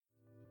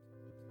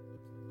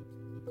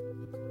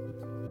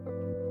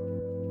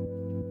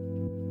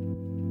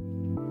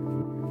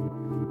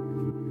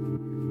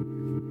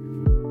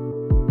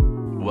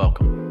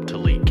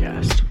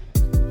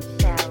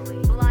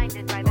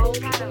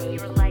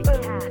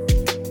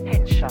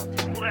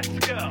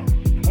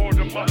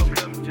Welcome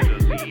to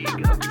the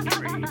League of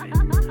Draven.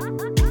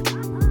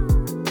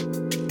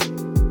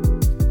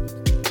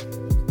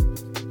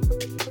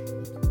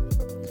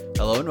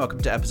 Hello and welcome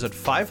to episode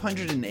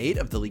 508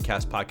 of the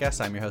LeagueCast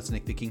podcast. I'm your host,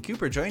 Nick the King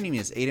Cooper. Joining me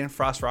is Aiden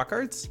Frost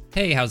Rockards.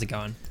 Hey, how's it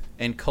going?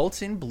 And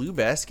Colton Blue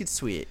Basket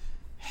Sweet.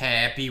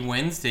 Happy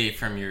Wednesday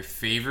from your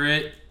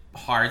favorite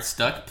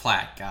hard-stuck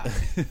plaque guy.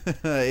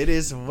 It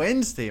is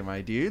Wednesday,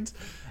 my dudes.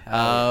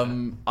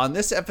 On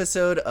this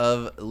episode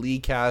of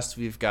LeagueCast,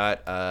 we've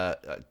got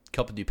a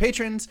couple new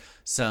patrons,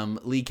 some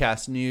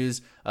LeagueCast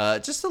news,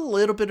 just a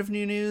little bit of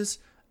new news,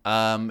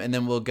 and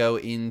then we'll go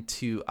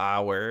into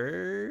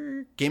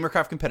our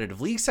Gamercraft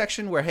Competitive League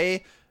section where,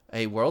 hey,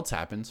 Worlds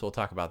happened, so we'll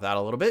talk about that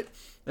a little bit.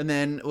 And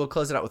then we'll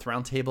close it out with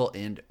Roundtable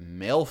and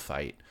Mail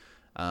Fight.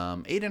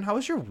 Aiden, how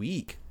was your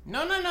week?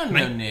 No,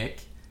 Nick.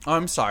 Oh,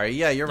 I'm sorry.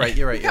 Yeah, you're right.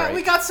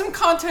 We got some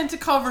content to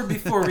cover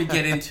before we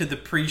get into the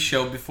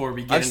pre-show, before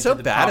we get into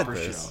the proper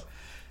show.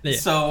 Yeah.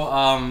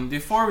 So,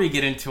 before we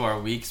get into our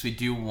weeks, we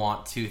do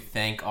want to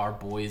thank our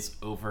boys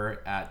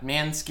over at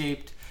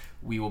Manscaped.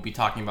 We will be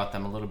talking about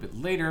them a little bit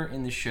later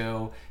in the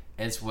show,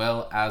 as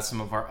well as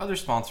some of our other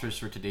sponsors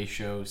for today's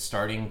show,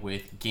 starting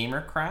with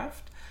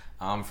Gamercraft.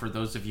 For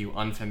those of you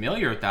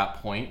unfamiliar at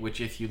that point,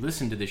 which if you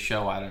listen to the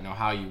show, I don't know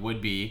how you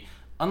would be,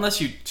 unless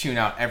you tune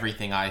out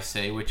everything I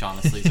say, which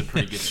honestly is a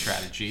pretty good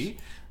strategy.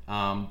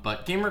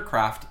 But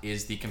Gamercraft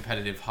is the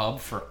competitive hub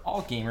for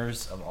all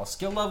gamers of all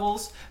skill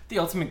levels, the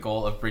ultimate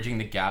goal of bridging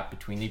the gap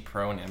between the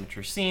pro and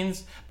amateur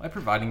scenes by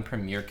providing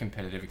premier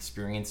competitive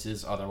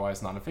experiences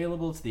otherwise not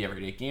available to the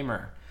everyday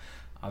gamer.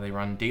 They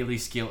run daily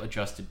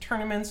skill-adjusted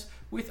tournaments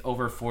with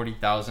over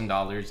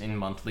 $40,000 in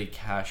monthly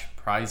cash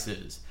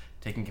prizes,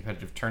 taking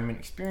competitive tournament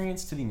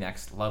experience to the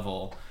next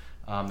level.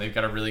 They've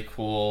got a really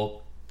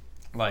cool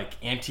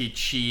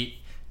anti-cheat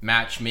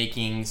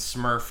matchmaking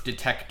Smurf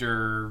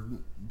detector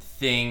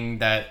thing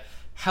that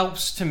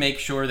helps to make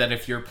sure that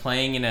if you're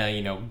playing in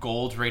a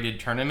gold rated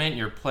tournament,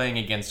 you're playing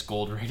against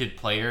gold rated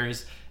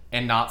players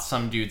and not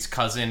some dude's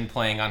cousin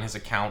playing on his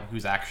account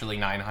who's actually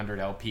 900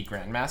 LP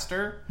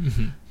Grandmaster.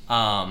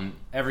 Mm-hmm.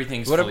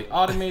 Everything's fully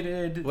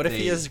automated. What if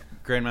he is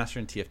Grandmaster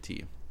in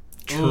TFT?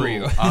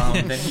 True.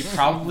 Then he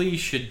probably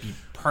should be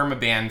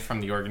permabanned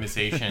from the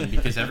organization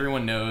because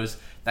everyone knows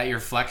that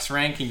your flex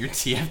rank and your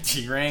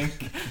TFT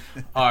rank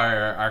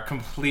are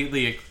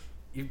complete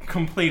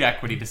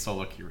equity to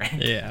solo queue rank.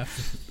 Yeah.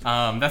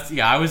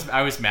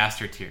 I was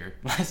master tier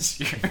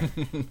last year.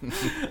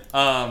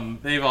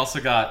 They've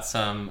also got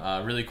some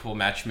really cool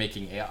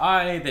matchmaking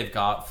AI. They've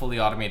got fully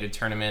automated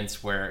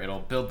tournaments where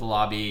it'll build the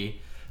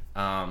lobby,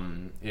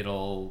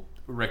 it'll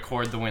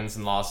record the wins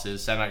and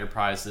losses, send out your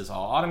prizes,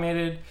 all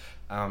automated.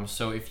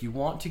 So if you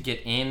want to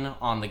get in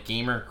on the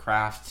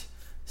Gamercraft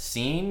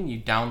scene, you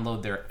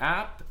download their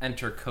app,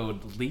 enter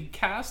code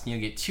LeagueCast, and you'll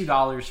get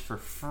 $2 for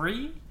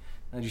free.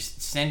 And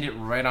just send it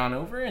right on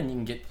over, and you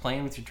can get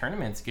playing with your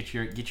tournaments. Get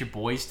your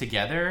boys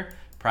together,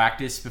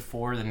 practice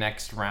before the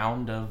next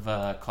round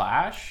of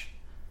Clash.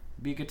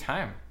 It'd be a good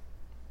time.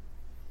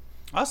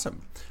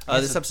 Awesome.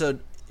 This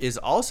episode is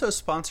also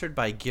sponsored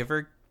by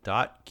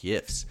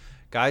Giver.Gifts.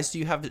 Guys, do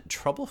you have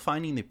trouble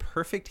finding the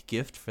perfect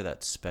gift for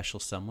that special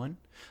someone?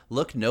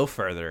 Look no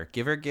further.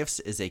 Giver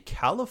Gifts is a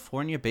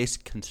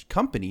California-based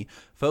company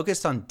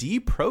focused on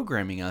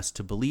deprogramming us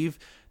to believe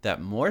that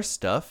more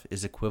stuff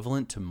is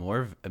equivalent to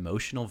more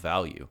emotional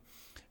value.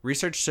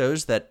 Research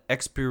shows that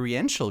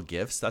experiential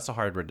gifts, that's a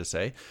hard word to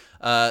say,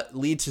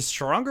 lead to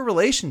stronger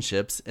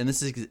relationships, and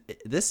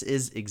this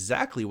is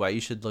exactly why you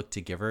should look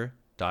to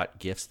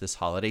Giver.Gifts this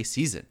holiday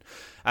season.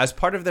 As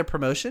part of their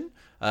promotion,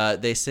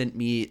 they sent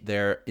me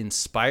their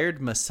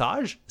Inspired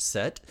Massage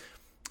set.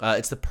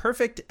 It's the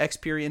perfect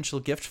experiential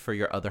gift for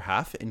your other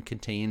half and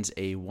contains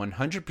a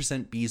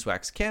 100%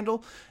 beeswax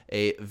candle,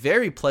 a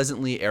very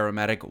pleasantly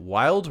aromatic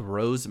wild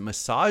rose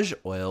massage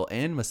oil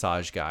and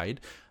massage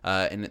guide,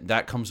 and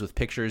that comes with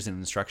pictures and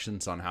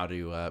instructions on how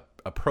to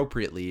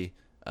appropriately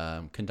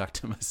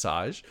conduct a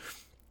massage.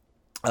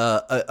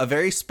 A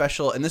very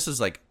special, and this is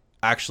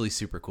actually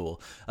super cool,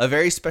 a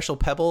very special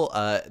pebble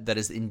that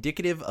is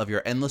indicative of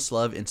your endless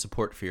love and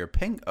support for your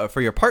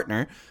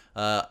partner,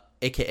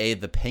 aka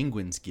the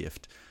Penguin's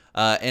gift.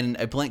 And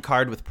a blank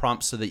card with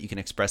prompts so that you can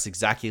express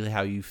exactly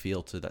how you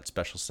feel to that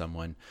special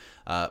someone.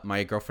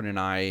 My girlfriend and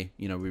I,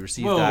 we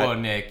received that. Whoa,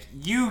 Nick!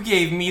 You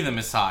gave me the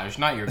massage,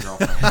 not your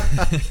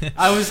girlfriend.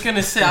 I was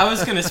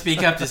gonna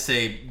speak up to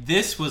say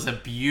this was a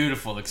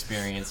beautiful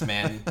experience,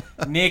 man.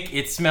 Nick,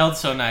 it smelled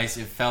so nice,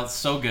 it felt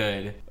so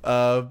good.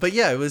 But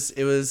yeah, it was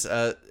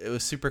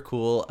super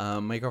cool.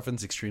 My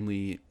girlfriend's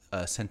extremely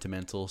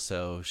sentimental,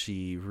 so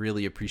she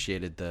really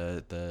appreciated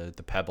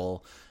the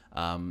pebble.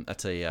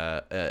 That's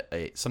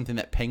a something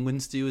that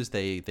penguins do is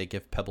they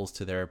give pebbles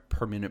to their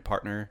permanent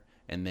partner,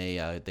 and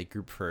they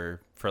group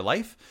for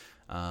life.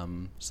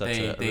 So that's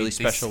a really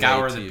special way to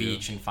scour the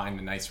beach and find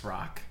a nice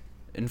rock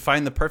and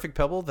find the perfect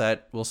pebble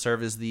that will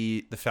serve as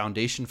the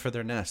foundation for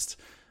their nest.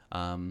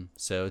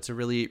 So it's a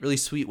really, really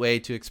sweet way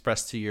to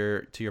express to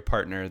your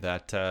partner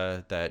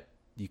that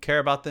you care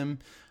about them,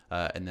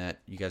 and that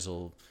you guys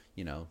will,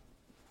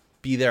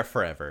 be there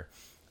forever.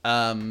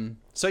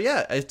 So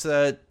yeah, it's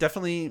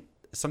definitely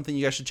something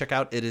you guys should check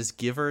out. It is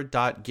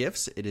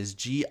giver.gifts. It is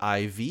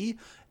GIVHER.gifts,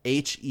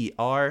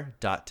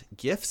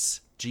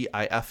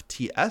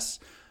 GIFTS.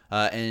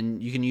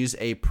 And you can use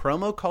a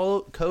promo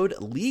code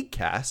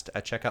LeagueCast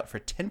at checkout for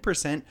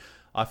 10%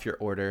 off your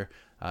order.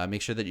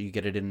 Make sure that you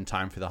get it in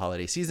time for the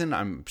holiday season.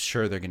 I'm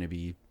sure they're going to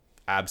be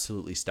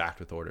absolutely stacked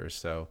with orders.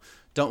 So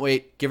don't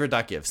wait.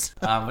 Giver.gifts.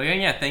 But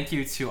yeah, thank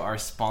you to our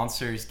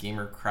sponsors,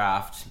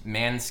 Gamercraft,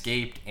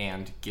 Manscaped,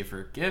 and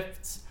Giver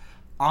Gifts.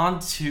 On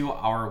to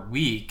our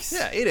weeks.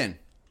 Yeah, Aiden,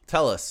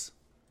 tell us.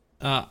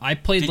 I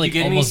played Did like you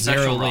get any almost zero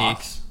special League.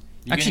 rocks?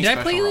 Actually, did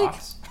I play League?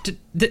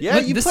 Yeah,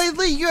 you played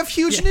League. You have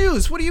huge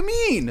news. What do you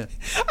mean?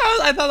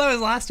 I thought that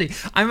was last week.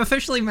 I'm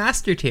officially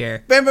Master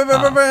Tier. Bam, bam,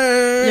 bam, bam,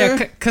 bam. Yeah,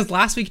 because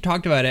last week you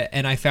talked about it,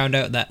 and I found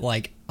out that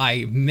like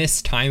I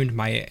mistimed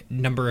my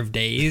number of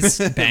days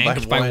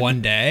banked by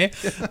one day.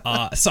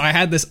 So I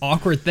had this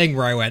awkward thing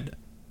where I went,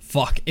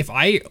 fuck, if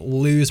I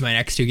lose my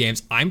next two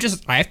games, I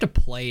have to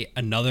play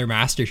another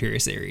Master Tier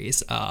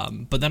series.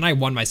 But then I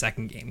won my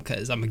second game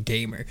because I'm a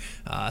gamer.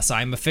 So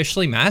I'm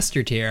officially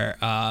Master Tier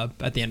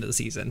at the end of the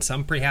season. So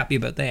I'm pretty happy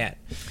about that.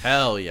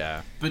 Hell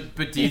yeah.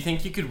 But do you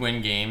think you could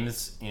win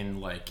games in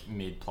like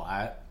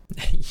mid-plat?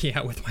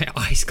 Yeah, with my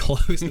eyes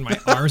closed and my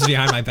arms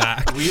behind my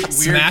back, Weird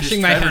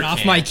smashing my Trevor head off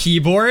can't. my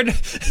keyboard.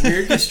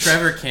 Weird because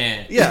Trevor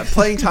can't. Yeah,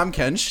 playing Tom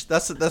Kench.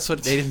 That's what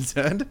Aiden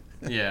said.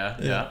 Yeah.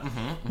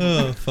 Mm-hmm.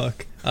 Oh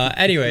fuck.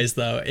 Anyways,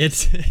 though,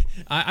 it's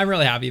I'm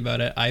really happy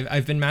about it.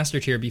 I've been Master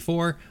Tier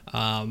before,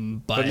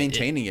 but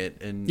maintaining it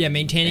and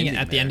maintaining it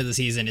at the there. end of the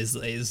season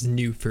is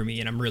new for me,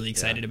 and I'm really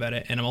excited about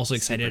it. And I'm also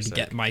excited Super to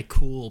sick. get my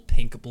cool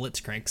pink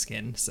Blitzcrank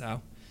skin.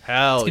 So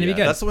Hell It's gonna yeah. be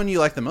good. That's the one you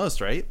like the most,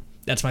 right?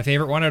 that's my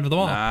favorite one out of them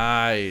all.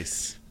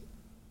 Nice.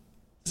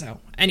 So,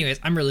 anyways,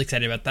 I'm really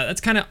excited about that.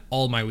 That's kind of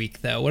all my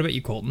week, though. What about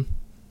you, Colton?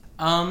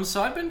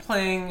 So I've been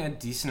playing a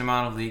decent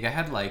amount of League. I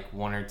had like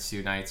one or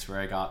two nights where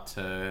I got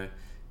to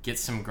get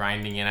some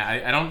grinding in.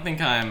 I don't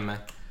think I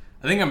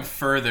think I'm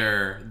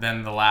further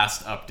than the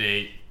last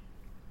update.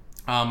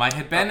 I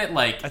had been at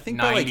like I think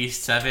by, like,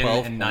 97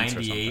 12 and points or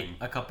 98 something.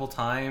 a couple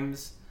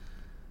times.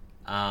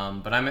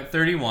 But I'm at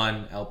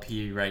 31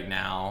 LP right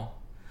now.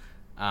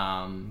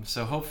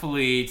 So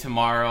hopefully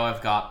tomorrow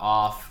I've got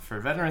off for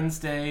Veterans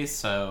Day,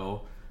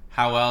 so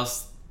how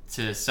else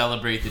to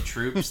celebrate the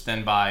troops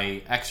than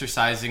by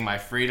exercising my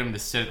freedom to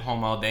sit at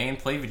home all day and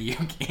play video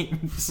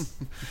games.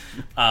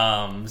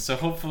 So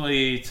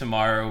hopefully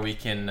tomorrow we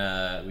can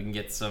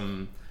get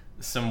some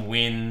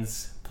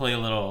wins, play a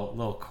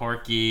little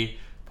Corky,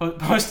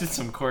 posted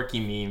some Corky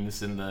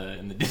memes in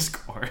the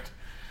Discord.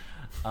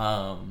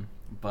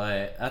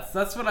 But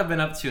that's what I've been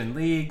up to in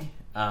League.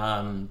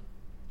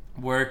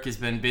 Work has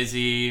been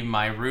busy.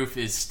 My roof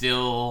is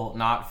still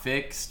not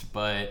fixed,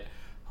 but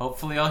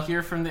hopefully I'll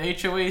hear from the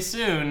HOA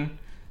soon.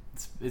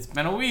 It's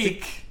been a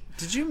week.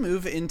 Did you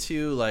move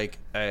into like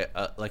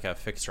a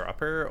fixer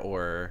upper,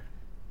 or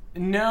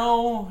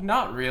No,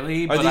 not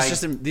really. are But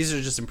these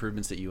are just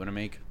improvements that you want to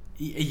make?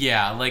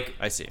 yeah, like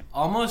I see.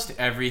 almost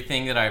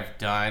everything that I've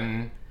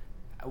done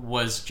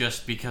was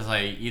just because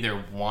I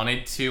either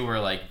wanted to or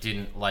like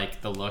didn't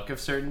like the look of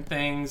certain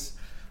things.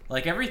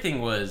 Like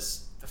everything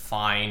was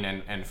fine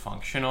and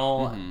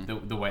functional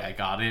the way I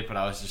got it, but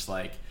I was just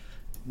like,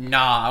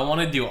 nah, I want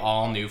to do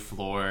all new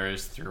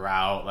floors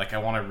throughout. Like I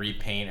want to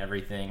repaint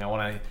everything. I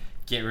want to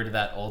get rid of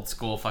that old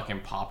school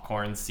fucking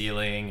popcorn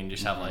ceiling and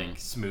just have like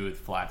smooth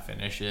flat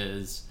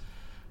finishes.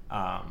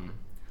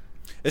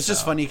 It's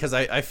just funny because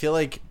I feel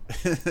like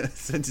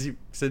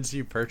since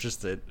you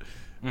purchased it,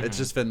 it's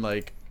just been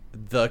like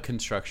the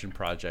construction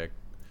project.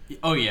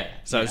 Oh yeah.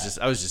 So yeah.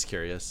 I was just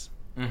curious.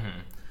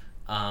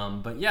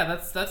 But yeah,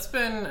 that's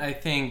been, I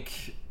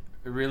think,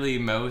 really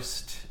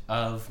most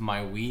of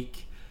my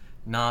week.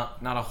 Not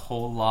a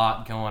whole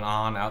lot going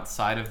on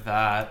outside of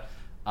that.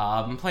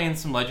 I'm playing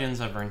some Legends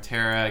of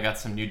Runeterra. I got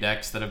some new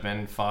decks that have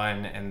been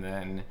fun, and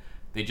then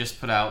they just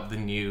put out the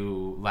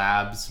new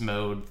Labs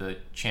mode, the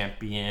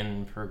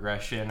Champion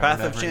progression. or Path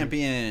of whatever.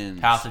 Champions.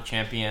 Path of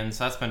Champions.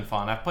 So that's been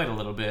fun. I've played a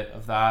little bit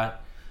of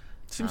that.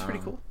 Seems pretty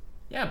cool.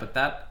 Yeah, but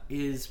that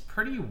is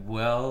pretty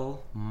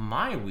well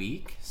my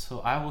week,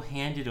 so I will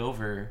hand it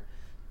over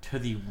to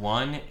the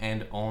one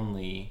and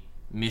only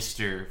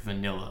Mr.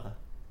 Vanilla.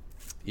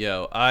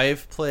 Yo,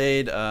 I've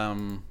played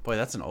boy,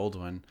 that's an old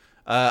one.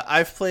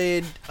 I've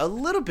played a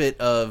little bit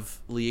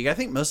of League. I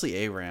think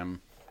mostly ARAM.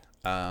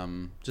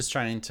 Just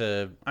trying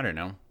to, I don't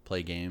know,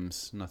 play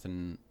games.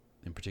 Nothing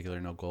in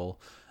particular, no goal.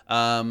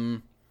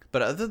 But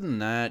other than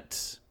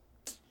that,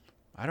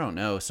 I don't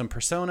know. Some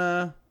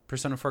Persona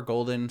 4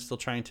 Golden, still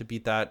trying to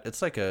beat that.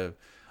 It's like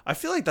I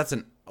feel like that's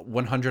an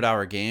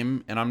 100-hour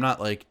game, and I'm not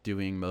like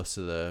doing most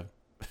of the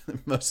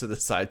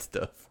side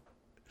stuff.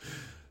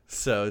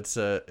 So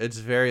it's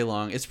very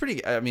long. It's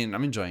pretty. I mean,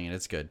 I'm enjoying it.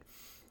 It's good.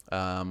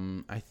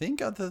 I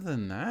think other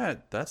than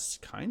that, that's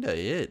kind of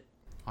it.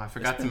 Oh, I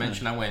forgot to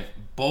mention I went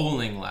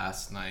bowling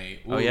last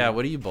night. Ooh. Oh yeah,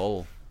 what do you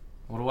bowl?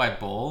 What do I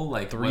bowl?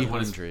 Like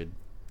what is- 300.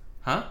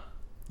 Huh?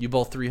 You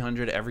bowl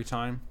 300 every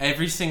time?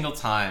 Every single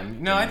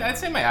time. No, I'd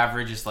say my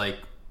average is like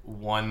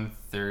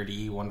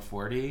 130,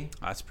 140.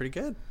 That's pretty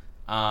good.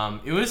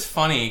 It was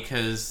funny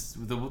because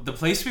the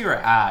place we were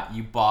at,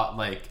 you bought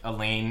like a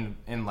lane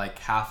in like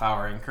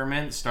half-hour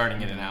increments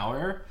starting at an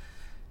hour.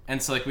 And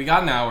so like we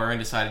got an hour and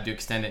decided to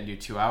extend it and do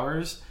 2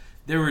 hours.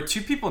 There were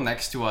two people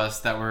next to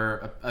us that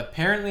were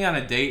apparently on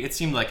a date. It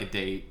seemed like a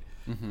date.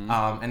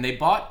 And they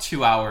bought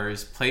 2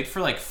 hours, played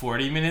for like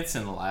 40 minutes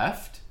and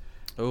left.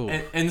 Oh.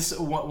 And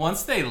so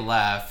once they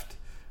left,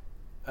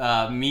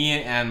 me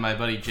and my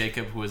buddy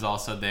Jacob, who was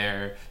also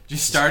there,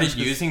 just started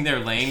using their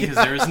lane because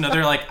there was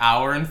another like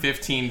hour and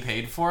 15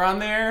 paid for on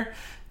there.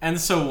 And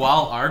so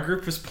while our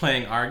group was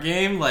playing our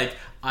game, like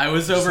I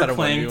was Just over had a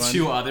playing 1v1.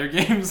 2 other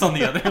games on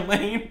the other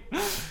lane,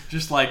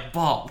 just like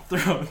ball,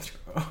 throw.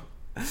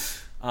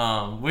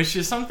 Which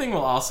is something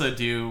we'll also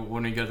do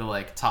when we go to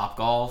like Top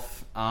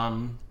Golf,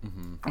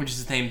 which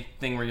is the same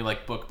thing where you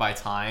like book by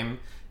time,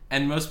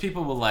 and most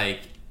people will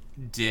like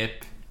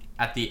dip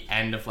at the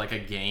end of like a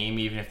game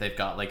even if they've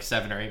got like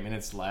 7 or 8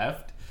 minutes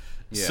left.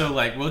 Yeah. So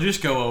like we'll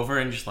just go over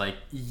and just like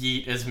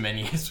yeet as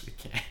many as we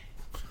can.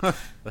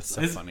 That's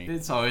so funny.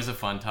 It's always a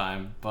fun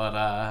time.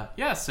 But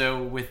yeah,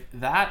 so with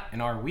that in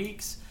our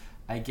weeks,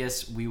 I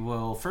guess we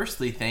will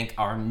firstly thank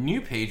our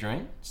new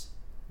patrons,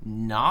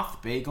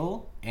 Noth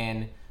Bagel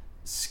and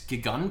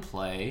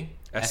Gunplay.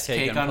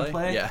 SK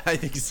Gunplay? Yeah, I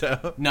think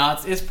so. No,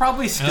 it's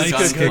probably I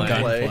like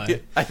Gunplay.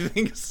 Gunplay. I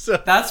think so.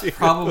 That's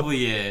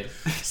probably it.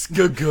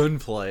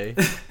 Gunplay.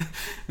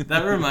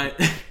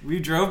 We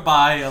drove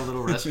by a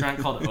little restaurant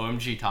called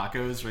OMG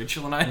Tacos,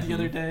 Rachel and I, the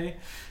other day,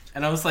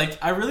 and I was like,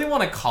 I really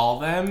want to call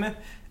them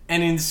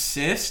and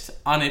insist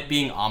on it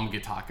being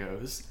Omga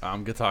Tacos.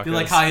 Omga Tacos. Be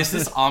like, hi, is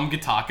this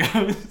Omga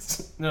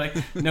Tacos? And they're like,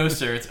 no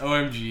sir, it's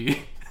OMG.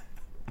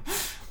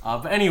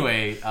 But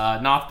anyway,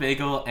 Noth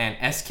Bagel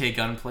and SK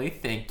Gunplay,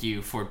 thank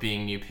you for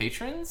being new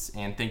patrons,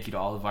 and thank you to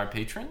all of our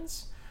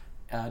patrons.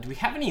 Do we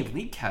have any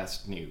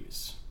LeagueCast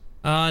news?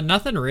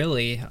 Nothing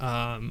really.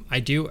 I'm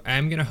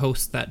gonna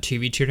host that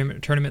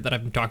 2v tournament that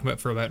I've been talking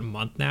about for about a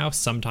month now.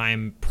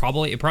 Sometime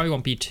it probably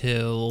won't be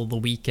till the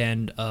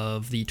weekend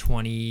of the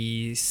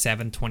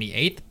 27th,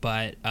 28th,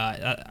 but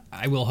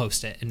I will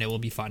host it and it will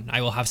be fun.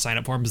 I will have sign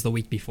up forms the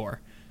week before,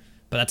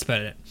 but that's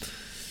about it.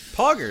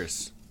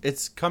 Poggers.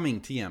 It's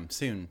coming, TM,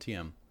 soon,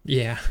 TM.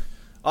 Yeah.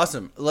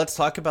 Awesome. Let's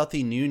talk about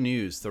the new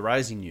news, the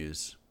rising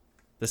news,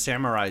 the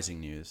samarizing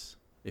news,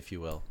 if you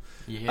will.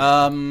 Yeah.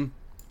 All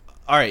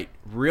right,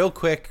 real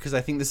quick, because I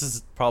think this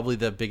is probably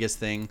the biggest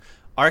thing.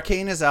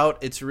 Arcane is out.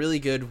 It's really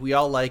good. We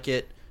all like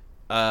it.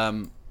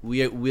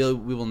 We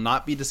will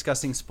not be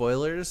discussing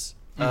spoilers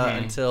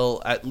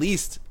until at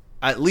least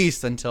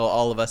until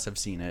all of us have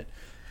seen it,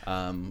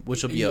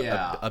 which will be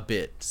a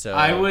bit. So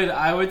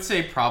I would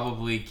say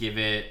probably give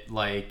it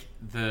like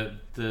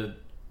the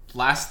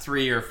last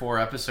 3 or 4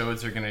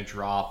 episodes are gonna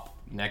drop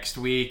next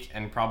week,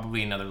 and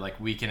probably another like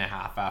week and a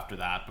half after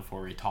that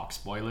before we talk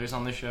spoilers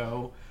on the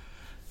show.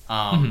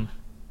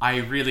 I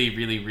really,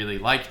 really, really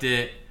liked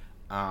it.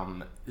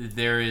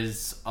 There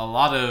is a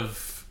lot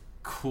of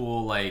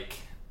cool, like,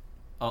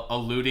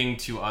 alluding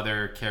to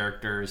other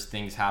characters,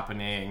 things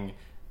happening,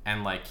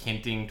 and, like,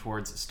 hinting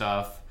towards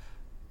stuff.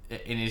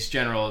 In as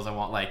general as I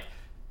want, like,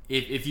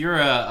 if you're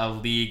a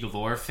League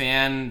lore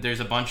fan, there's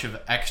a bunch of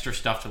extra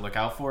stuff to look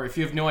out for. If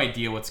you have no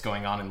idea what's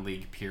going on in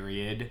League,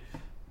 period,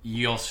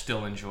 you'll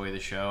still enjoy the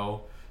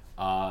show.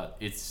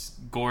 It's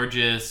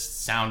gorgeous,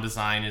 sound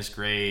design is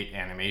great,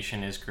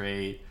 animation is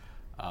great.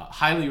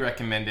 Highly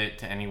recommend it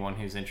to anyone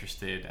who's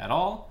interested at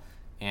all,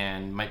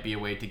 and might be a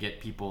way to get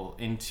people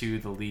into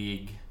the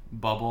League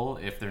bubble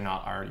if they're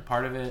not already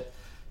part of it.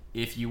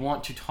 If you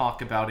want to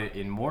talk about it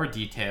in more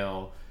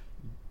detail,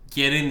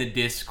 get in the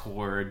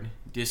Discord,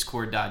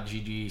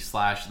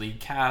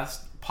 discord.gg/LeagueCast,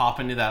 pop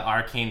into that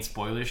Arcane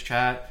spoilers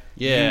chat.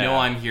 Yeah. You know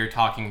I'm here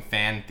talking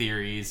fan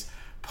theories,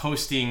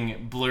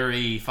 posting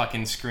blurry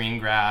fucking screen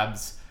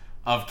grabs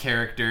of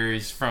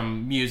characters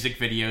from music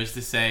videos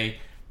to say,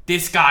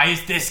 this guy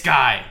is this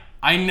guy.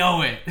 I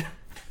know it.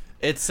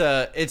 It's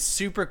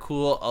super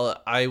cool.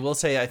 I will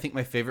say I think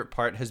my favorite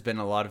part has been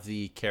a lot of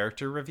the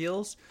character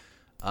reveals.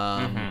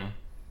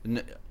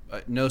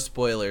 No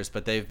spoilers,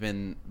 but they've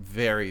been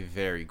very,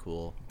 very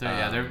cool. There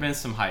have been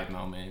some hype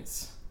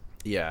moments.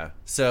 Yeah.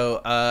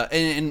 So,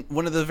 and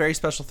one of the very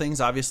special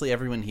things, obviously,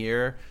 everyone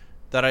here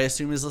that I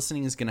assume is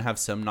listening is going to have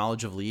some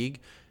knowledge of League,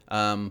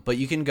 but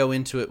you can go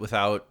into it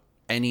without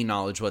any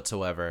knowledge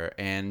whatsoever,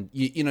 and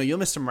you'll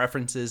miss some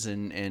references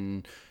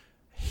and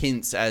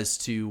hints as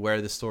to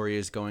where the story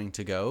is going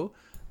to go.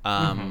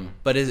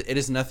 But it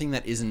is nothing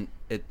that isn't.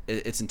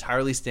 It's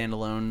entirely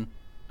standalone.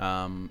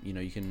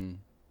 You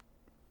can.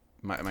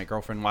 My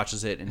girlfriend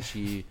watches it and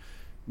she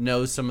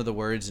knows some of the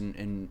words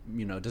and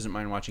doesn't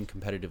mind watching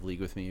competitive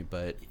League with me,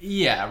 but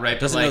yeah, right.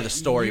 Doesn't know the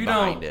story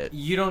behind it.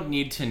 You don't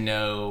need to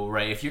know,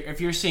 right? If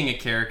you're seeing a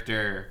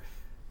character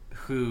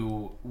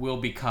who will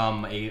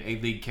become a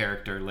League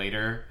character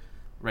later,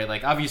 right?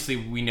 Like obviously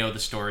we know the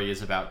story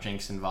is about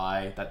Jinx and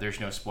Vi, that there's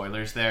no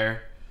spoilers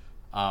there,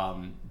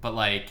 but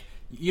like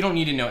you don't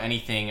need to know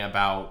anything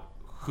about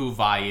who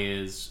Vi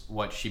is,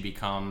 what she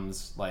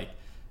becomes, like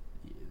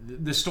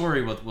the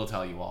story will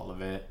tell you all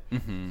of it.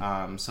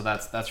 So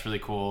that's really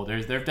cool.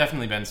 There've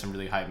definitely been some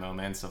really hype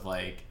moments of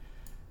like,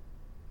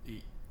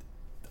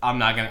 I'm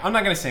not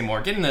gonna say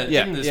more. Get in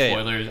the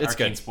spoilers, It's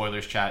Arcane good.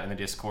 spoilers chat in the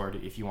Discord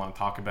if you want to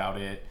talk about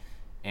it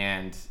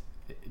and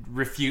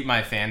refute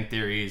my fan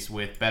theories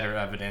with better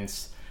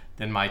evidence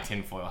than my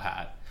tinfoil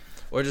hat.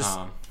 Or just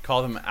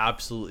call them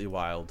absolutely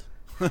wild.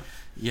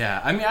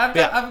 Yeah, I mean, I've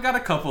got a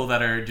couple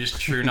that are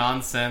just true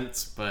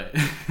nonsense, but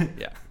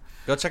Yeah,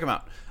 go check them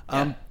out.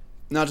 Yeah.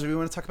 Now, do we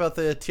want to talk about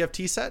the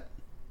TFT set?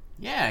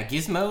 yeah,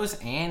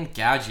 gizmos and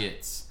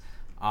gadgets.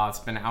 It's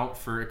been out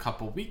for a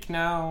couple weeks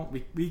now.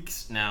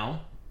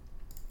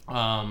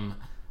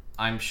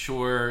 I'm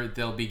sure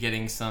they'll be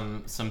getting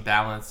some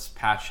balance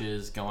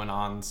patches going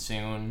on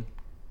soon.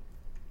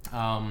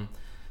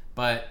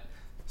 But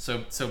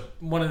so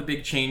one of the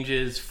big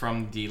changes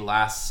from the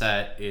last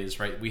set is,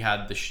 right, we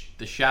had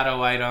the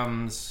shadow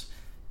items,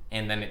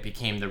 and then it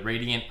became the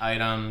radiant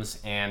items,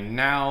 and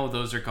now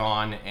those are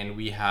gone, and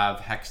we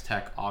have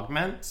Hextech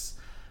augments.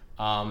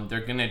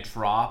 They're gonna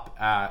drop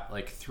at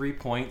like 3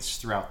 points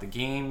throughout the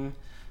game,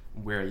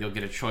 where you'll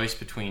get a choice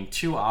between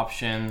two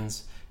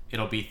options.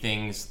 It'll be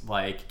things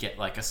like get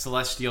like a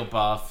celestial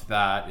buff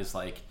that is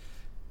like,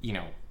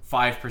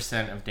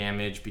 5% of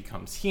damage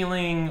becomes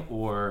healing,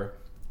 or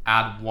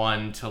add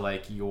 1 to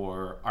like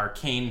your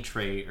arcane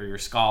trait or your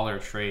scholar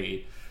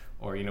trait,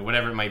 or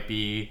whatever it might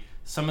be.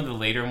 Some of the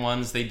later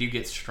ones, they do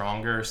get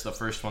stronger, so the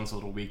first one's a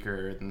little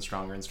weaker, then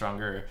stronger and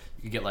stronger.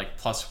 You get like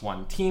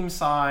 +1 team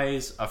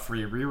size, a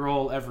free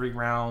reroll every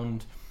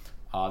round.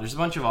 There's a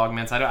bunch of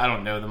augments. I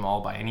don't know them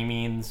all by any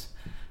means,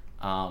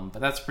 but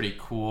that's pretty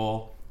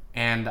cool.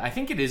 And I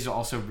think it is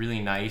also really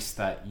nice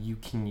that you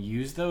can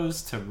use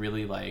those to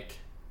really like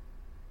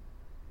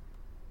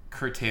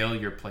curtail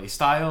your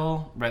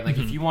playstyle, right? Like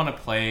if you want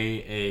to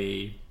play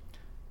a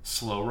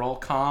slow roll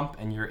comp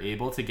and you're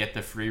able to get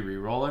the free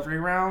reroll every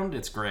round,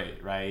 it's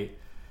great, right?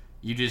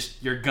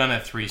 You're gonna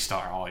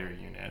 3-star all your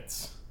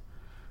units.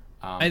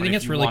 I think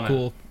it's really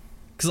cool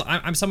because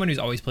I'm someone who's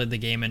always played the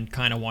game and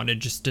kind of wanted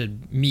just to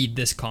meet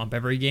this comp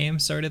every game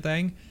sort of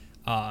thing.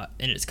 And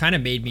it's kind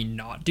of made me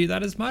not do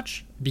that as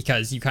much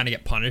because you kind of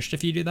get punished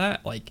if you do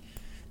that. Like,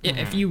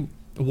 if you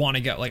want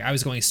to go, like, I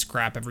was going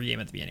scrap every game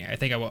at the beginning. I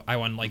think I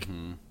won like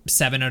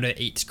 7 out of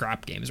 8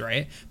 scrap games,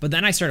 right? But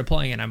then I started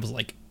playing and I was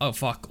like, oh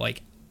fuck,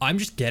 like I'm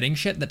just getting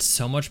shit that's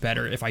so much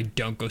better if I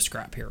don't go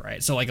scrap here,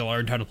 right? So like I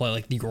learned how to play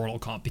like the Yordle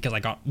comp because I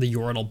got the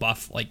Yordle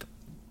buff like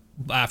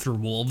after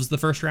Wolves the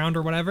first round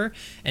or whatever,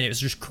 and it was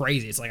just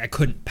crazy. It's like I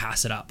couldn't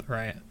pass it up,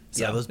 right?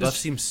 So Yeah, those buffs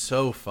seem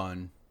so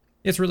fun.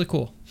 It's really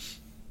cool.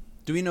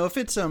 Do we know if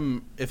it's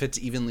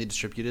evenly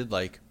distributed?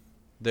 Like,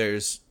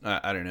 there's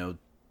I don't know,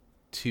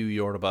 2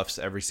 Yordle buffs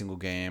every single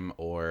game,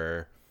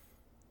 or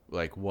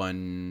like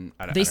one.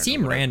 They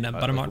seem random,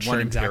 but I'm not sure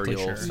exactly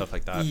sure. Stuff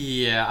like that.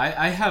 Yeah,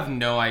 I have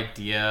no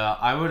idea.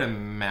 I would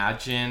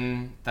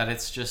imagine that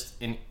it's just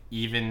an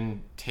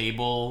even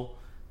table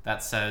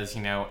that says,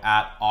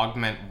 at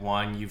augment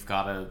 1, you've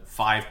got a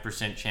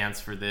 5%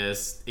 chance for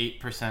this,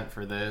 8%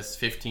 for this,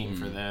 15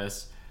 for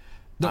this.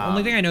 The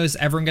only thing I know is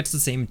everyone gets the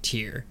same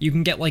tier. You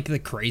can get like the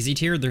crazy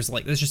tier. There's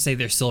like, let's just say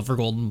there's silver,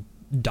 gold,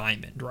 and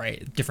diamond,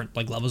 right? Different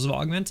like levels of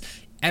augments.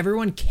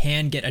 Everyone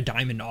can get a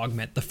diamond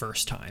augment the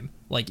first time.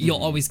 Like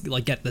you'll always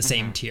like get the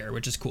same tier,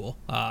 which is cool.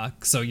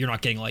 So you're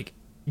not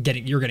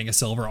you're getting a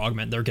silver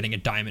augment. They're getting a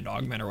diamond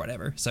augment or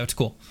whatever. So it's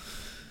cool.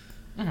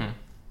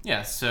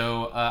 Yeah.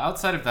 So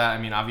outside of that, I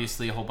mean,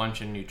 obviously a whole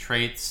bunch of new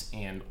traits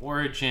and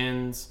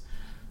origins.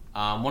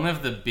 One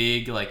of the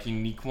big like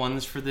unique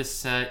ones for this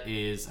set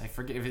is, I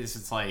forget if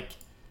it's like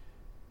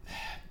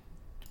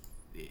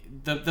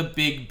the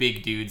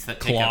big dudes that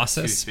take Colossus.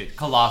 up 2 space.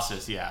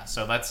 Colossus, yeah.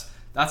 So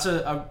that's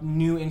a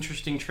new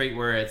interesting trait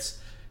where it's,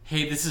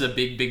 hey, this is a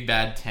big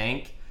bad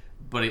tank,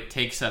 but it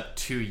takes up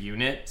 2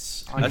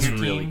 units on That's your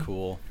team. really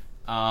cool.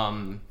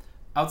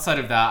 Outside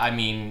of that, I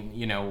mean,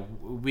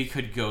 we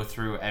could go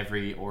through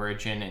every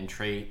origin and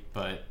trait,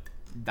 but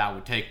that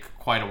would take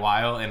quite a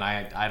while, and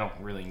I don't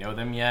really know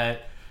them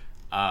yet.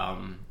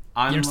 I'm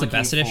It's the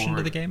best addition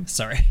to the game?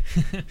 Sorry.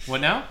 What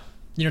now?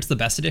 It's the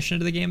best addition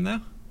to the game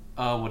though?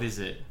 What is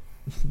it?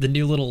 The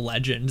new little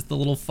legends, the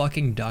little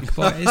fucking duck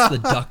boys, the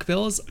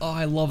duckbills. Oh,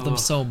 I love them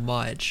so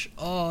much.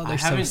 Oh, they're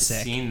so I haven't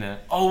sick. seen them.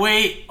 Oh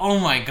wait! Oh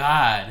my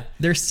god!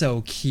 They're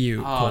so cute.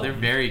 Oh, Colton. they're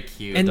very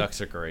cute. And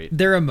Ducks are great.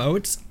 their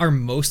emotes are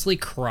mostly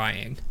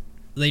crying.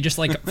 They just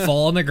like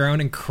fall on the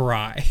ground and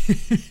cry.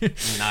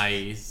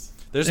 Nice.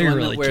 There's They're one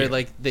really where cute.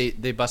 like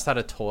they bust out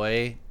a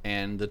toy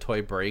and the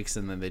toy breaks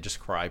and then they just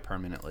cry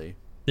permanently.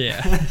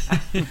 Yeah.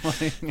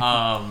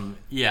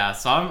 Yeah.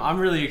 So I'm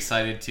really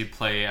excited to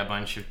play a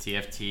bunch of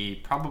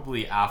TFT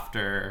probably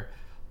after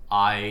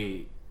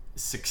I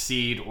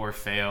succeed or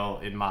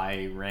fail in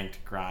my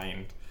ranked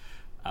grind.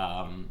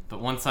 But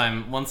once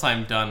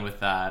I'm done with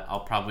that, I'll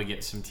probably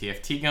get some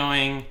TFT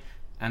going,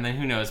 and then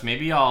who knows?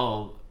 Maybe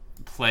I'll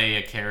play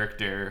a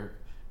character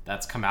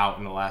that's come out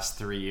in the last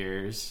 3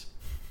 years.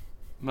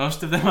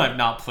 Most of them I've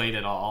not played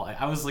at all.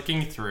 I was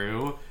looking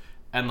through,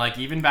 And like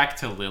even back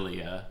to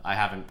Lilia,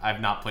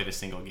 I've not played a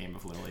single game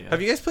of Lilia.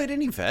 Have you guys played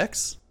any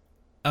Vex?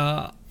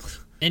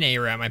 In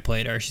ARAM, I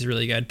played her. She's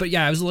really good. But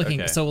yeah, I was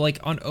looking. Okay. So like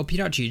on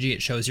op.gg,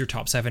 it shows your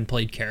top 7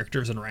 played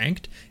characters and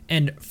ranked.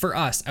 And for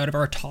us, out of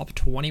our top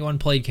 21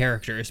 played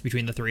characters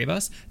between the three of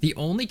us, the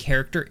only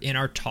character in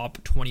our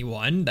top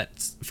 21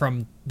 that's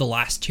from the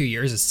last 2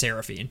 years is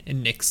Seraphine.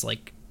 And Nick's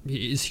like,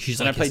 she's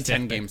And like I played his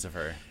 10 fifth pick. games of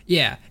her.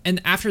 Yeah,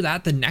 and after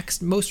that, the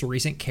next most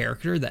recent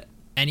character that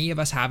any of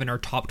us have in our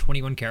top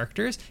 21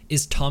 characters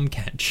is Tom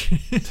Kench.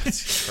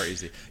 That's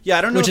crazy. Yeah,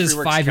 I don't know Which if is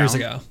reworks 5 years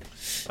count. ago.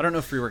 I don't know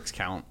if reworks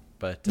count,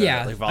 but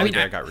Yeah, like I mean,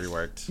 Volibear got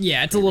reworked.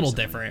 Yeah, it's a pretty little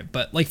recently. different,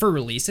 but like for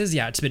releases,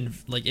 yeah, it's been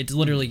like it's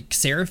literally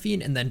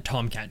Seraphine and then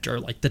Tom Kench are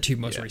like the two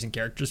most Yeah. recent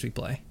characters we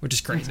play, which is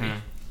crazy.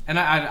 And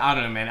I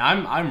don't know, man.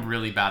 I'm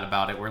really bad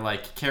about it. Where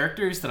like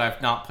characters that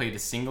I've not played a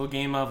single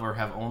game of, or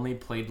have only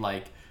played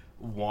like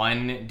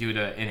one due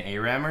to an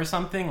ARAM or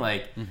something.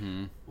 Like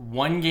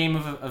one game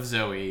of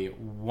Zoe,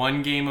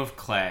 one game of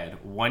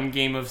Kled, one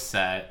game of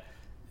Set,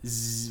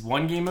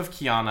 one game of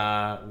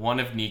Kiana, one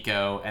of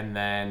Nico, and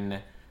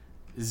then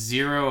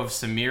 0 of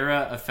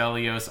Samira,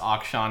 Aphelios,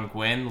 Akshan,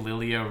 Gwen,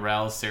 Lilia,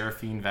 Rel,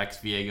 Seraphine, Vex,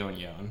 Viego, and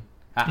Yon.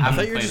 I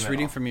thought you were just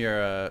reading from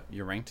your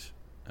ranked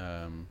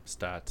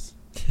stats.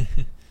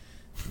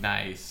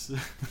 Nice. You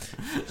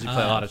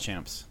play a lot of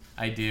champs.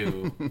 I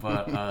do,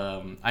 but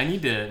I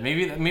need to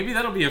maybe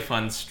that'll be a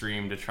fun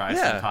stream to try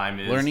sometime.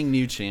 Is learning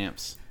new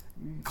champs.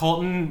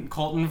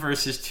 Colton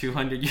versus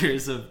 200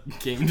 years of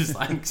game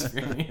design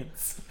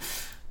experience.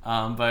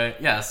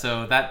 But yeah,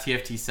 so that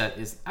TFT set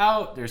is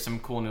out. There's some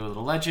cool new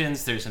little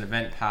legends. There's an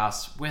event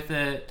pass with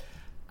it.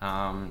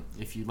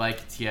 If you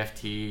like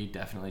TFT,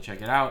 definitely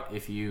check it out.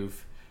 If you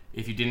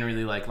didn't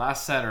really like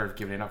last set or have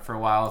given it up for a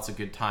while, it's a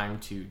good time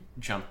to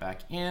jump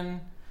back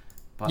in.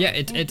 But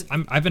Yeah,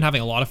 I've been having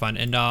a lot of fun,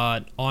 and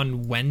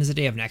on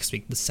Wednesday of next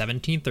week, the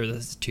 17th or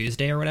the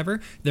Tuesday or whatever,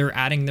 they're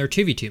adding their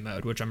 2v2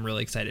 mode, which I'm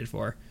really excited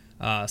for.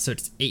 So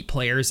it's 8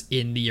 players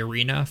in the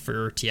arena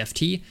for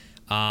TFT,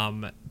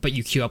 but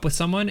you queue up with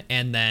someone,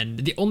 and then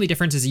the only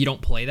difference is you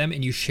don't play them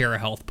and you share a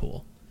health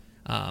pool.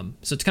 So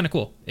it's kind of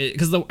cool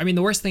because the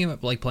worst thing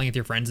about like playing with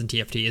your friends in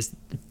TFT is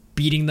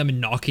beating them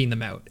and knocking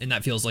them out, and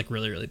that feels like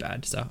really, really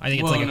bad. So I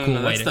think it's like a cool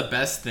way that's to. the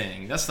best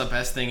thing. That's the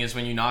best thing is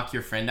when you knock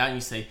your friend out and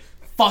you say,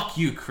 "Fuck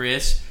you,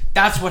 Chris."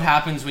 That's what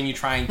happens when you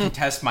try and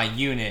contest my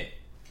unit.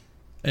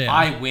 Yeah.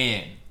 I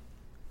win.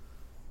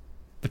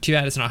 But too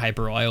bad it's not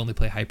Hyperroll. I only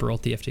play Hyperroll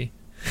TFT.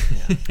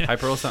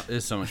 Hyperroll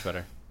is so much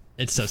better.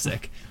 It's so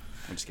sick.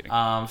 I'm just kidding.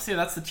 So yeah,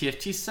 that's the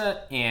TFT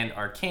set and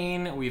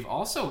Arcane. We've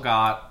also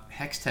got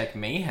Hextech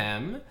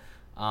Mayhem.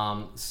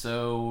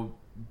 So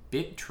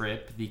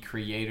BitTrip, the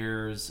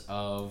creators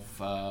of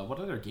what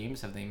other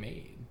games have they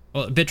made?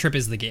 Well, BitTrip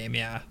is the game,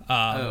 yeah.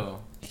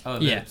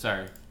 Yeah.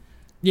 Sorry.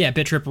 Yeah,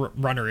 BitTrip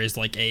Runner is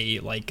like a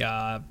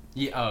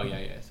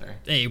Yeah.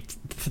 Sorry.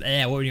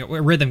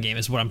 a rhythm game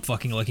is what I'm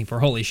fucking looking for.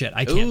 Holy shit,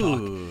 I can't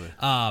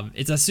talk.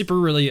 It's a super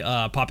really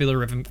popular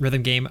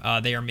rhythm game.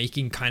 They are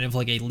making kind of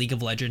like a League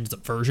of Legends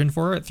version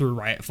for it through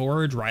Riot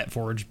Forge. Riot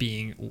Forge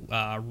being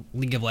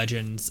League of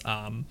Legends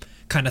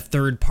kind of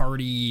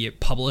third-party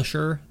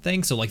publisher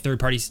thing. So like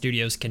third-party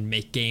studios can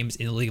make games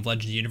in the League of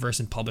Legends universe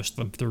and publish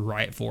them through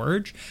Riot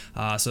Forge.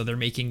 So they're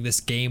making this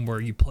game where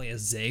you play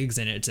as Ziggs,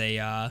 and it's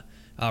a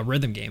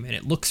rhythm game, and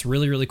it looks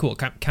really, really cool. It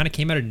kind of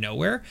came out of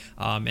nowhere,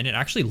 and it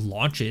actually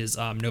launches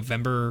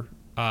November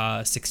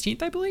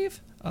 16th, I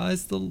believe,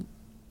 is the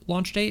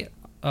launch date,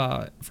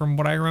 from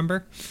what I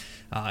remember.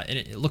 And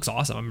it looks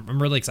awesome.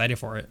 I'm really excited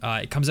for it.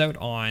 It comes out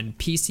on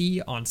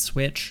PC, on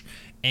Switch,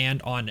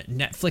 and on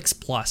Netflix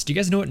Plus. Do you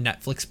guys know what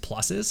Netflix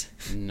Plus is?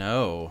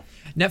 No.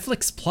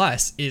 Netflix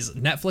Plus is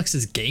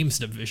Netflix's games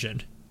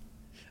division.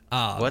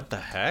 What the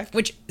heck?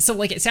 Which, so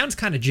like, it sounds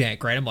kind of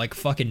jank, right? I'm like,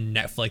 fucking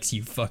Netflix,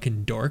 you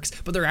fucking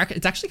dorks. But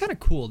it's actually kind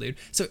of cool, dude.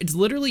 So it's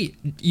literally,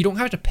 you don't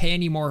have to pay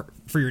anymore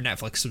for your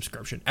Netflix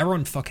subscription.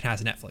 Everyone fucking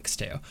has Netflix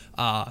too.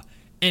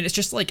 And it's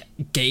just like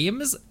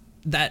games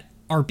that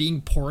are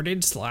being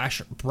ported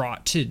 /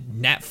 brought to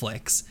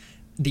Netflix,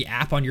 the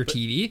app on your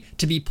TV,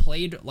 to be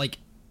played like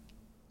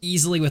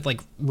easily with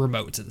like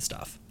remotes and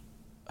stuff.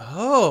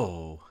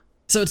 Oh.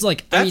 So it's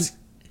like, That's...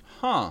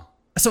 Huh.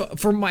 So,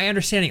 from my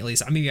understanding, at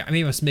least, maybe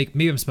I'm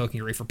smoking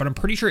a reefer, but I'm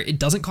pretty sure it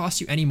doesn't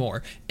cost you any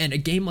more, and a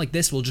game like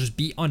this will just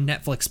be on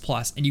Netflix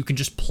Plus, and you can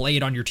just play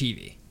it on your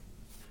TV.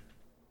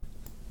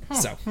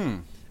 So,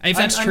 if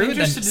that's I'm true, then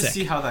interested to sick.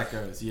 see how that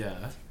goes.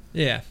 Yeah.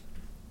 Yeah,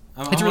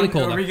 it's really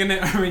cool. Are we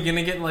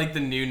gonna get like the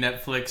new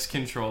Netflix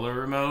controller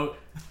remote?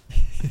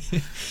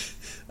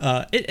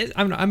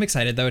 I'm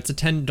excited though. It's a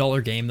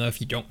 $10 game though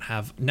if you don't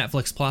have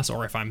Netflix Plus,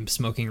 or if I'm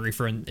smoking a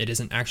reefer and it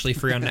isn't actually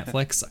free on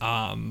Netflix.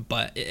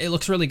 But it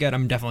looks really good.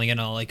 I'm definitely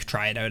gonna like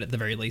try it out at the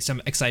very least.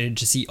 I'm excited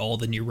to see all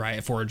the new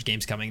Riot Forge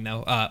games coming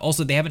though.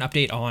 Also, they have an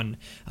update on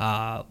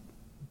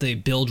the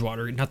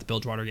Bilgewater, not the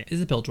Bilgewater game. Is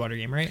it Bilgewater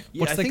game, right?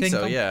 Yeah, I think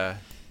so. Yeah.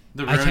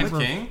 The I can't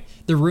Ruined King?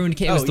 The Ruined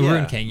King. It was the yeah.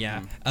 Ruined King.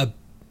 Yeah.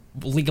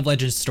 League of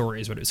Legends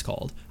story is what it was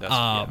called.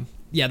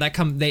 yeah,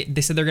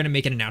 they said they're gonna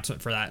make an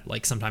announcement for that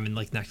like sometime in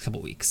like the next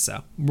couple weeks.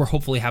 So we'll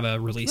hopefully have a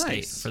release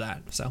date for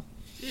that. So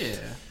yeah.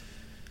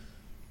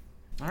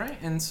 All right,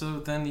 and so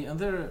then the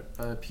other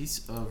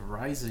piece of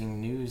Rising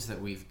news that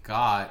we've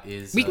got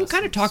is we can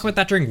kind of talk about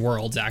that during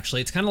Worlds.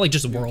 Actually, it's kind of like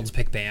just Worlds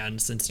pick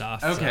bands and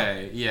stuff.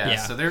 Okay, so, yeah.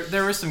 So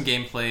there was some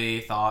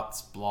gameplay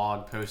thoughts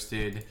blog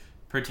posted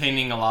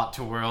pertaining a lot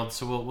to Worlds.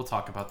 So we'll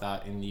talk about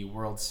that in the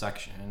Worlds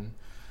section.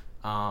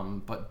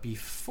 But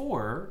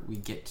before we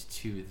get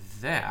to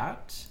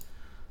that,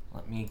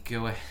 let me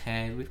go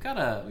ahead. We've got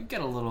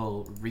a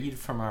little read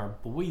from our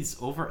boys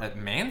over at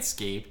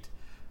Manscaped.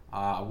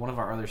 One of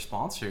our other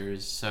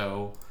sponsors.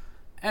 So,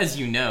 as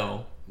you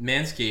know,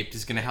 Manscaped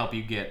is going to help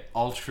you get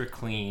ultra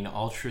clean,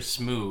 ultra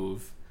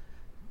smooth,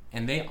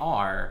 and they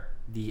are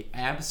the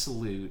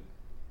absolute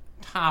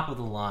top of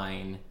the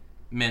line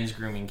men's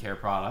grooming care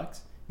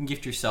products. You can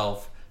gift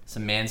yourself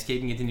some Manscaped. You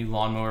can get the new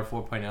Lawnmower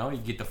 4.0. You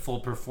can get the full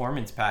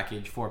performance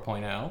package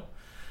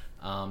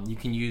 4.0. You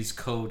can use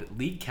code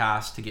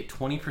LEAGUECAST to get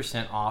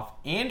 20% off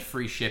and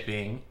free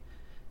shipping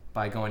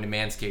by going to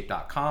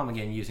manscaped.com,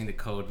 again using the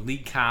code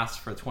LEAGUECAST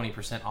for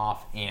 20%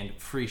 off and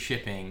free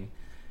shipping.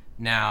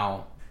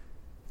 Now,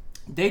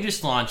 they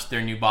just launched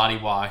their new body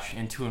wash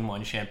and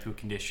 2-in-1 shampoo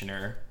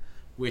conditioner,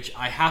 which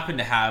I happen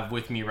to have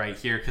with me right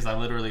here because I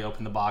literally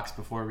opened the box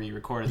before we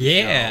recorded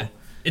the show.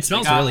 It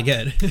smells really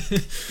good.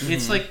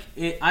 It's like,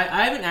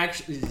 I haven't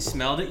actually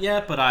smelled it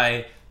yet, but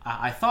I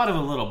thought of a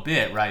little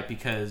bit, right?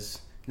 Because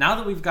now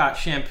that we've got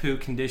shampoo,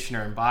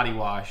 conditioner, and body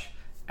wash,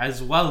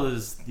 as well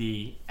as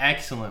the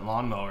excellent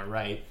lawnmower,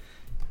 right?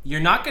 You're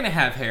not going to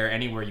have hair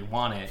anywhere you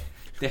want it.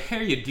 The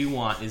hair you do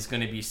want is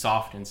going to be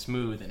soft and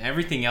smooth, and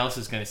everything else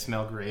is going to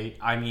smell great.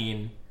 I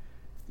mean,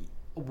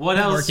 what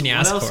else could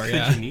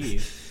you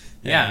need?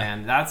 Yeah,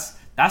 man, that's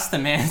the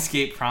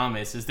Manscaped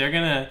promise. Is they're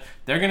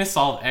gonna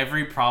solve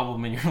every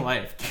problem in your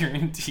life,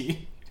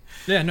 guaranteed.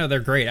 Yeah, no, they're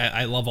great.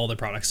 I love all their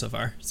products so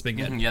far. It's been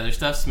good. Yeah, their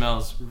stuff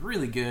smells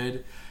really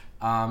good.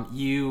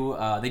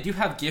 They do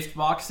have gift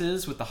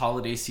boxes with the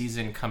holiday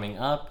season coming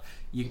up.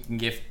 You can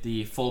gift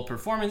the full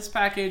performance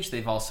package.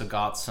 They've also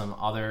got some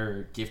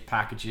other gift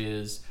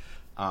packages,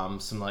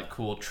 some like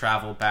cool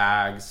travel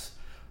bags,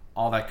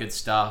 all that good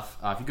stuff.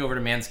 If you go over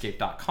to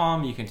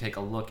manscaped.com, you can take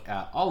a look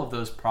at all of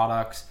those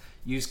products.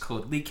 Use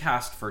code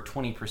LEAGUECAST for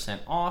 20%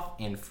 off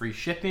and free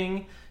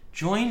shipping.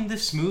 Join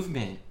this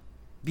movement.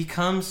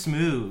 Become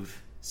smooth.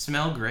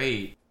 Smell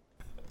great.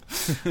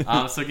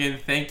 So again,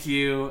 thank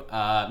you,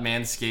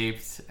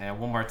 Manscaped. And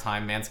one more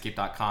time,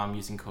 manscaped.com,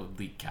 using code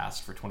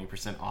LEAGUECAST for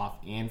 20% off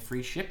and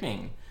free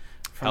shipping.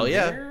 Hell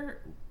yeah. There,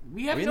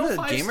 we have in no the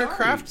 5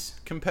 Gamercraft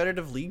stars.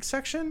 competitive league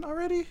section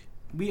already?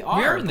 We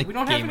are in the but we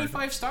don't have any Gamer-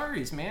 5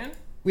 stars, man.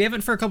 We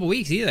haven't for a couple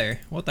weeks either.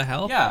 What the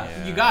hell?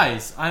 Yeah, you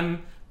guys,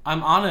 I'm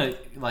on a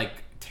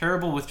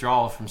terrible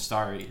withdrawal from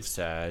Starries.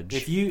 Sag.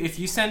 If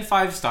you send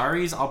 5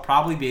 Starries, I'll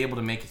probably be able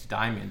to make it to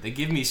Diamond. They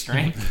give me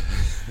strength.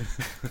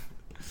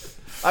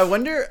 I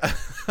wonder.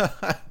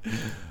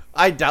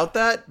 I doubt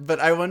that, but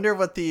I wonder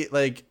what the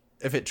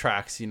if it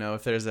tracks.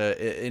 If there's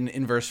an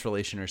inverse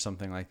relation or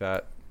something like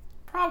that.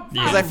 Probably.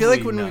 Because I feel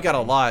like when we got a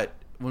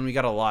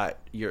lot,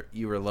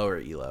 you were lower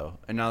elo,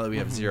 and now that we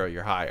have 0,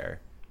 you're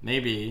higher.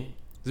 Maybe.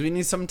 Do we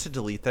need someone to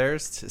delete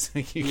theirs?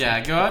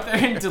 Go out there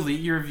and delete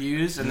your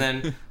views, and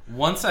then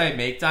once I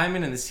make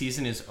Diamond and the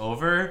season is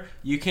over,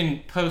 you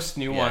can post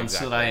new ones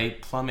so that I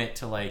plummet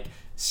to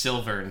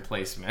silver in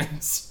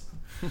placements.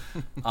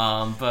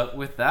 But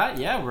with that,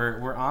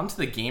 we're on to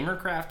the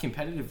Gamercraft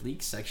competitive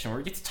league section where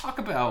we get to talk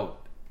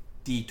about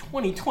the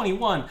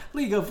 2021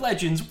 League of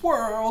Legends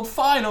World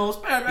Finals.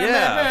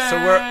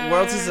 So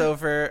Worlds is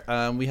over.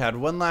 We had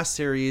one last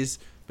series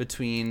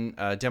between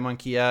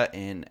Demonkia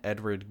and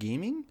Edward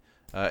Gaming.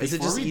 Is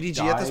it just EDG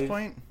at this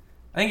point?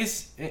 I think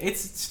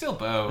it's still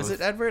both. Is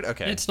it Edward?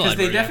 Okay. It's still Because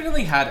Edward, they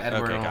definitely had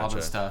Edward and all gotcha.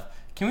 this stuff.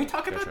 Can we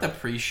talk about the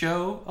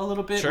pre-show a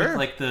little bit? Sure.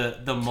 With the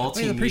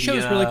multimedia. The pre-show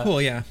is really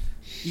cool, yeah.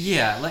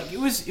 Yeah, it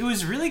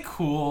was really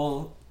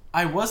cool.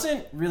 I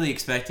wasn't really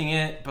expecting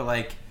it,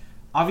 but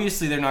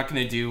obviously they're not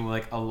going to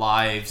do a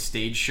live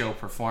stage show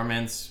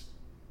performance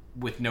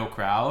with no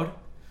crowd.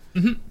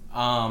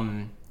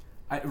 Mm-hmm.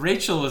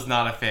 Rachel was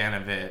not a fan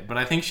of it, but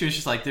I think she was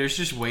just there's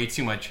just way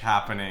too much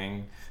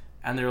happening,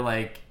 and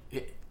they're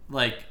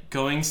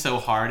going so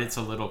hard it's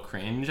a little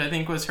cringe, I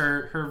think was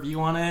her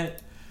view on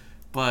it.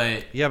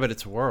 But yeah, but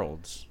it's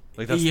Worlds.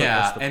 That's the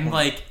and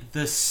point.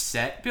 the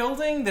set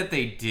building that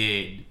they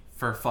did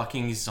for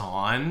fucking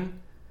Zaun,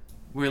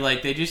 where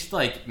they just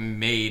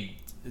made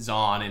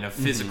Zaun in a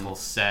physical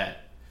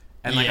set,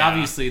 and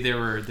obviously there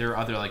were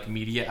other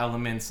media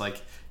elements,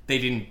 they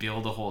didn't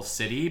build a whole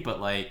city,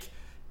 but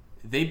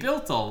they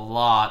built a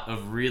lot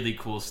of really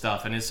cool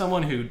stuff. And as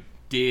someone who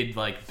did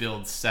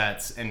build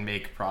sets and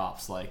make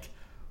props,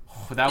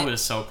 that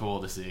was so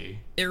cool to see.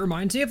 It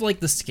reminds me of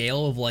the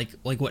scale of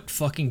what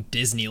fucking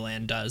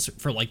Disneyland does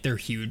for their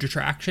huge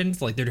attractions,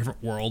 their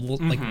different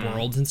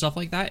worlds and stuff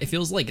like that. It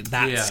feels like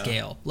that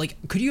scale.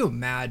 Could you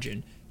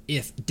imagine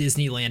if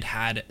Disneyland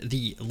had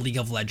the League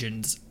of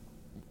Legends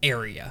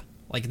area?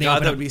 Like they God,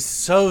 open that up- would be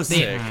so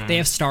sick. they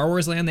have Star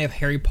Wars Land, they have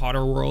Harry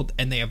Potter World,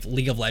 and they have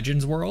League of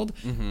Legends World.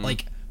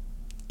 Like,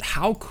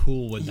 how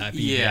cool would that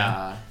be? Man?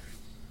 Yeah.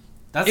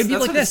 It'd be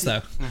that's like what this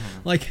the- though.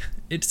 Like,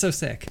 it's so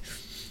sick.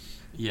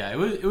 Yeah,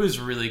 it was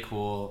really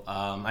cool.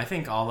 I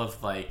think all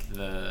of like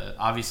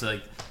obviously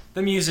like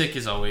the music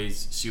is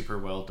always super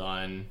well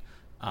done.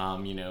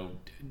 You know,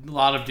 a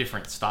lot of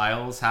different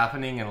styles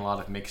happening and a lot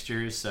of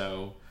mixtures.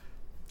 So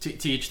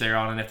to each their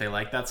own, and if they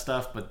like that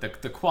stuff. But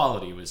the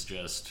quality was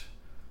just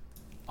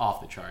off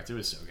the charts. It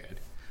was so good.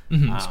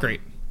 It's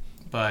great.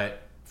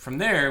 But from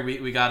there,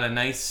 we got a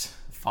nice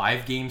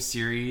 5-game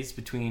series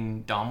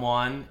between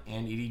Damwon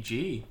and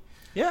EDG.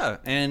 Yeah,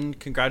 and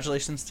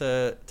congratulations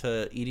to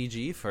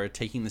EDG for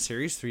taking the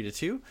series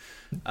 3-2.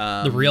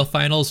 The real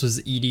finals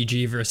was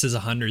EDG versus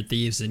 100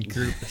 Thieves in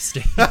group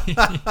stage.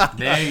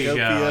 There you go.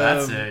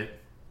 That's it.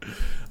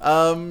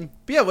 But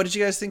yeah, what did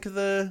you guys think of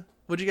the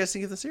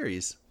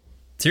series?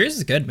 Series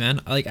is good,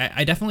 man. Like,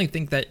 I definitely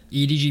think that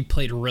EDG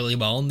played really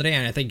well on the day,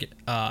 and I think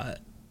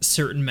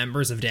certain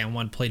members of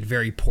Damwon played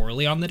very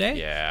poorly on the day.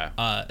 Yeah.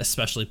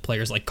 Especially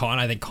players like Khan.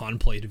 I think Khan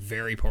played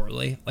very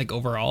poorly, like,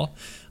 overall.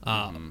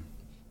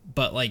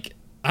 But, like,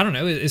 I don't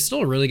know. It's still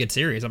a really good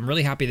series. I'm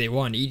really happy they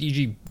won.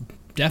 EDG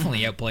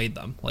definitely outplayed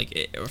them,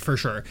 like, for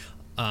sure.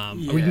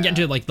 We can get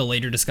into, like, the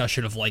later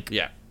discussion of, like,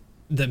 Yeah.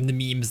 the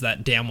memes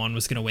that Damwon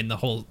was going to win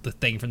the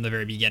thing from the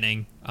very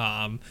beginning.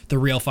 The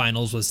real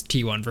finals was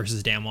T1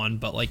 versus Damwon.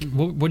 But, like,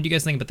 what do you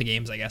guys think about the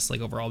games, I guess, like,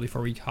 overall,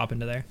 before we hop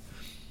into there?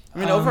 I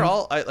mean,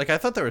 overall, I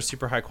thought they were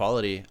super high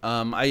quality.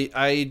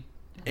 I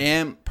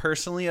am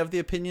personally of the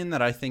opinion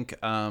that I think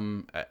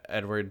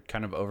Edward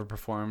kind of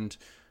overperformed,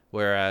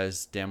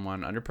 whereas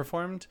Damwon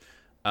underperformed.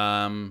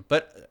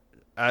 But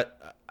I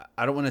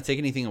don't want to take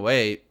anything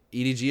away.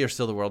 EDG are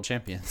still the world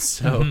champions,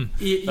 so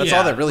that's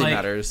all that really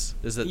matters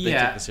is that they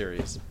took the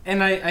series.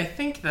 And I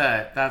think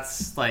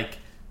that's like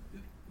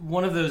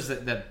one of those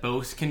that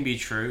both can be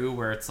true,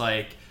 where it's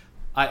like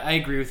I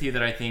agree with you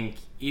that I think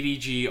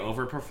EDG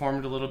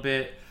overperformed a little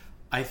bit.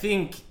 I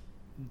think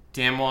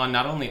Damwon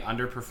not only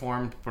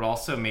underperformed, but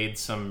also made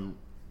some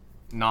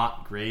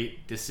not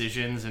great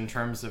decisions in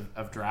terms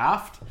of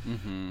draft.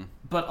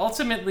 But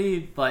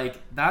ultimately, like,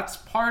 that's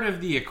part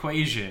of the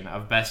equation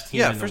of best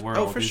team in the world.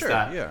 Oh, for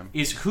sure.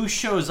 Is who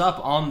shows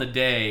up on the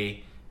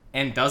day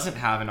and doesn't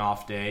have an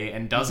off day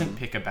and doesn't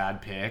pick a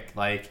bad pick.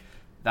 Like,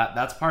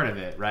 that's part of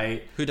it,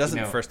 right? Who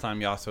doesn't first time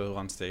Yasuo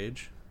on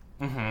stage?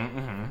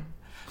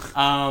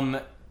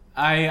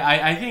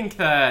 I think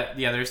that,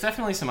 yeah, there's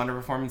definitely some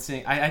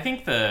underperformance. I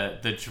think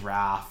the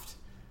draft,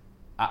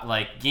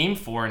 like Game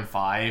 4 and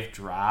 5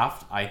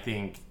 draft, I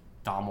think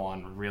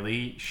Damwon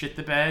really shit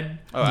the bed.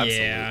 Oh,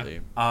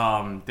 absolutely.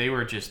 They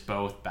were just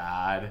both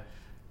bad.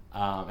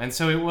 And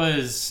so it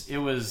was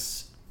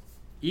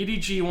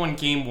EDG won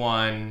Game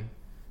 1,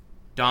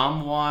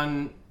 Dom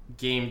won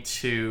Game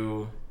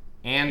 2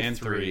 and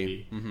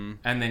 3,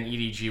 and then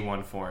EDG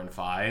won 4 and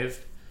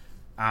 5.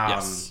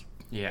 Yes.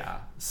 Yeah.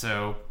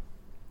 So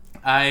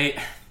like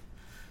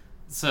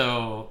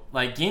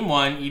Game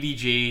 1,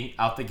 EDG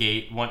out the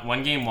gate,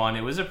 won Game 1.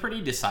 It was a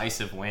pretty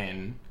decisive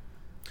win.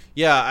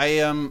 Yeah,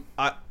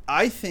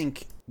 I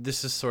think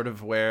this is sort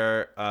of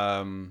where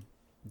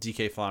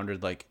DK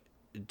floundered, like,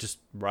 just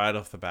right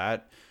off the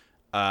bat.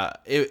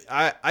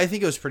 I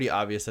think it was pretty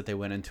obvious that they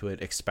went into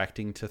it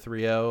expecting to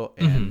 3-0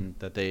 and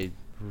that they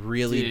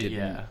really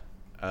didn't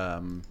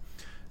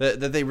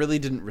that they really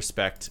didn't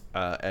respect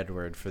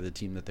Edward for the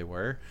team that they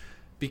were,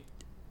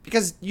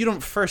 because you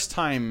don't first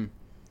time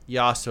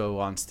Yasuo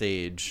on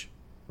stage,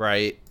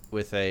 right,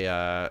 with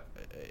a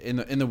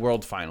in the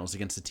world finals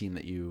against a team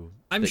that you.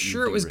 I'm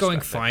sure it was going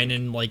fine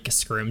in like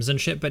scrims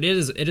and shit, but it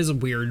is a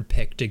weird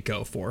pick to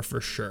go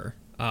for sure.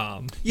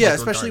 Yeah, like,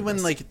 especially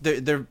regardless. when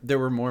like there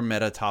were more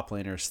meta top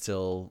laners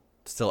still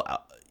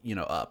up.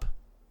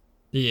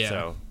 Yeah.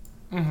 So.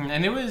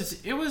 And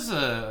was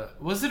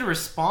it a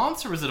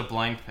response or was it a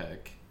blind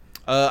pick?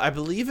 I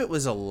believe it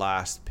was a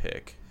last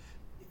pick.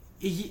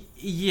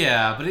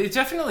 Yeah, but it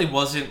definitely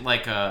wasn't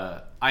like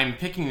I'm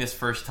picking this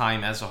first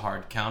time as a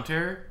hard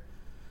counter,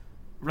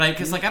 right?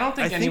 Because like I don't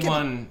think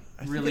anyone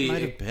really. It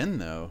might have been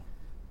though.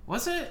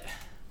 Was it?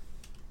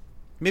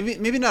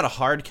 Maybe not a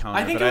hard counter.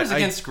 I think but it was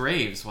against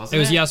Graves, wasn't it? It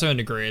was Yasuo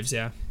into Graves,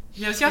 yeah.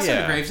 Yeah, it was Yasuo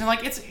into Graves, and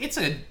like it's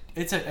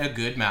a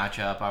good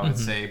matchup, I would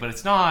say, but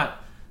it's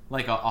not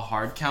like a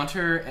hard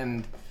counter,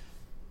 and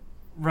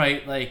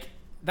right, like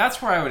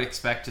that's where I would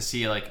expect to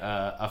see like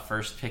a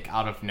first pick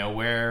out of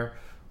nowhere,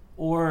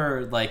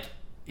 or like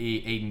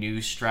a new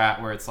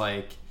strat where it's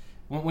like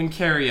when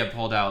Keria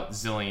pulled out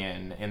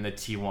Zillion in the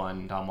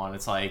T1 Damwon,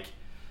 it's like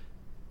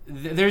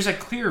there's a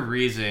clear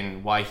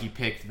reason why he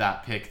picked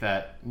that pick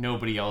that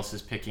nobody else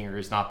is picking or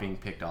is not being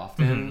picked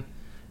often.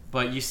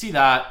 But you see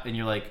that and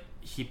you're like,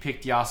 he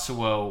picked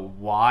Yasuo,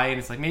 why? And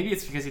it's like, maybe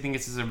it's because he thinks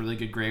this is a really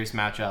good Graves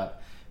matchup.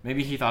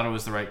 Maybe he thought it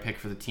was the right pick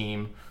for the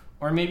team.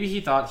 Or maybe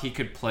he thought he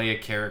could play a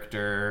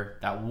character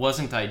that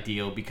wasn't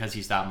ideal because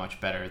he's that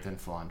much better than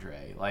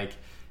Flandre. Like,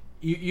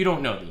 you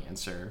don't know the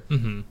answer.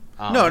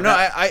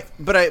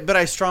 But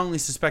I strongly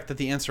suspect that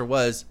the answer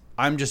was,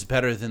 I'm just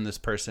better than this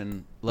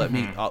person. Put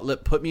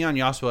me on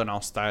Yasuo and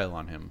I'll style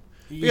on him.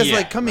 Because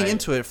like coming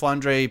into it,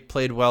 Flandre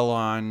played well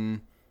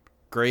on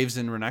Graves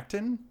and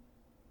Renekton,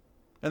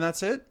 and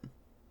that's it.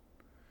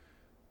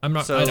 I'm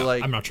not sure he's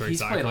exactly.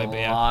 He's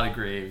played a lot of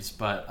Graves,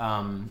 but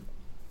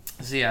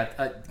so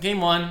yeah, game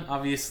 1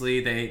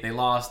 obviously they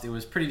lost. It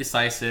was pretty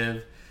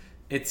decisive.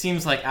 It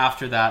seems like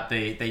after that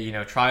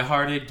they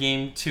try-harded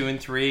game 2 and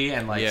 3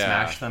 and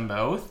smashed them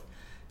both,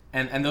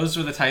 and those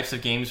were the types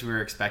of games we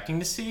were expecting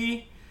to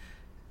see.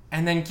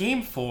 And then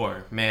game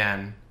 4,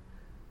 man.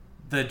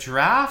 The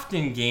draft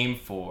in game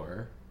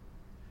 4,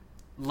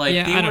 I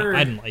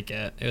didn't like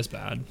it. It was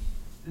bad.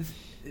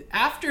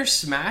 After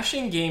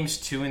smashing games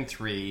 2 and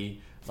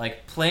 3,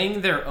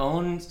 playing their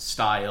own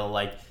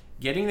style,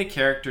 getting the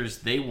characters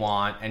they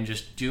want and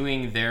just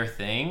doing their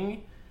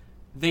thing,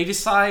 they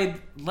decide,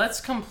 let's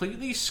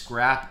completely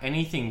scrap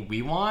anything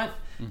we want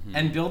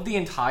and build the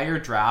entire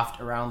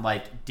draft around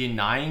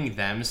denying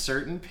them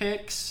certain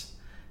picks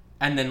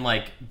and then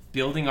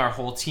building our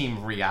whole team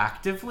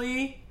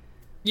reactively.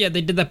 Yeah,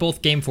 they did that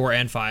both game 4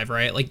 and 5,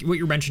 right? Like what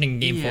you're mentioning in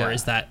game 4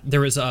 is that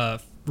there was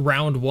a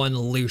round 1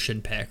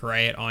 Lucian pick,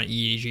 right, on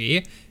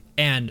EDG,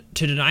 and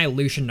to deny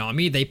Lucian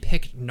Nami, they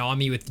picked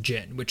Nami with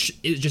Jhin,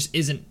 which just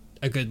isn't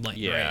a good link,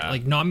 right?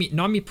 Like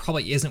Nami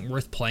probably isn't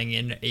worth playing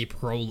in at a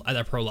pro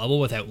level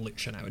without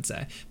Lucian, I would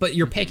say. But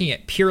you're picking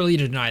it purely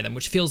to deny them,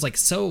 which feels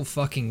so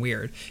fucking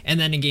weird. And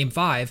then in game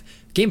 5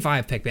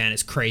 pick ban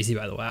is crazy,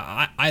 by the way.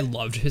 I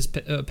loved his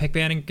pick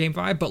ban in game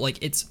 5, but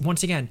it's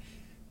once again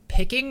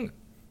picking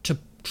to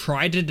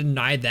try to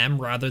deny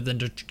them rather than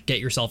to get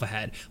yourself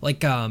ahead.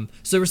 So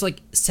there was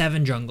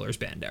 7 junglers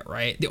banned out,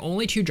 right? The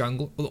only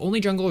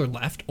jungler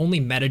left, only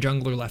meta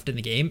jungler left in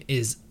the game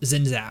is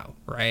Xin Zhao,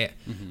 right?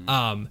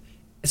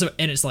 So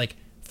and it's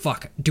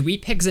fuck, do we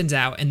pick Xin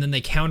Zhao and then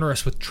they counter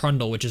us with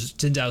Trundle, which is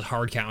Xin Zhao's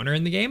hard counter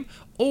in the game?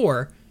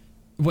 Or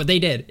what they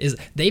did is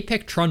they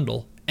picked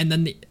Trundle and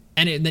then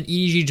then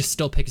EDG just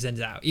still picks Xin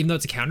Zhao. Even though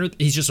it's a counter,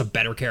 he's just a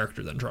better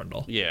character than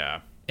Trundle.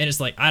 Yeah. And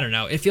it's I don't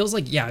know. It feels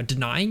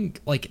denying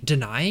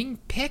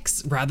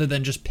picks rather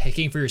than just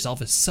picking for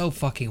yourself is so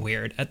fucking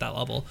weird at that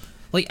level.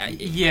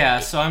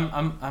 So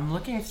I'm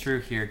looking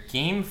through here.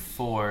 Game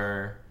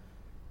 4,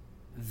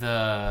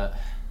 God,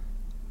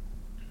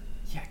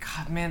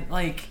 man,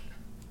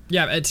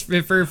 yeah, it's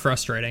very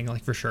frustrating,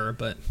 for sure.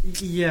 But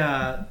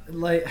yeah,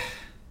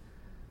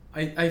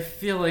 I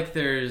feel like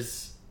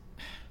there's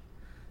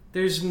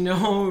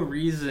no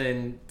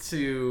reason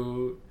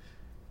to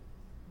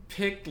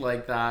picked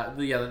like that.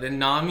 The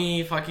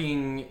Nami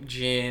fucking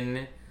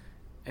Jhin,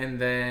 and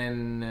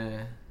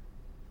then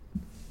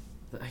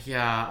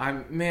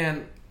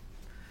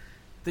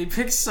they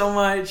picked so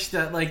much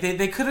that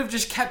they could have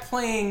just kept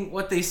playing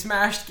what they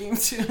smashed game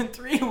 2 and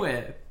 3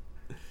 with.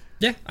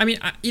 Yeah, I mean,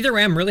 either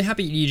way, I'm really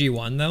happy EG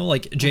won though.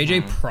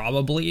 JJ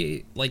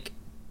probably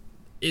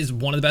is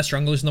one of the best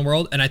junglers in the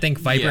world, and I think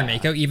Viper and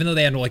Mako, even though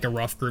they had a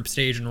rough group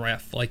stage and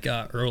rough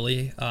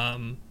early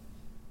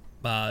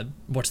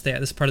what's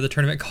this part of the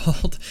tournament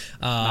called?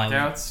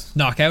 Knockouts.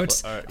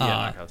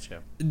 Knockouts. Yeah.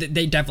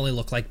 They definitely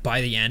look by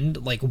the end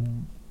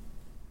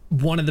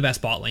one of the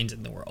best bot lanes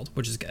in the world,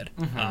 which is good.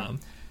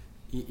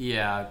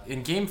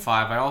 In game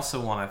 5, I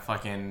also want to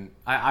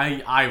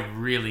I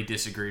really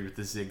disagreed with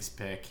the Ziggs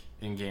pick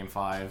in game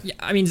 5. Yeah,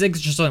 I mean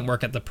Ziggs just doesn't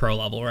work at the pro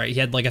level, right? He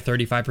had a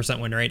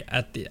 35% win rate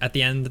at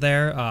the end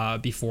there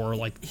before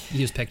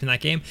he was picked in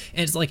that game,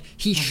 and it's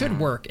he should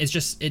work. It's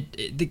just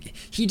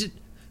he did.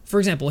 For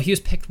example, he was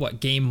picked,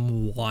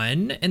 game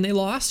 1, and they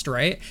lost,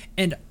 right?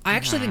 And I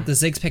actually think the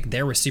Ziggs pick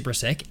there was super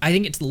sick. I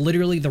think it's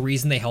literally the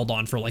reason they held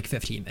on for,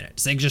 15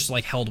 minutes. Ziggs just,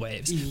 held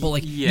waves.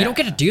 But, you don't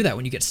get to do that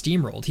when you get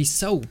steamrolled. He's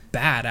so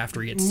bad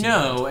after he gets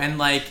steamrolled. No,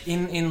 and,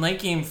 in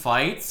late-game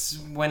fights,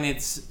 when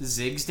it's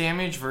Ziggs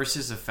damage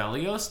versus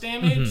Aphelios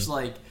damage,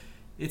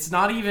 it's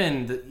not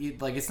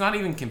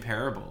even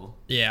comparable.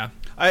 Yeah.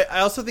 I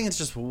also think it's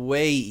just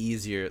way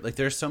easier.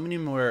 There's so many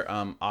more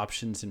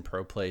options in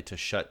pro play to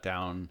shut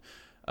down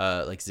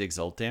Ziggs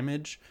ult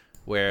damage,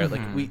 where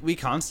we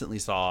constantly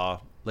saw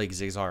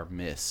Ziggs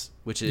miss,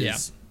 which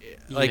is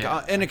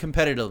in a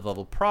competitive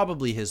level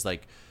probably his I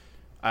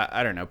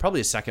don't know,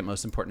 probably his second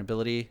most important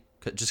ability,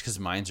 just because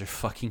mines are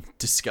fucking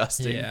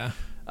disgusting. Yeah.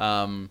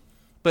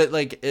 But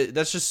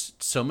that's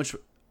just so much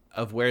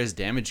of where his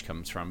damage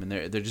comes from, and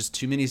there are just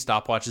too many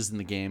stopwatches in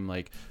the game,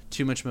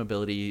 too much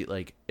mobility,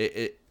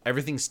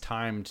 everything's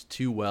timed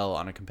too well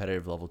on a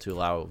competitive level to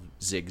allow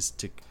Ziggs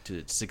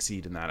to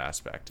succeed in that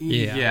aspect.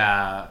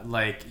 Yeah,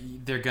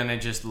 they're gonna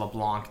just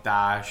LeBlanc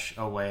dash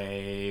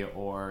away,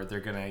 or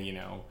they're gonna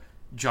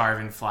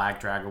Jarvan flag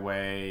drag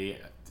away,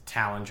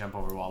 Talon jump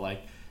over wall,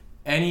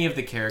 any of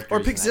the characters,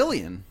 or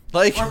Pixillion,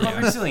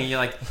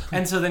 Pixillion,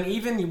 and so then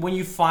even when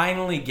you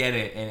finally get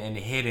it and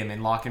hit him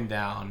and lock him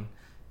down,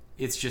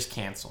 it's just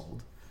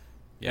canceled.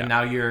 Yeah. And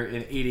now you're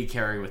an 80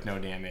 carry with no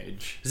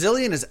damage.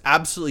 Zilean is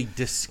absolutely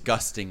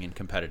disgusting in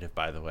competitive,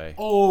 by the way.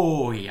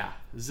 Oh, yeah.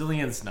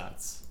 Zilean's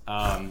nuts.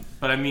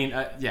 But I mean,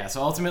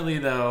 so ultimately,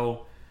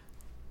 though,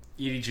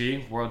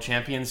 EDG, world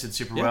champions, did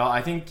super well.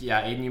 I think,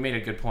 Aiden, you made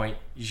a good point.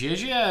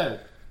 Jejia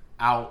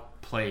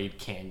outplayed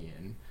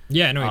Canyon.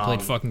 Yeah, no, he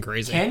played fucking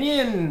crazy.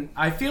 Canyon,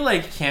 I feel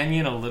like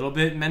Canyon a little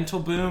bit mental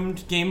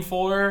boomed game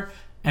 4,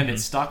 and it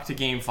stuck to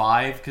game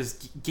 5,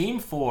 because game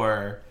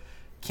 4,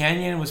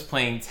 Canyon was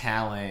playing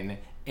Talon,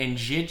 and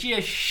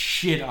Jejia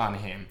shit on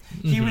him.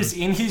 He was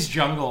in his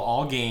jungle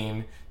all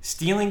game,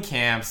 stealing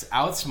camps,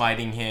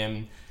 outsmiting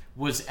him,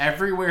 was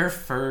everywhere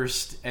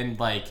first, and,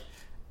 like,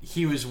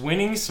 he was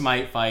winning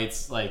smite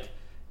fights. Like,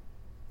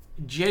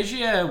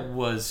 Jejia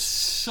was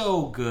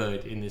so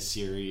good in this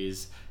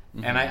series.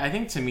 And I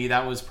think, to me,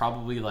 that was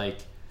probably, like,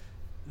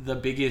 the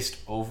biggest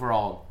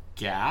overall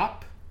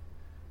gap.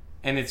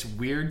 And it's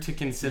weird to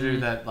consider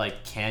that,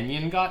 like,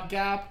 Canyon got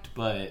gapped,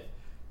 but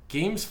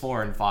games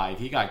 4 and 5,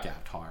 he got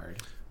gapped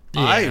hard.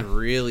 Yeah. I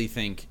really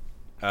think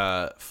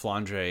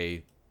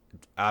Flandre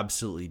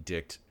absolutely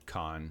dicked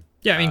Khan.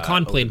 Yeah, I mean,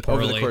 Khan played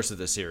poorly. Over the course of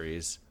the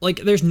series.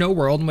 Like, there's no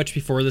world in which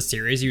before the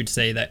series you'd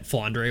say that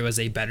Flandre was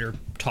a better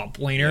top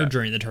laner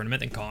during the tournament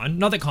than Khan.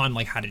 Not that Khan,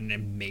 like, had an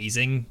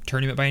amazing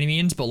tournament by any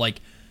means, but,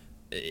 like,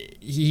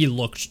 he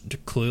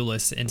looked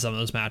clueless in some of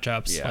those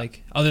matchups. Yeah.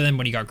 Like, other than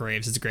when he got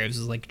Graves. His Graves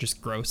was, like, just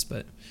gross,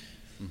 but...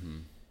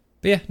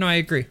 But yeah, no, I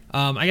agree.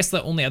 I guess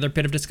the only other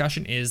bit of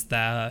discussion is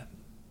the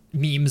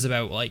memes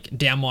about, like,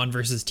 Damwon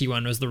versus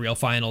T1 was the real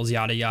finals,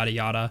 yada, yada,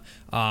 yada.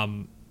 I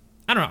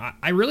don't know.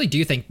 I really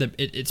do think that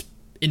it's,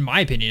 in my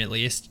opinion at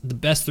least, the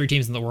best 3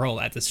 teams in the world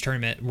at this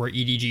tournament were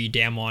EDG,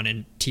 Damwon,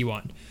 and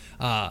T1.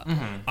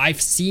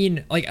 I've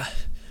seen, like,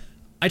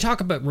 we talk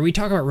about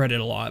Reddit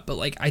a lot, but,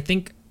 like, I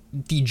think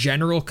the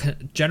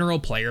general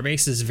player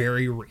base is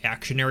very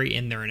reactionary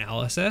in their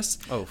analysis.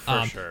 Oh,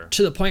 for sure.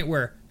 To the point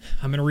where,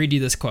 I'm gonna read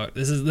you this quote.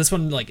 This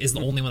one, like, is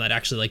the only one that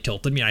actually, like,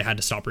 tilted me, and I had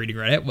to stop reading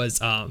Reddit.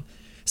 Was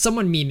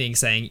someone memeing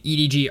saying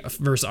EDG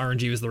versus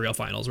RNG was the real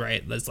finals,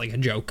 right? That's, like, a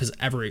joke, because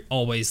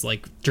always,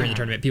 like, during the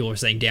tournament, people were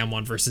saying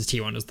Damwon versus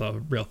T1 was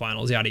the real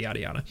finals, yada, yada,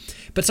 yada.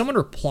 But someone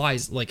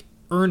replies, like,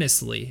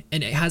 earnestly,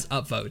 and it has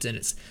upvotes, and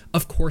it's,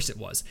 of course it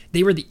was.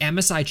 They were the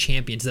MSI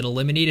champions that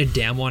eliminated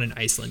Damwon in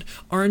Iceland.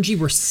 RNG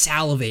were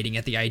salivating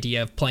at the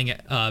idea of playing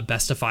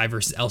best of 5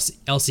 versus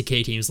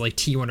LCK teams like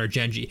T1 or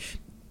Genji.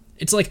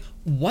 It's like,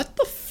 what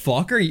the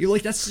fuck are you,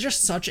 like, that's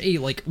just such a,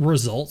 like,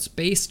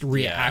 results-based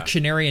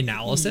reactionary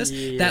analysis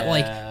that,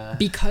 like,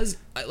 because,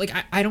 like,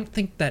 I don't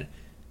think that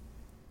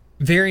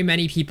very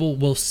many people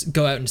will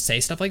go out and say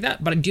stuff like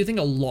that, but I do think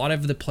a lot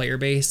of the player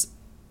base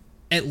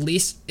at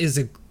least is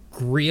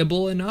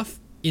agreeable enough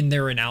in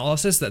their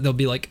analysis that they'll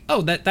be like,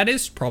 oh, that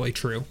is probably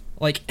true.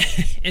 Like,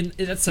 and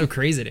that's so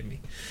crazy to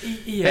me.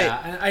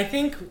 Yeah, and I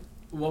think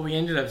what we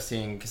ended up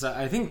seeing, because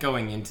I think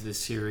going into the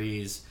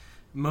series,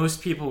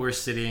 most people were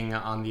sitting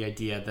on the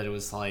idea that it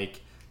was like,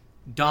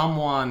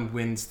 Damwon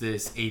wins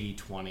this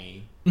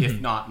 80-20,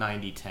 if not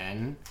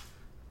 90-10.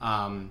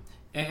 And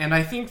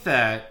I think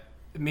that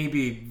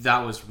maybe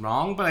that was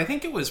wrong, but I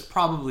think it was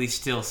probably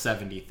still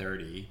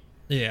 70-30.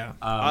 Yeah.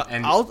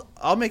 And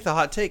I'll make the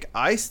hot take.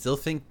 I still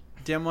think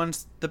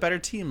Damwon's the better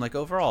team, like,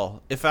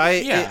 overall. If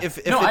they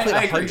played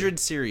 100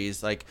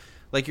 series, like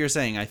you're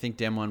saying, I think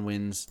Damwon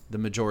wins the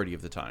majority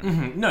of the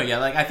time. No, yeah,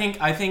 like, I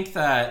think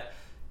that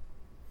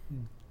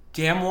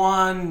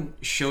Damwon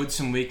showed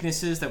some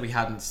weaknesses that we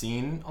hadn't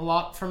seen a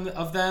lot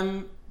of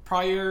them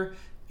prior,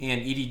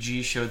 and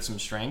EDG showed some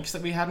strengths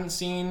that we hadn't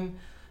seen.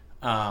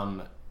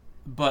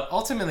 But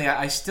ultimately,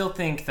 I still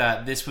think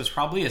that this was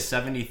probably a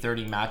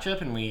 70-30 matchup,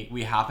 and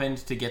we happened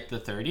to get the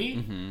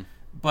 30.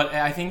 But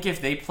I think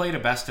if they played a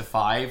best of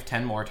 5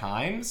 10 more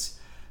times,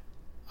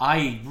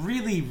 I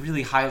really,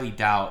 really highly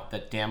doubt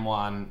that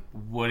Damwon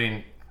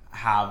wouldn't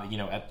have,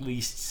 at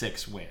least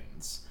 6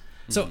 wins.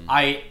 So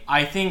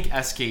I think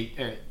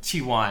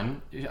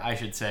T1, I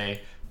should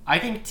say, I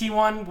think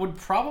T1 would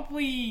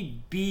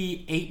probably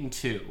be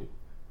 8-2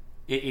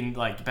 in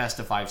like best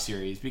of 5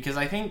 series, because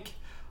I think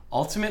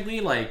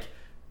ultimately, like,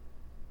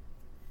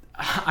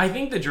 I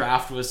think the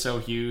draft was so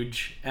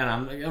huge, and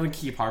I'm gonna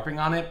keep harping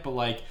on it, but,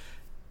 like,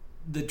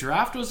 the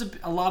draft was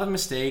a lot of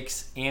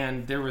mistakes,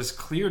 and there was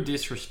clear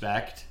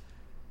disrespect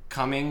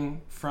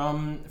coming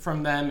from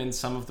them in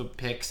some of the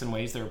picks and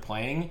ways they were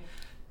playing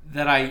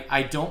that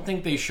I don't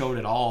think they showed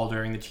at all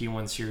during the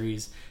T1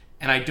 series,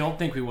 and I don't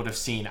think we would have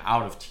seen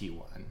out of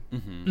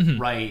T1.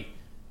 Right?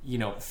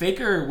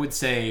 Faker would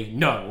say,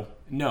 no,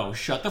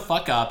 shut the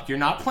fuck up. You're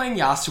not playing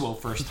Yasuo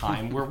first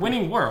time. We're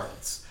winning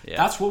worlds. Yeah.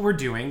 That's what we're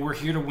doing. We're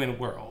here to win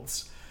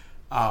worlds.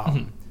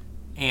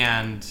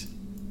 And,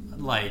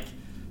 like,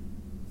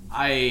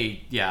 I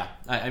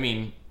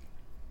mean,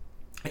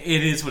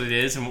 it is what it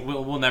is, and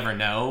we'll never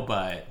know,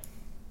 but...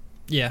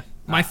 Yeah.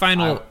 My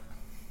final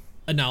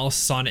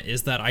analysis on it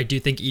is that I do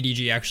think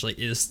EDG actually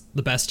is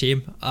the best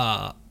team.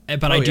 But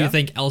I do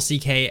think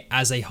LCK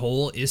as a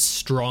whole is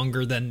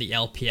stronger than the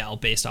LPL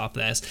based off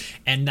this.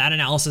 And that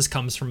analysis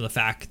comes from the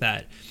fact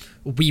that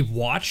we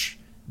watch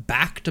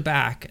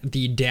back-to-back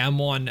the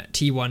Damwon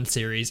T1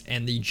 series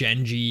and the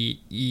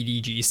Genji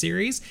EDG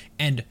series,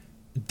 and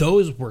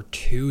those were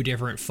 2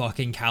 different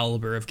fucking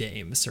caliber of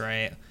games,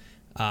 right?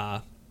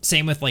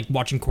 same with like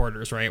watching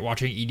quarters, right?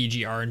 Watching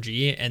EDG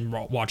RNG and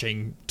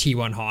watching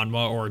T1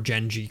 Hanwha or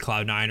Gen G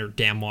Cloud9 or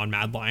Damwon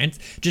Mad Lions.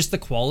 Just the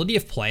quality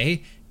of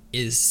play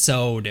is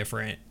so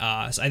different. So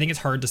I think it's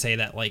hard to say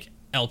that like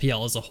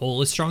LPL as a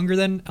whole is stronger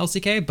than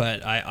LCK,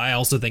 but I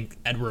also think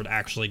Edward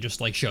actually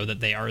just like showed that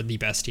they are the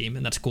best team,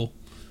 and that's cool.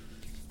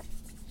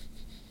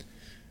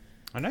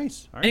 Oh,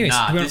 nice. All right. Anyways,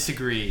 Nah,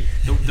 disagree.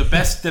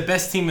 The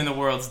best team in the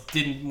world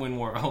didn't win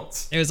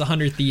Worlds. It was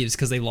 100 Thieves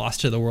because they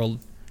lost to the world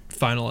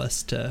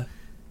finalist to...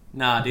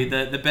 Nah, dude,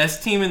 the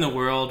best team in the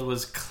world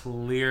was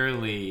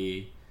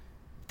clearly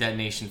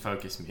Detonation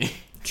Focus Me.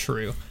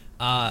 True.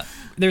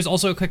 There's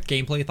also a quick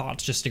gameplay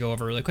thoughts just to go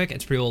over really quick.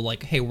 It's pretty old,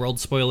 like, hey, world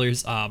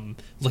spoilers,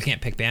 looking at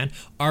pick ban.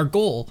 Our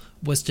goal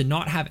was to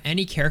not have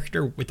any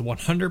character with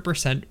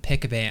 100%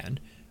 pick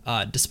ban.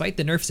 Despite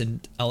the nerfs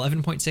in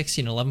 11.16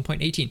 and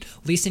 11.18,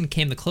 Lee Sin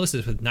came the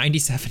closest with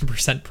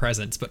 97%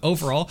 presence, but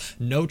overall,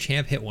 no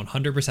champ hit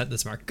 100%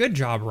 this mark. Good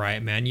job,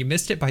 Riot, man. You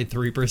missed it by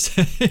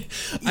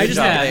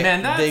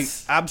 3%.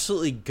 They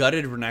absolutely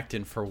gutted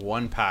Renekton for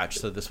one patch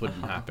so this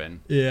wouldn't happen.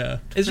 Yeah.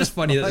 It's just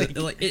funny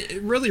that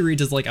it really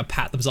reads as like a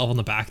pat themselves on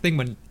the back thing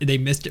when they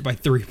missed it by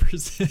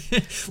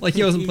 3%. Like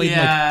he wasn't played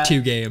like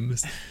 2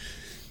 games.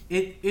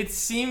 It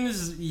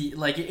seems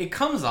like it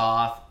comes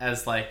off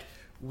as like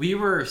we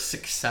were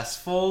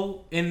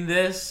successful in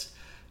this,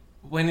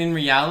 when in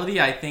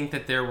reality, I think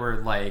that there were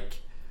like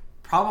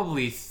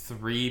probably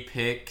 3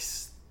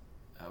 picks,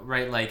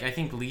 right? Like I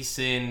think Lee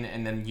Sin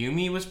and then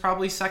Yuumi was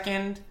probably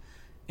second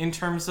in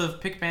terms of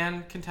pick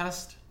ban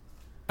contest.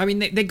 I mean,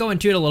 they go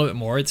into it a little bit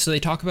more. So they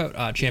talk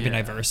about champion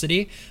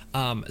diversity.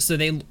 So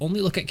they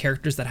only look at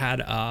characters that had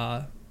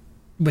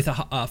with a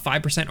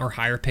 5% or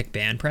higher pick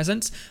ban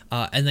presence,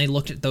 and they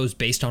looked at those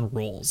based on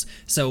roles.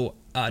 So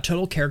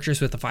total characters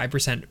with a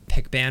 5%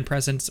 pick ban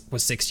presence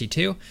was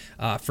 62.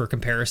 For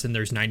comparison,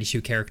 there's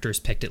 92 characters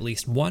picked at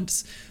least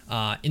once.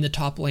 In the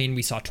top lane,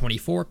 we saw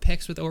 24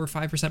 picks with over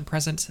 5%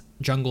 presence,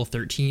 jungle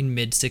 13,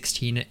 mid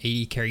 16,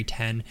 80 carry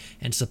 10,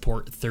 and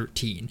support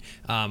 13.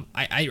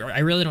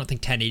 I really don't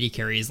think 10 80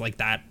 carry is like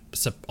that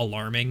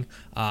alarming.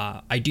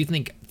 I do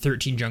think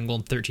 13 jungle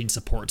and 13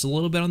 support's a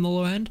little bit on the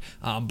low end,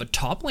 but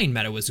top lane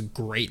meta was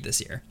great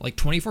this year. Like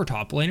 24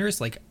 top laners,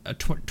 like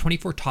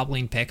 24 top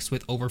lane picks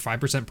with over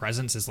 5%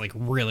 presence is like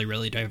really,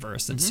 really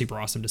diverse. It's super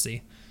awesome to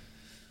see.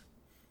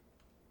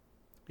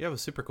 Yeah, it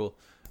was super cool.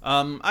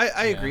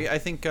 I agree. I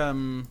think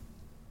I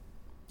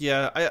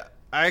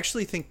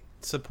actually think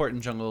support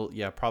and jungle,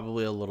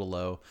 probably a little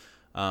low.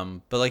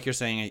 But like you're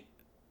saying,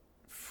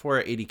 for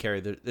 80 carry,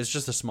 there's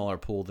just a smaller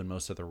pool than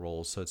most other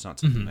roles, so it's not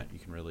something that you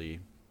can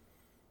really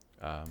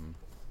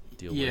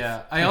deal with.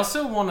 Yeah, I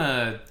also want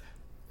to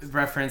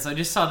reference, I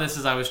just saw this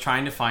as I was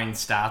trying to find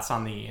stats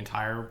on the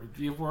entire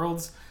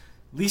Worlds.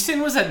 Lee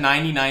Sin was at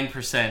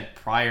 99%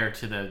 prior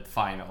to the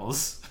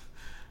finals.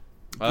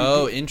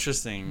 Oh,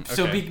 interesting. Okay.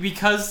 So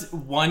because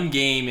one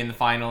game in the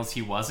finals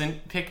he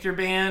wasn't picked or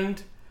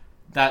banned,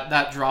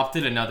 that dropped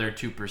it another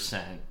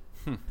 2%.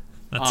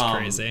 That's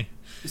crazy.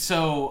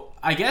 So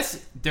I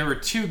guess there were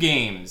 2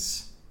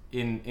 games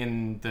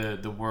in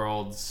the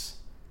Worlds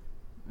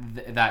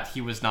that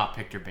he was not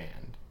picked or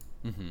banned,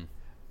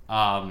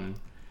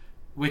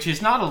 which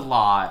is not a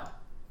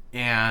lot,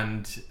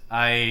 and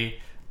I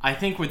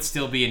think would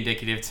still be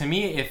indicative to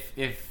me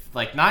if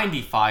like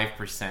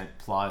 95%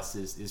 plus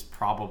is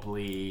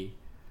probably.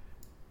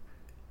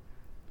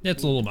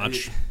 It's a little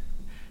much.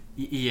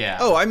 Yeah.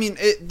 Oh, I mean,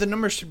 the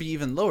numbers should be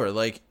even lower.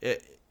 Like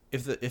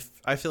if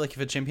I feel like if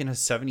a champion has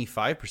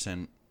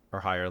 75%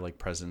 or higher like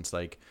presence,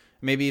 like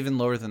maybe even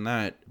lower than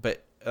that,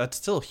 but that's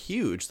still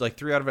huge. Like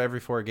 3 out of every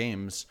 4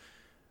 games.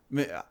 I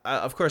mean,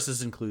 of course,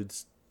 this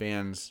includes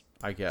bans,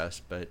 I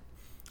guess, but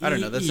I don't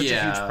know. That's such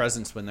a huge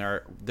presence when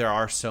there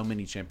are so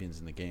many champions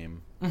in the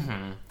game.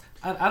 Mm-hmm.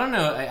 I don't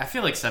know. I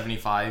feel like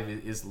 75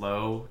 is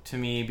low to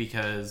me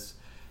because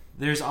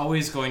there's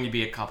always going to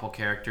be a couple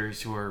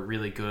characters who are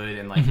really good,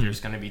 and like there's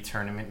going to be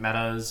tournament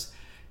metas,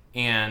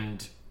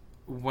 and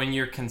when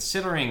you're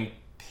considering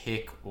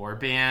pick or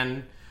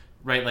ban,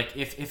 right? Like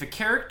if a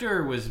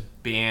character was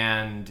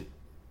banned,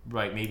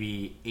 right,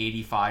 maybe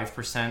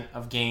 85%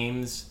 of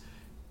games,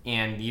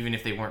 and even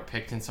if they weren't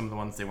picked in some of the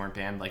ones they weren't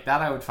banned, like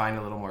that I would find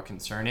a little more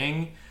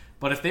concerning.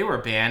 But if they were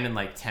banned in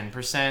like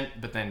 10%,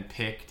 but then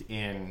picked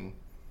in,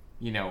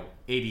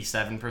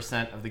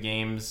 87% of the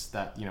games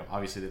that,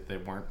 obviously that they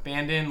weren't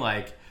banned in,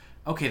 like,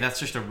 okay, that's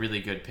just a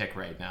really good pick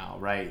right now,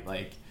 right?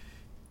 Like,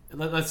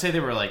 let's say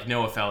there were like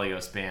no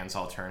Aphelios bans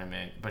all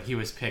tournament, but he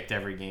was picked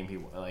every game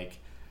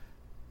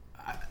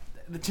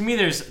to me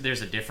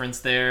there's a difference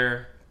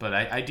there, but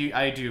I do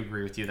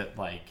agree with you that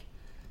like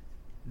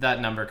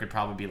that number could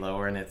probably be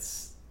lower, and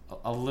it's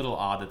a little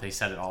odd that they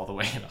set it all the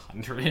way at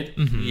 100.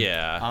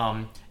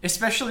 Yeah.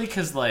 Especially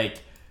because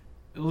like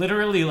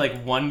literally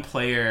like one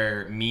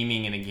player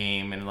memeing in a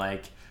game and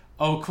like,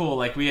 oh cool,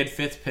 like we had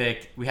 5th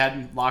pick, we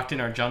hadn't locked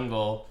in our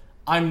jungle,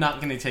 I'm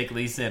not gonna take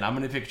Lee Sin, I'm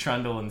gonna pick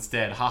Trundle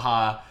instead,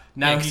 haha.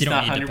 Now he's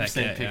not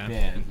 100% pick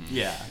ban.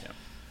 Yeah.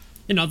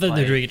 Not that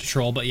they're doing it to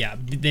troll, but yeah,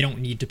 they don't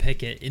need to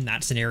pick it in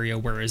that scenario.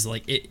 Whereas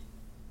like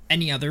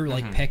any other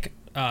like pick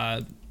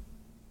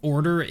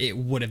order, it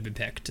would have been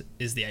picked.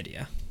 Is the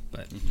idea,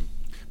 but.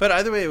 But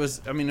either way, it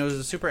was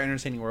a super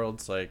entertaining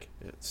Worlds, like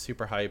it's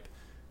super hype.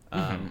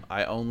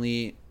 My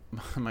only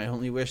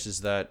wish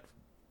is that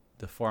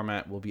the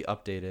format will be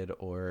updated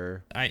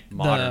or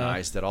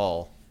modernized at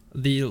all.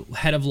 The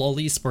head of LoL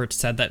Esports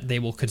said that they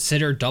will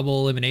consider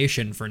double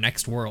elimination for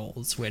next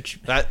Worlds,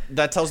 which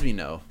that tells me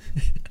no.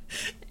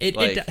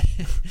 I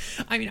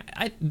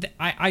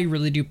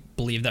really do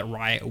believe that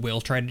Riot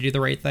will try to do the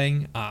right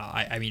thing.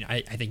 I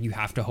think you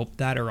have to hope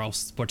that, or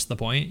else what's the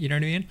point? You know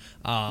what I mean?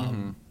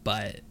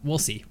 But we'll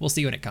see. We'll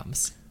see when it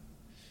comes.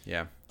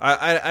 Yeah,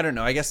 I don't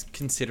know. I guess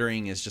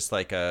considering is just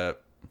like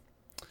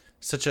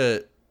such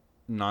a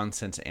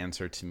nonsense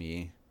answer to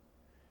me.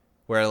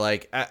 Where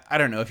like I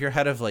don't know, if you're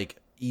head of like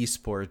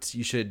esports,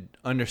 you should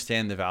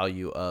understand the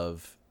value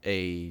of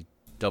a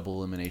double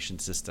elimination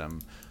system.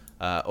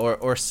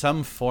 Or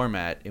some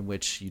format in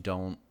which you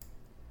don't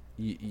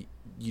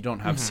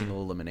have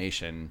single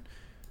elimination,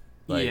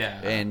 like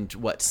and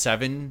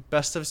 7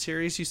 best of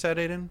series you said,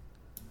 Aiden?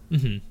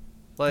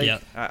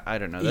 Like I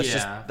don't know.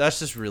 That's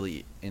just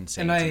really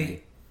insane. And to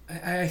me.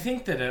 I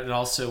think that it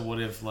also would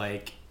have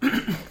like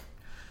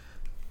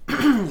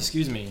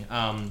excuse me,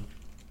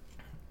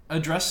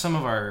 addressed some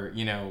of our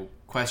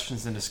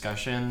questions and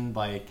discussion.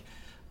 Like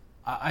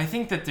I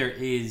think that there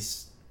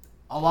is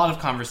a lot of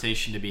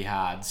conversation to be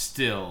had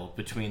still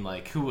between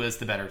like who was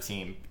the better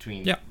team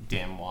between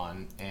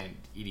Damwon and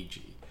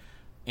EDG,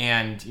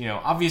 and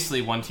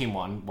obviously one team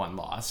won, one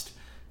lost,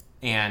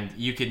 and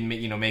you could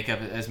make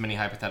up as many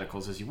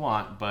hypotheticals as you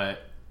want,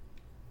 but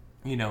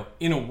in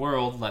a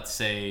world, let's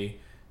say,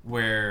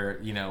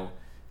 where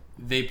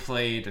they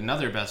played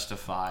another best of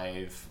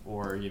 5,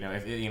 or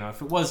if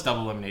it was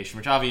double elimination,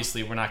 which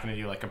obviously we're not going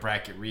to do like a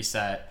bracket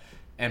reset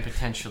and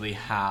potentially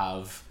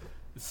have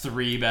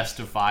 3 best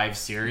of 5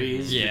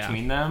 series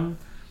between them,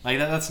 like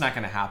that's not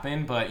going to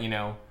happen. But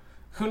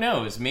who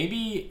knows,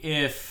 maybe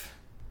if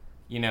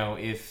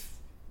EDG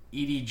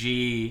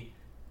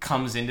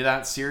comes into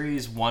that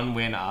series 1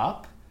 win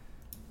up,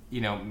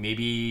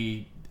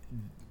 maybe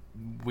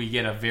we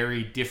get a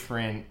very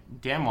different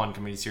Damwon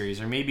community series.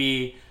 Or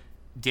maybe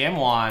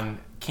Damwon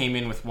came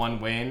in with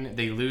 1 win,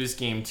 they lose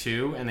game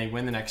 2 and they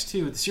win the next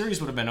 2, the series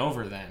would have been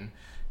over then,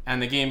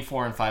 and the game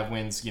 4 and 5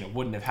 wins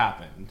wouldn't have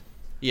happened.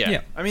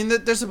 Yeah. I mean,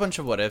 there's a bunch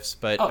of what ifs,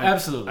 but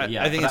absolutely,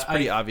 I think it's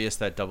pretty obvious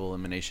that double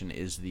elimination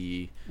is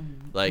the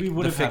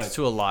fix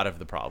to a lot of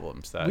the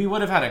problems. That we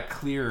would have had a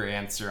clearer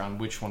answer on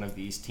which one of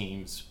these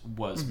teams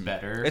was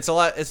better. It's a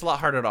lot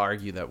harder to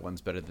argue that one's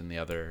better than the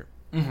other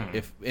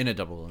if in a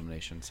double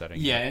elimination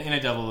setting. Yeah, in a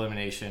double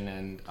elimination,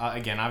 and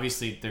again,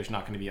 obviously, there's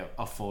not going to be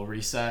a full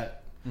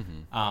reset.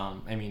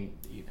 I mean,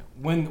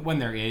 when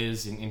there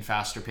is in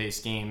faster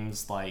paced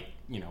games like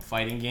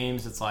fighting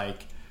games, it's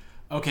like,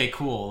 okay,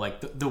 cool.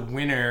 Like the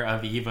winner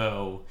of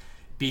Evo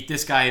beat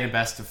this guy in a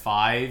best of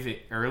 5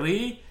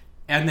 early,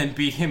 and then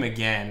beat him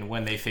again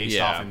when they faced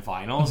off in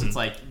finals. It's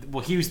like,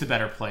 well, he was the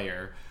better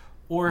player.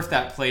 Or if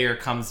that player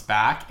comes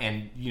back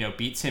and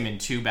beats him in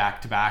 2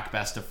 back-to-back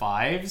best of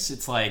 5s,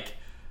 it's like,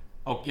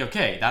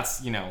 okay,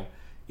 that's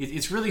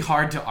it's really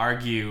hard to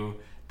argue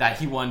that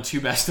he won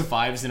 2 best of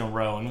 5s in a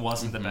row and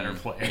wasn't the better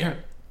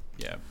player.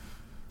 Yeah.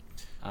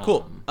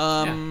 Cool.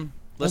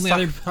 Let's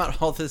talk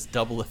about all this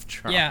Doublelift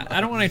drama. Yeah,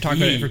 I don't want to talk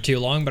about it for too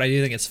long, but I do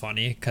think it's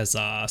funny because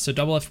so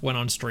Doublelift went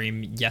on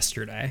stream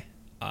yesterday,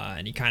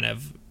 and he kind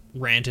of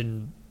ranted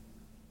and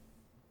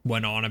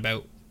went on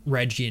about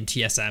Reggie and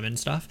TSM and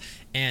stuff.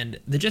 And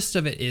the gist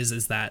of it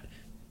is that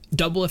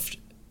Doublelift,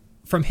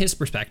 from his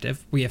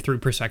perspective, we have 3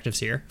 perspectives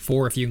here,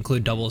 4 if you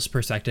include Doublelift's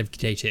perspective,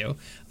 day 2.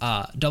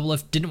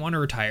 Doublelift didn't want to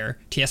retire.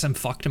 TSM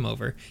fucked him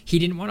over. He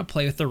didn't want to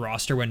play with the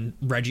roster when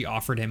Reggie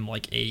offered him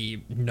like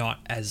a not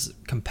as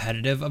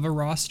competitive of a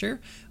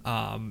roster.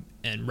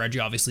 And Reggie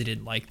obviously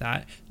didn't like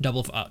that.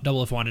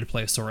 Doublelift wanted to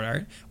play with Sword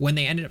Art. When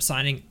they ended up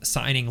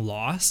signing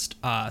Lost,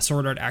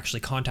 Sword Art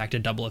actually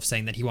contacted Doublelift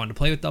saying that he wanted to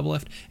play with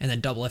Doublelift, and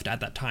then Doublelift at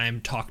that time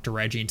talked to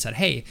Reggie and said,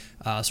 hey,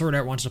 Sword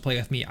Art wants to play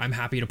with me. I'm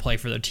happy to play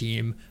for the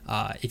team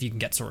if you can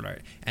get Sword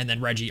Art. And then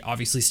Reggie,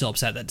 obviously still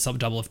upset that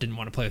Doublelift didn't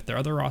want to play with their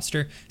other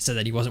roster, said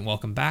that he wasn't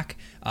welcome back.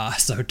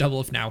 So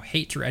Doublelift now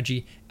hates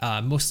Reggie,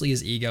 mostly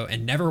his ego,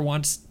 and never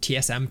wants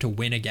TSM to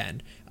win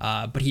again.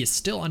 But he is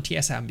still on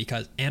TSM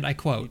because, and I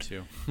quote,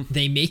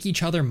 they make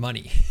each other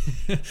money.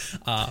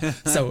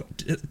 So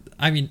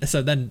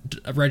then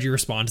Reggie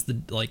responds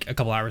like a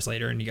couple hours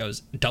later and he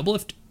goes,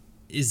 Doublelift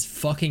is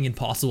fucking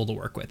impossible to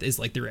work with, is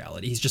like the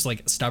reality. He's just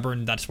like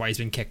stubborn. That's why he's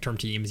been kicked from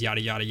teams, yada,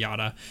 yada,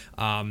 yada.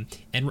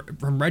 And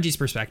from Reggie's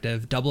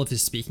perspective, Doublelift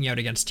is speaking out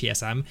against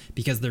TSM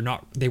because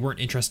they weren't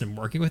interested in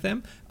working with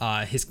him.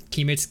 His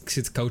teammates,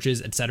 his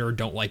coaches, etc.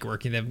 don't like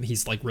working with him.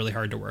 He's like really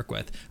hard to work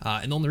with.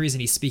 And the only reason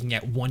he's speaking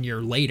out 1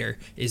 year later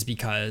is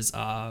because,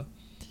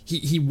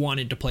 he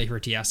wanted to play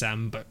for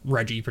TSM, but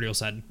Reggie pretty well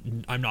said,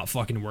 I'm not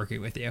fucking working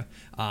with you.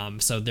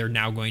 So they're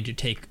now going to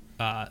take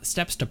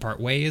steps to part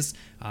ways,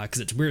 because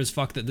it's weird as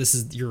fuck that this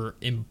is your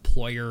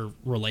employer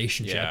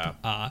relationship.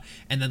 Yeah.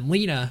 And then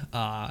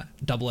Lena,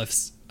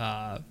 Doublelift's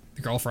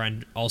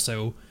girlfriend,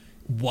 also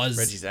was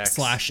Reggie's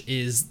ex. /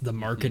 is the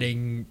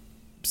marketing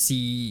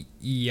CEO,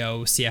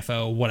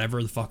 CFO,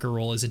 whatever the fuck her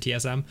role is in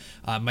TSM.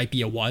 Might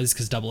be a was,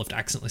 because Doublelift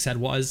accidentally said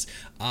was.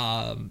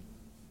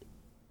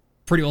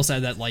 Pretty well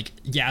said that, like,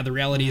 yeah, the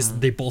reality is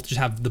they both just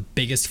have the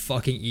biggest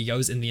fucking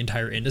egos in the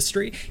entire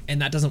industry, and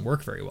that doesn't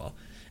work very well.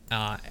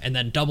 And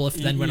then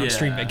Doublelift then went on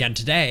stream again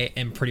today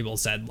and pretty well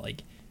said,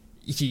 like,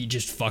 he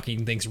just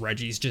fucking thinks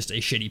Reggie's just a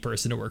shitty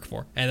person to work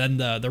for. And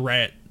then the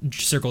Reddit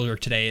circle jerk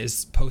today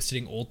is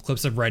posting old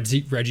clips of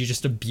Reggie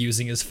just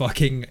abusing his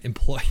fucking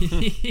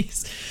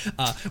employees,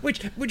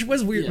 which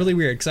was weird, really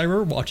weird, because I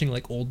remember watching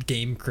like old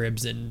game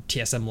cribs and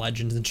TSM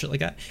Legends and shit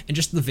like that, and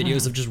just the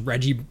videos of just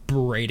Reggie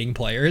berating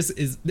players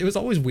it was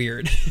always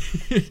weird.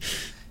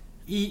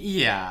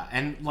 Yeah,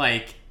 and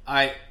like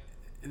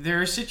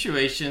there are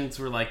situations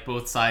where like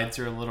both sides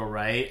are a little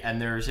right,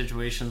 and there are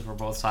situations where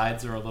both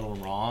sides are a little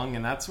wrong,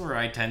 and that's where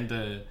I tend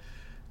to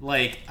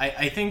like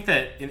I think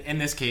that in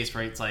this case,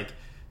 right, it's like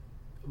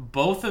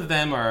both of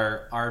them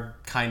are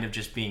kind of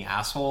just being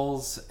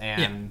assholes,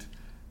 and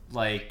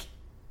like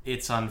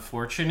it's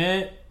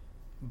unfortunate,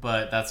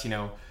 but that's, you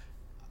know,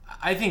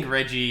 I think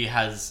Reggie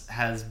has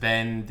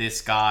been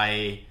this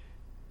guy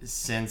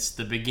since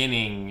the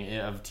beginning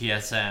of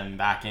TSM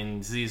back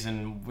in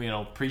season, you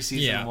know,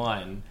 preseason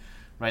 1.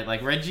 Right,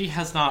 like Reggie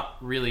has not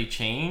really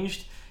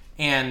changed,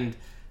 and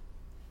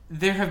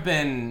there have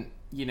been,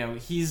 you know,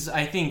 he's,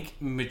 I think,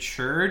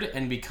 matured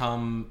and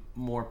become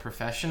more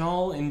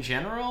professional in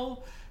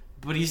general,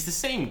 but he's the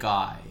same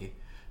guy.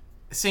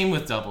 Same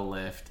with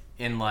Doublelift,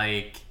 and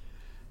like,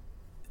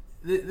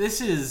 this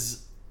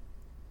is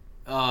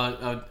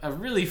a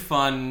really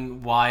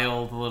fun,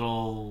 wild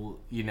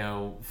little, you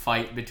know,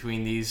 fight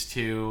between these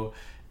two,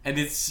 and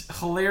it's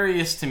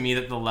hilarious to me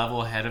that the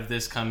level head of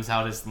this comes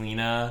out as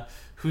Lena,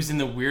 who's in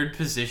the weird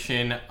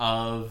position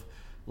of,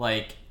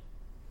 like,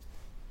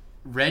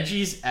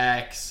 Reggie's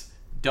ex,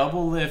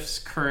 Doublelift's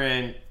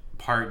current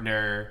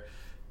partner,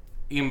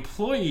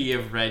 employee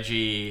of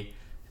Reggie,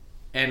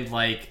 and,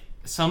 like,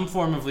 some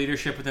form of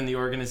leadership within the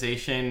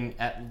organization,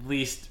 at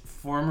least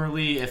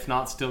formerly, if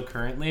not still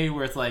currently,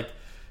 where it's like,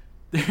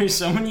 there's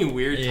so many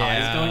weird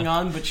ties going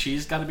on, but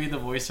she's got to be the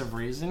voice of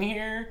reason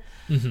here.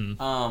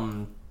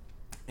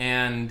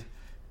 And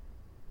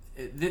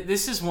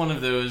this is one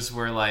of those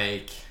where,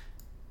 like,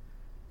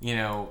 you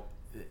know,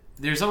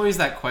 there's always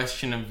that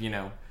question of, you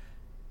know,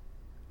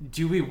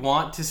 do we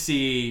want to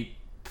see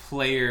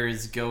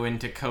players go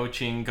into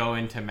coaching, go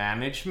into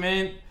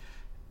management?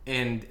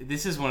 And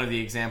this is one of the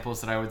examples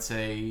that I would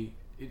say,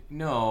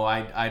 no,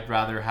 I'd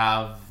rather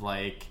have,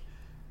 like,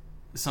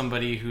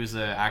 somebody who's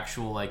a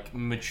actual, like,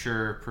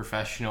 mature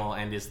professional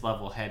and is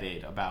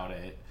level-headed about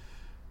it.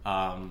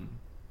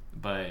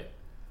 But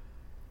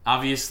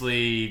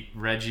obviously,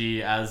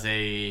 Reggie, as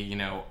a, you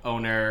know,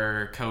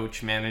 owner,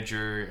 coach,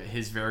 manager,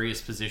 his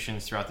various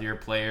positions throughout the year,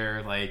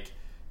 player, like,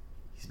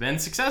 he's been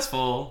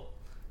successful.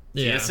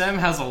 Yeah. TSM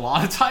has a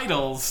lot of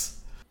titles.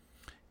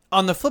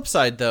 On the flip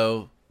side,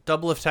 though,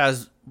 Doublelift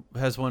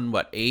has won,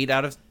 what, 8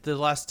 out of the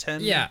last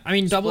 10? Yeah, I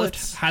mean, Doublelift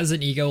splits? has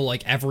an ego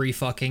like every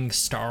fucking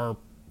star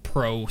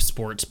pro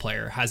sports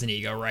player has an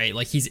ego, right?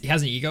 Like, he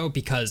has an ego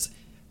because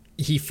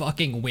he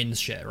fucking wins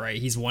shit,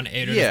 right? He's won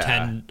 8 out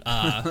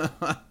of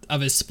 10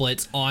 of his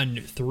splits on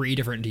 3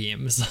 different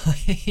teams.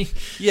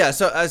 Yeah,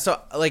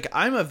 so like,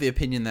 I'm of the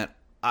opinion that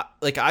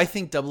I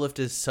think Doublelift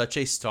is such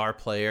a star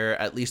player,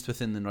 at least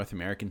within the North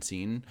American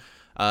scene,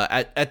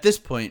 at this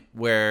point,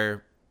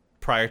 where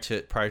prior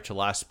to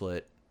last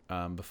split,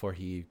 before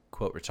he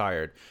quote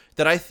retired,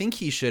 that I think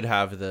he should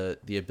have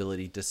the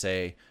ability to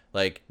say,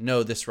 like,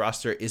 no, this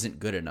roster isn't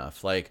good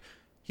enough. Like,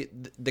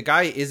 the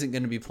guy isn't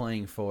going to be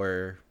playing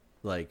for,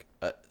 like,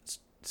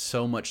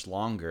 so much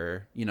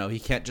longer. You know, he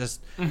can't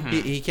just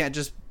he can't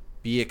just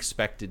be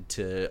expected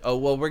to, oh,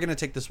 well, we're going to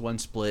take this one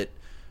split,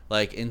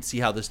 like, and see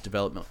how this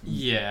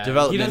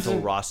developmental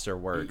roster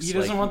works. He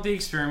doesn't want the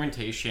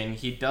experimentation.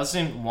 He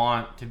doesn't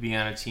want to be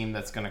on a team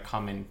that's going to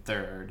come in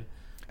third.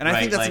 And I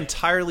think that's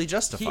entirely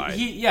justified.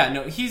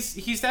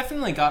 He's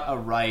definitely got a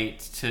right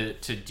to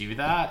do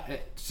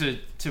that,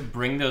 to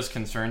bring those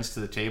concerns to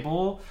the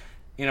table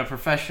in a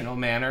professional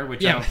manner,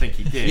 which I don't think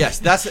he did. Yes,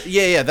 that's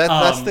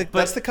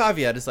the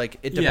caveat. Is like,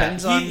 it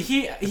depends on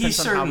he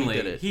certainly how he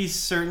did it. He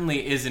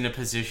certainly is in a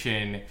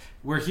position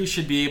where he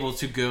should be able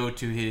to go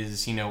to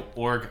his, you know,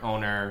 org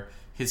owner,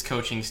 his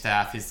coaching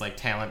staff, his, like,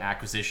 talent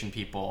acquisition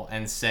people,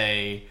 and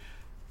say,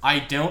 I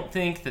don't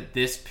think that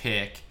this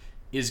pick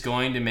is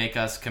going to make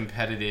us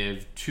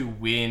competitive to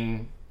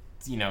win,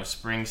 you know,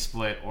 spring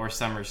split or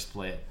summer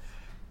split.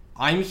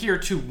 I'm here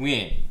to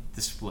win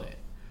the split.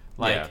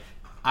 Like,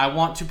 I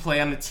want to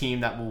play on a team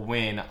that will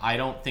win. I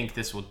don't think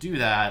this will do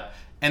that.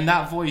 And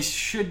that voice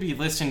should be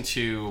listened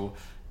to.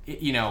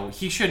 You know,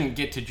 he shouldn't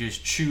get to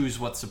just choose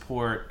what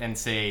support and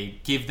say,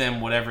 give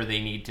them whatever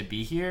they need to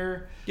be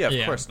here. Yeah,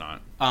 of course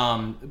not.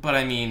 But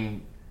I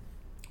mean,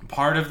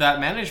 part of that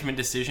management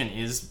decision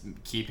is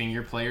keeping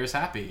your players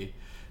happy.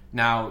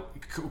 Now,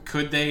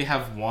 could they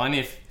have won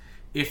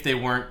if they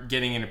weren't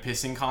getting in a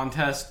pissing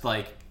contest?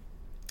 Like,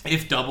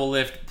 if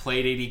Doublelift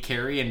played AD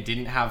carry and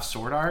didn't have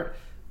Sword Art,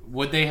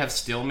 would they have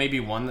still maybe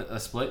won a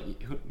split?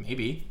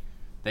 Maybe.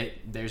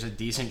 There's a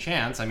decent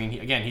chance. I mean,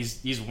 again,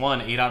 he's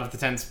won 8 out of the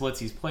 10 splits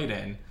he's played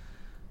in.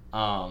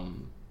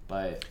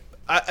 But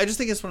I just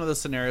think it's one of those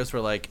scenarios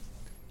where, like,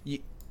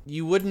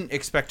 you wouldn't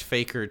expect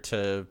Faker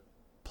to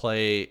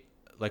play,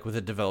 like, with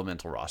a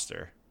developmental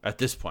roster at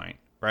this point,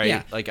 right?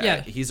 Yeah, like,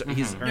 yeah. He's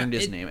earned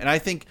his name, and I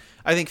think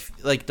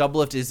like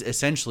Doublelift is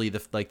essentially the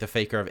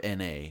Faker of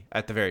NA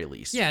at the very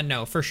least. Yeah,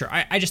 no, for sure.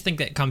 I just think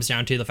that it comes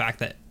down to the fact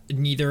that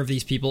neither of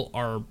these people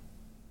are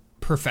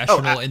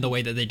professional in the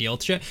way that they deal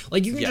with shit.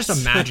 Like, you can just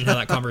imagine how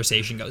that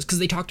conversation goes, because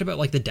they talked about,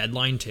 like, the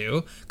deadline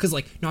too, because,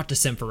 like, not to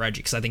simp for Reggie,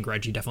 because I think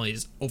Reggie definitely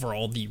is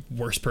overall the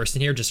worst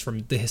person here, just from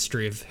the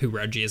history of who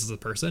Reggie is as a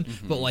person.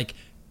 But like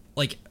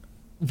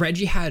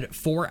Reggie had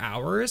 4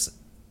 hours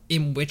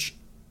in which,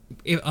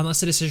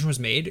 unless a decision was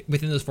made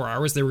within those 4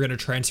 hours, they were going to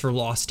transfer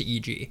Lost to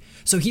EG.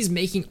 So he's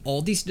making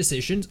all these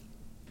decisions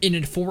in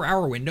a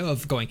 4-hour window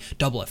of going,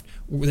 Doublelift,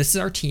 this is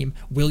our team,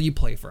 will you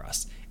play for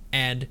us?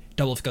 And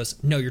Doublelift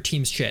goes, no, your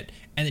team's shit.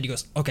 And then he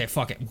goes, okay,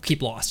 fuck it, we'll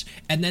keep Lost.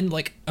 And then,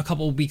 like, a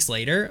couple of weeks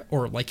later,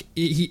 or, like,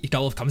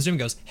 Doublelift comes to him and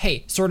goes,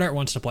 hey, Sword Art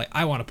wants to play,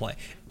 I want to play.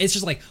 It's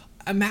just like,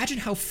 imagine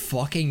how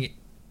fucking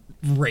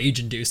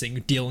rage-inducing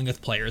dealing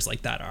with players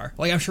like that are.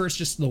 Like, I'm sure it's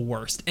just the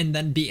worst. And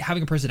then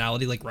having a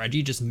personality like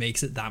Reggie just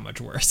makes it that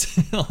much worse.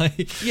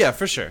 Like, yeah,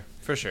 for sure.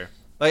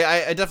 Like,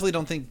 I definitely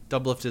don't think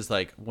Doublelift is,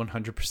 like,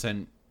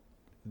 100%,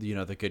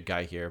 the good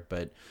guy here,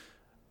 but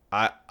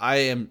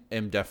I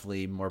am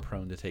definitely more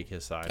prone to take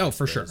his side. Oh,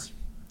 for sure.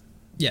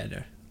 Yeah,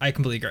 no, I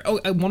completely agree.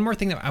 Oh, one more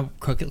thing that I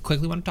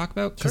quickly want to talk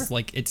about, because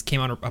like it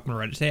came up on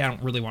Reddit today. I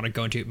don't really want to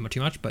go into it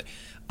too much, but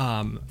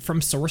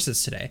from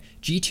sources today,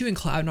 G2 and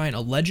Cloud9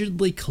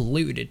 allegedly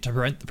colluded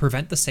to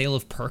prevent the sale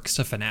of Perkz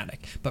to Fnatic,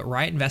 but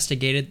Riot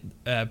investigated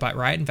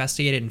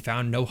and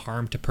found no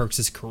harm to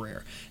Perkz'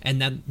 career,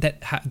 and then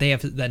they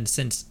have then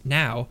since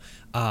now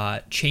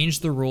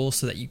changed the rules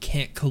so that you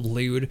can't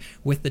collude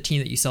with the team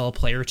that you sell a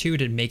player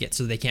to make it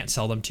so they can't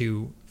sell them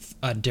to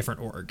a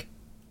different org.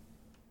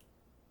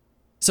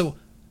 So,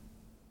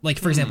 like,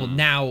 for example,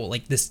 now,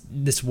 like,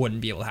 this wouldn't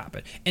be able to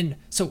happen. And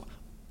so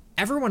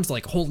everyone's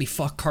like, holy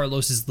fuck,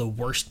 Carlos is the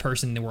worst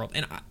person in the world.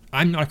 And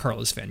I'm not a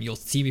Carlos fan. You'll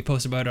see me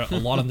post about it a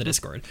lot on the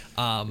Discord.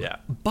 Yeah.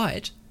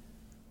 But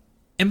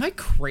am I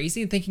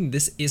crazy in thinking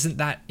this isn't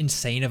that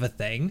insane of a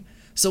thing?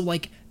 So,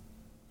 like,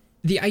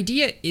 the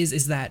idea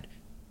is that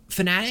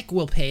Fnatic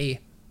will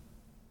pay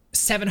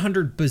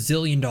 $700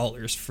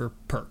 bazillion for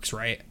Perkz,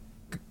 right?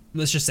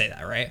 Let's just say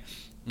that, right?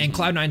 And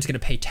Cloud9's going to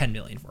pay $10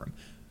 million for him.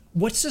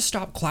 What's to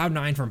stop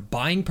Cloud9 from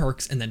buying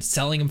Perkz and then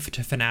selling him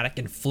to Fnatic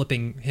and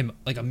flipping him,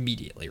 like,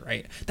 immediately,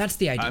 right? That's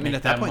the idea. I mean,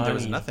 at that point, there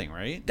was nothing,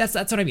 right? That's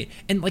what I mean.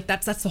 And, like,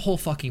 that's the whole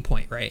fucking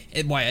point, right?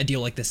 And why a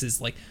deal like this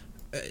is, like,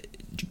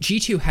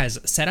 G2 has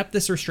set up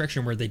this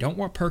restriction where they don't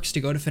want Perkz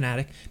to go to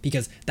Fnatic,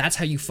 because that's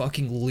how you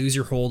fucking lose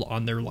your hold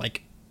on their,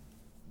 like,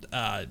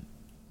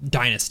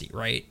 dynasty,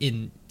 right?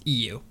 In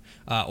EU.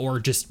 Or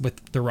just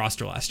with the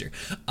roster last year.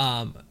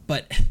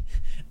 But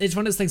it's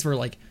one of those things where,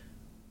 like,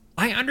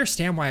 I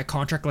understand why a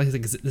contract like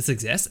this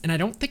exists, and I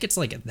don't think it's,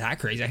 like, that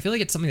crazy. I feel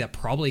like it's something that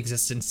probably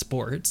exists in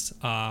sports.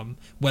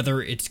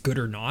 Whether it's good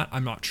or not,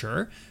 I'm not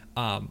sure.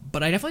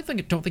 But I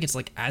definitely don't think it's,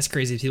 like, as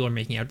crazy as people are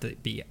making out to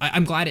be.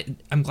 I'm glad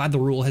the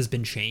rule has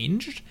been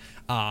changed,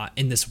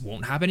 and this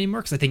won't happen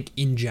anymore, because I think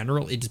in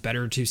general it's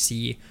better to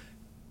see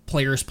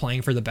players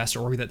playing for the best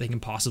org that they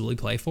can possibly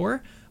play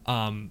for.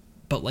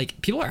 But,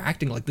 like, people are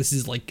acting like this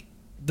is, like,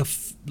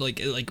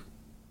 like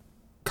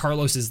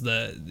Carlos is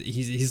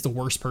he's the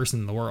worst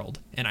person in the world,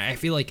 and I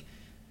feel like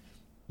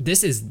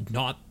this is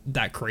not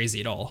that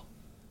crazy at all.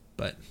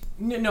 But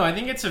no, I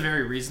think it's a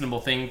very reasonable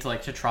thing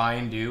to try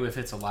and do if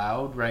it's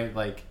allowed, right?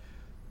 Like,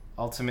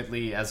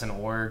 ultimately, as an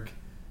org,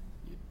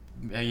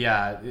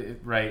 right.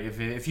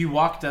 If you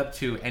walked up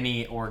to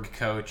any org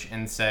coach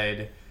and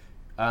said,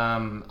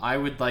 I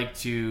would like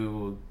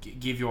to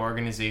give your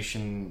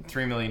organization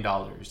 $3 million,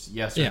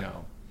 yes or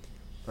no,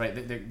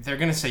 right? They're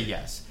gonna say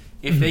yes.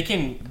 If they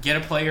can get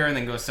a player and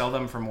then go sell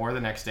them for more the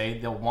next day,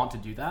 they'll want to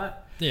do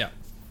that. Yeah.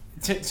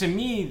 To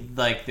me,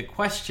 like, the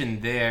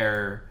question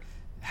there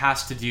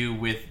has to do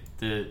with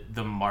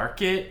the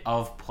market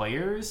of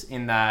players,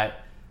 in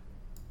that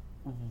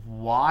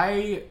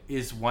why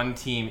is one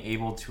team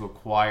able to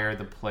acquire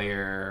the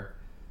player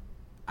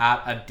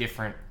at a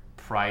different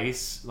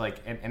price, like,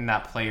 and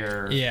that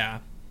player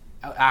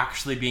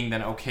actually being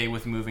then okay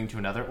with moving to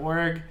another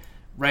org,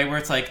 right? Where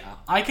it's like,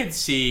 I could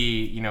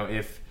see,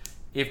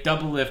 if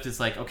Doublelift is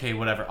like, okay,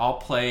 whatever, I'll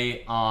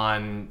play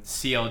on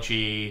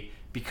CLG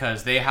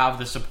because they have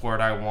the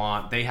support I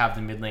want, they have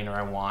the mid laner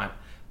I want,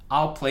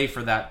 I'll play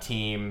for that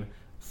team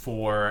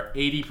for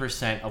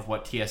 80% of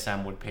what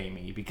TSM would pay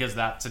me, because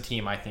that's a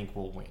team I think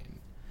will win.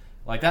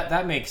 Like,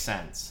 that makes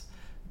sense.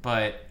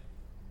 But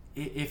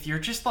if you're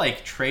just,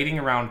 like, trading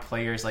around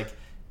players, like,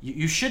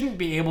 you shouldn't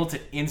be able to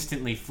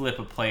instantly flip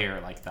a player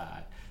like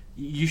that.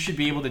 You should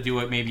be able to do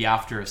it maybe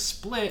after a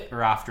split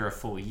or after a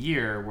full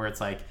year, where it's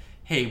like,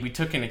 hey, we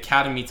took an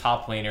academy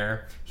top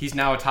laner, he's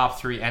now a top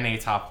 3 NA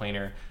top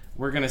laner,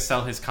 we're going to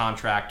sell his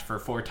contract for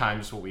 4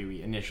 times what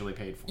we initially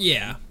paid for.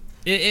 Yeah.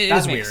 It that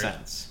is makes weird.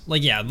 sense.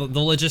 Like, yeah, the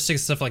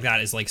logistics stuff like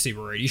that is like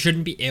super weird. You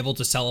shouldn't be able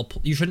to sell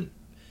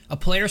a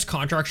player's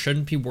contract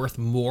shouldn't be worth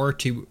more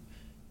to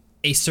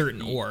a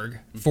certain org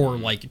for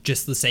like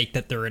just the sake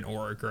that they're an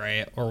org,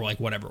 right? Or like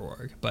whatever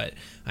org. But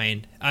I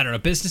mean, I don't know.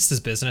 Business is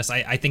business.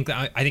 I think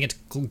it's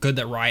good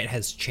that Riot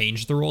has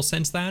changed the rules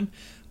since then.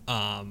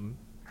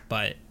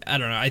 But I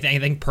don't know. I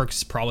think Perkz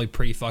is probably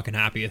pretty fucking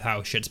happy with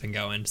how shit's been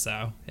going.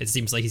 So it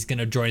seems like he's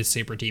gonna join a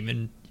Saber team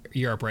in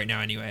Europe right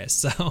now, anyways.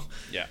 So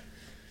Yeah.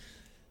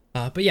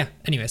 But yeah.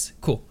 Anyways,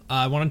 cool.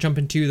 I want to jump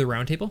into the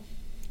roundtable.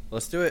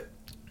 Let's do it.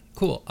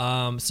 Cool.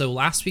 So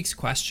last week's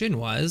question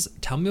was,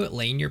 tell me what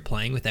lane you're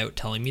playing without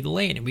telling me the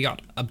lane. And we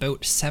got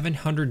about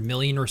 700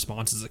 million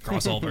responses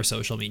across all of our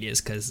social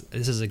medias because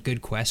this is a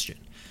good question.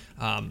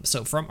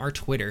 So from our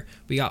Twitter,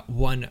 we got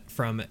one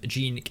from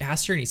Gene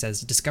Caster, and he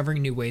says,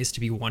 discovering new ways to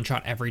be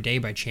one-shot every day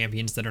by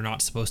champions that are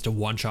not supposed to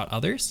one-shot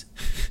others.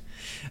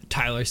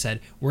 Tyler said,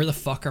 where the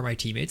fuck are my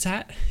teammates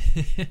at?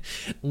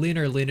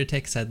 Lunar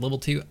Lunatic said, level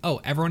 2, oh,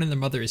 everyone and their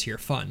mother is here,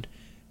 fun.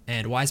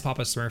 And Wise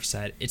Papa Smurf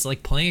said, it's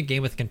like playing a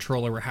game with a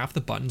controller where half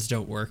the buttons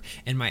don't work,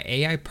 and my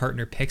AI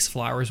partner picks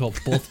flowers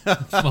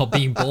while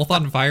being both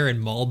on fire and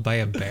mauled by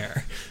a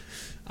bear.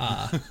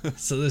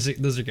 So those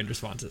are good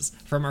responses.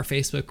 From our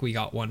Facebook, we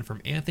got one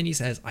from Anthony,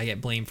 says, I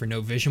get blamed for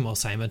no vision while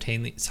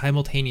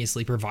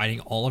simultaneously providing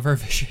all of our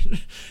vision.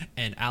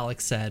 And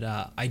Alex said,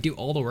 I do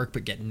all the work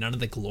but get none of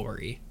the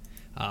glory.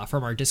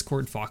 From our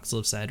Discord,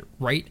 Foxlove said,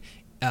 right,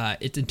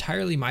 it's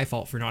entirely my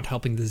fault for not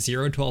helping the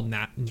 0-12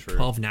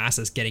 12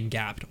 NASA's getting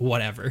gapped,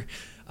 whatever.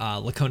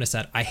 Lacona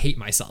said, I hate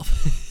myself.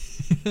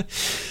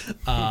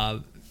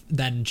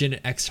 Then Jin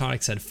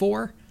Xtonic said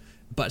 4.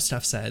 Butt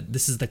Stuff said,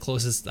 this is the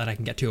closest that I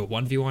can get to a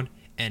 1v1.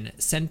 And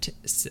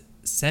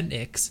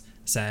Sentix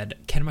said,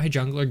 can my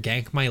jungler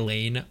gank my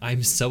lane?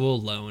 I'm so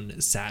alone,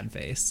 sad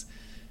face.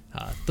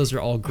 Those are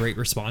all great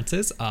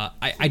responses.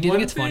 I do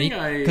think it's funny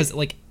because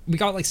like we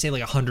got like say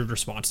like 100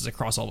 responses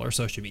across all our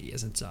social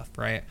medias and stuff,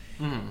 right?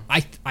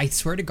 I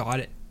swear to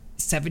God,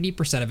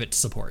 70% of it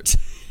supports.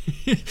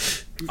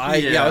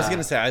 I was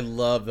gonna say I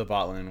love the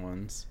bot lane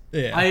ones.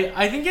 Yeah.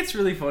 I think it's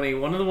really funny.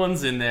 One of the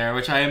ones in there,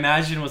 which I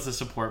imagine was a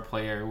support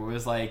player,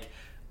 was like,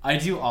 I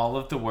do all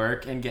of the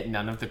work and get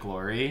none of the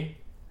glory.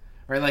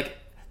 Right? Like,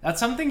 that's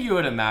something you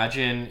would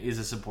imagine is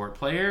a support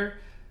player,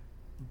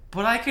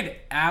 but I could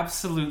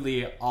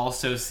absolutely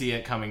also see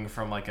it coming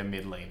from like a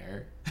mid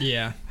laner.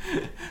 Yeah.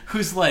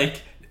 Who's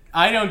like,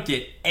 I don't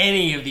get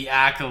any of the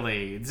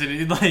accolades,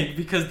 and like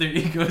because their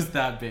ego's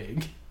that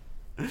big.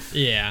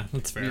 Yeah,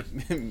 that's fair.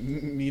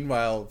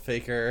 Meanwhile,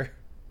 Faker,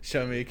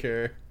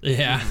 Showmaker.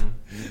 Yeah.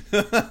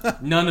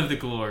 None of the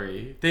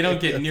glory. They don't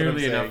get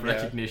nearly enough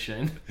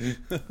recognition.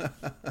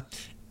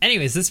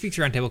 Anyways, this week's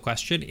roundtable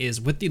question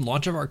is: with the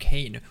launch of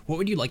Arcane, what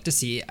would you like to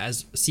see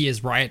as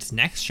Riot's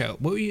next show?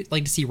 What would you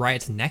like to see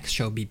Riot's next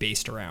show be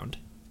based around?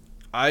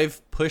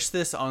 I've pushed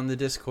this on the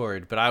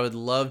Discord, but I would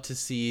love to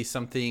see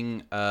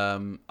something.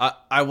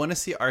 I want to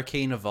see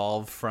Arcane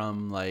evolve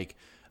from like,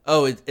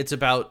 it's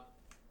about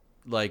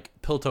like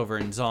Piltover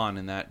and Zaun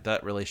and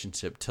that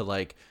relationship to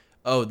like,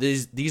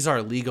 these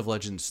are League of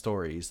Legends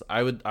stories.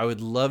 I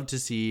would love to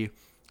see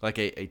like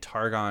a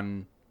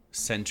Targon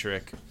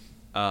centric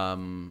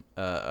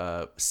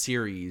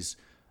series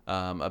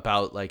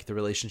about like the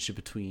relationship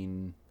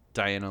between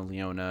Diana,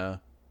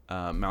 Leona,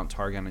 Mount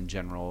Targon in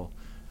general,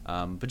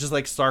 but just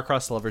like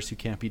star-crossed lovers who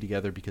can't be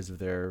together because of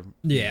their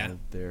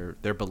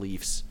their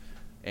beliefs,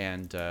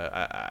 and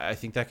I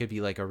think that could be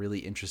like a really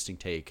interesting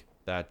take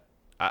that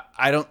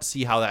I don't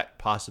see how that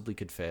possibly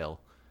could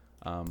fail.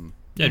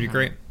 That'd be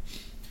great.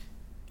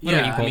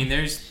 Yeah, I mean,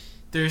 there's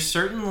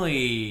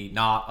certainly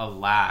not a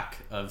lack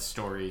of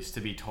stories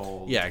to be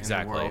told in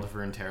the world of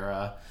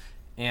Runeterra.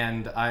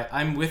 And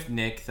I'm with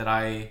Nick that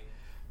I'm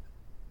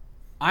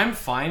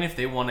fine if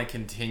they want to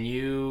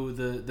continue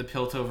the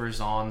Piltover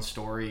Zaun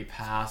story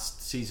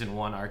past Season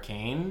 1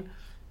 Arcane.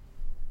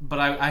 But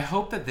I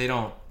hope that they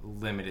don't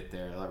limit it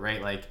there, right?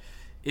 Like,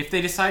 if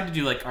they decide to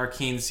do, like,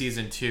 Arcane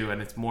Season 2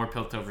 and it's more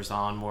Piltover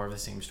Zaun, more of the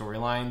same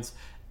storylines,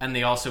 and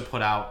they also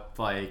put out,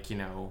 like, you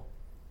know,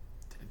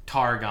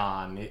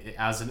 Targon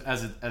as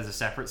a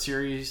separate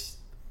series,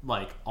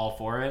 like, all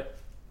for it.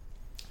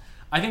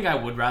 I think I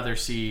would rather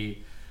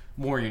see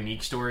more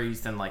unique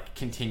stories than like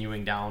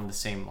continuing down the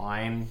same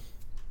line.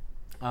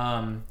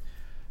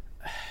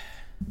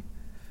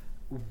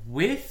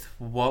 With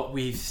what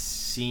we've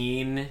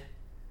seen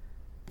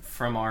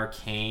from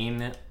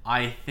Arcane,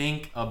 I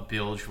think a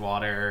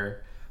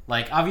Bilgewater,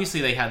 like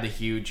obviously they had the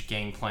huge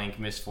Gangplank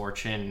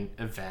Misfortune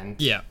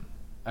event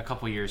a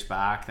couple years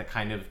back that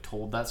kind of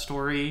told that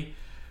story.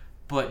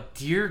 But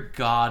dear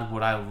God,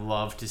 would I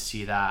love to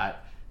see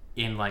that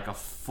in like a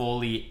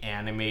fully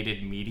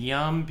animated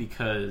medium,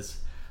 because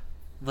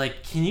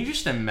like, can you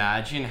just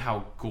imagine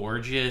how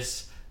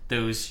gorgeous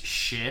those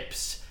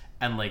ships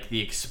and like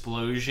the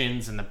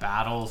explosions and the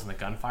battles and the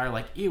gunfire,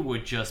 like it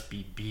would just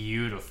be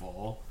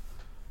beautiful.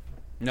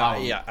 No,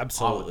 yeah,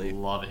 absolutely. I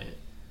would love it.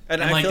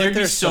 And And I like feel there'd be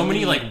there's so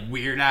many like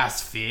weird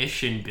ass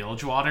fish in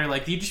Bilgewater.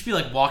 Like you'd just be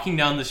like walking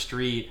down the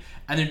street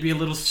and there'd be a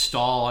little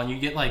stall and you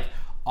get like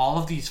all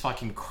of these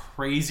fucking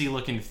crazy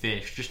looking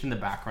fish just in the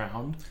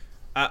background.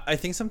 I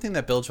think something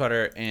that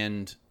Bilgewater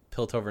and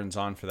Piltover and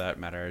Zon, for that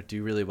matter,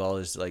 do really well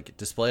is like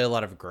display a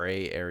lot of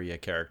gray area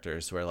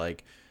characters where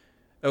like,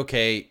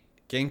 okay,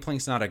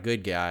 Gangplank's not a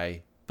good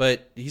guy,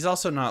 but he's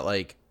also not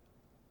like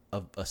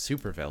a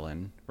super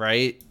villain,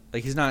 right?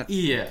 Like he's not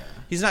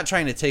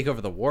trying to take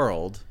over the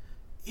world.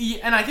 Yeah,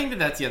 and I think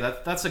that's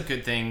a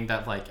good thing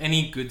that like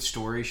any good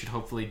story should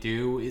hopefully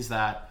do, is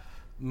that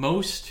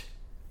most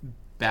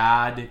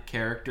bad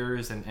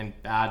characters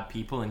and bad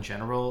people in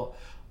general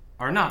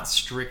are not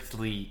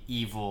strictly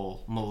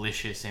evil,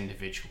 malicious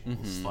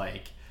individuals.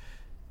 Like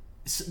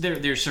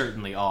there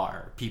certainly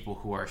are people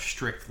who are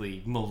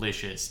strictly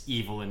malicious,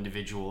 evil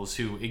individuals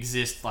who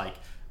exist, like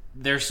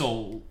their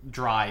sole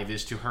drive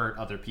is to hurt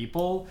other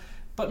people,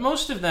 but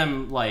most of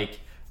them like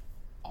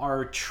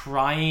are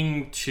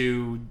trying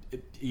to,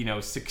 you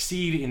know,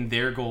 succeed in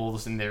their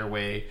goals in their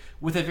way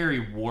with a very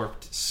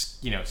warped,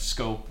 you know,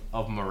 scope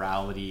of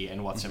morality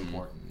and what's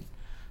important.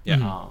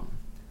 Yeah.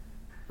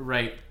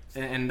 Right.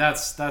 And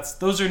that's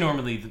those are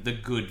normally the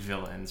good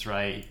villains,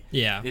 right?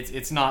 Yeah.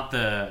 It's not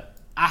the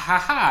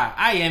ahaha,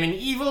 I am an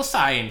evil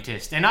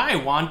scientist and I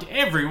want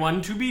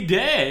everyone to be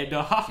dead.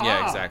 Ahaha.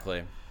 Yeah,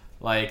 exactly.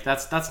 Like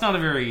that's not a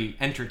very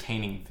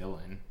entertaining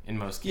villain in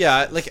most cases.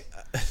 Yeah, like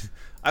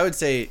I would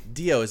say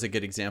Dio is a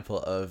good example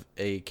of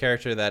a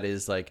character that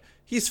is like,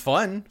 he's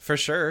fun for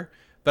sure,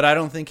 but I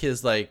don't think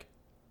his like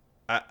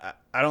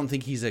I don't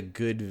think he's a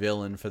good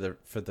villain for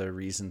the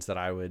reasons that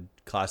I would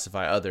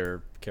classify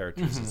other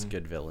characters as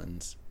good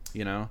villains,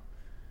 you know?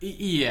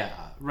 Yeah,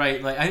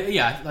 right.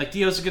 Like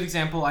Dio's a good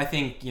example. I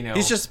think, you know,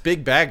 he's just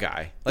big bad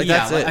guy. Like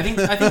yeah, that's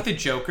it. I think the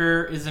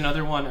Joker is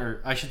another one,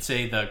 or I should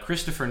say the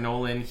Christopher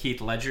Nolan Heath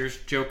Ledger's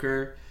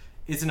Joker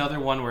is another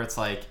one where it's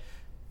like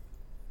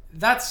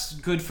that's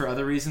good for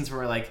other reasons,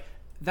 where like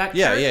that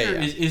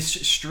character is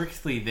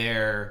strictly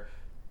there,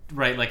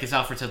 right? Like as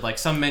Alfred said, like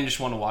some men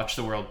just want to watch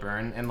the world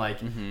burn, and like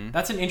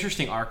that's an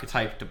interesting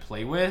archetype to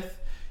play with.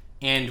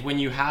 And when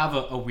you have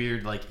a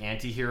weird like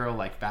anti-hero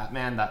like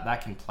Batman,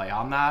 that can play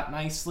on that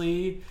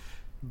nicely.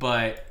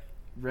 But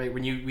right,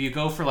 when you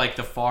go for like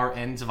the far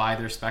ends of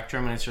either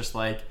spectrum, and it's just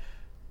like,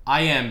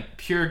 I am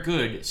pure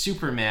good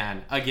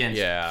Superman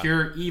against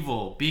pure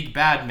evil big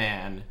bad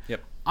man.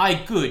 Yep. I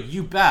good,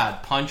 you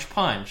bad, punch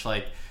punch.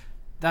 Like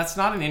that's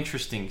not an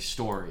interesting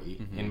story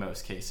in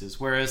most cases.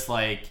 Whereas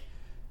like,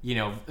 you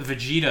know,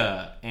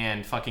 Vegeta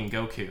and fucking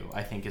Goku,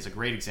 I think is a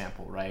great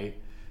example, right?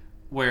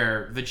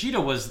 Where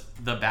Vegeta was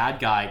the bad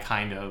guy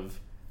kind of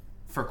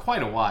for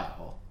quite a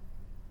while.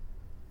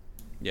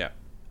 Yeah.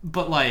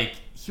 But like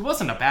he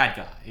wasn't a bad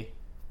guy.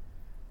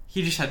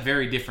 He just had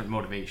very different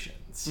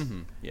motivations.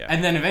 Yeah.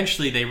 And then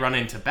eventually they run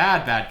into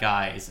bad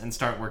guys and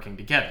start working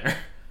together.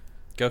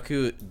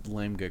 Goku,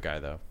 lame good guy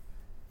though.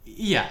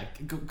 Yeah,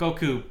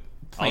 Goku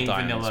plain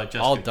vanilla.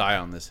 I'll die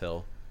on this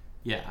hill.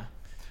 Yeah,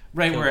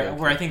 right. Kill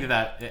Where I think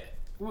that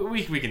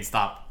we can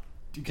stop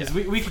because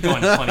we could go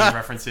into plenty of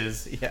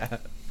references. Yeah.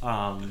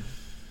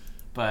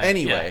 But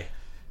anyway,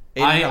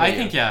 yeah. I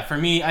think for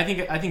me, I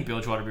think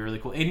Bilgewater would be really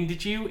cool. Aiden,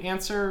 did you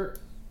answer?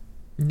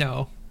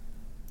 No.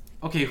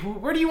 Okay,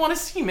 where do you want to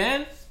see,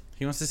 man?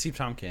 He wants to see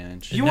Tom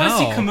Kench. You want to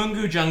see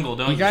Kamungu Jungle,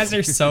 don't you? You guys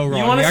are so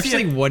wrong. You see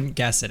actually wouldn't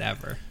guess it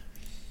ever.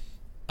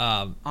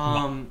 You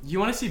want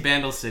to see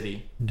Bandle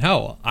City?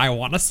 No, I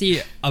want to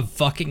see a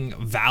fucking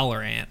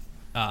Valorant,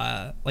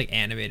 like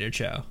animated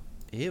show.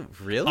 Ew,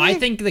 really? I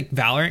think like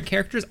Valorant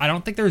characters. I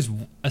don't think there's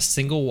a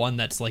single one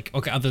that's like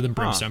okay, other than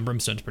Brimstone.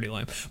 Brimstone's pretty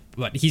lame,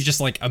 but he's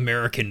just like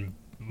American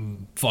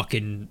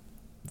fucking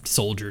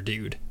soldier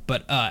dude.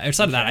 But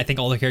outside of that, I think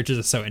all the characters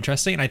are so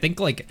interesting, and I think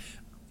like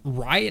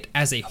Riot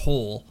as a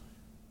whole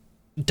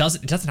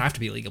doesn't have to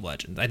be League of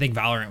Legends. I think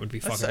Valorant would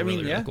be fucking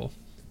really cool.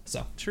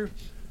 So true.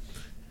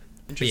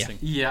 Interesting.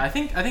 Yeah, I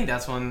think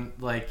that's one.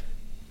 Like,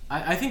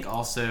 I think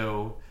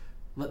also,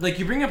 like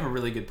you bring up a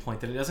really good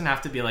point that it doesn't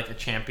have to be like a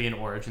champion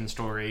origin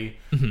story,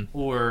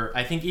 or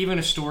I think even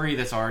a story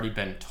that's already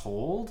been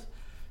told.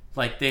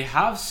 Like they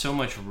have so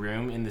much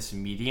room in this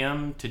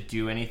medium to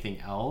do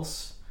anything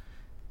else,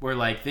 where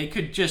like they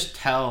could just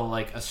tell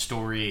like a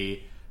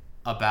story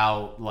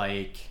about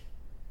like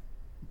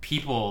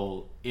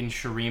people in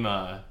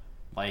Shurima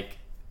like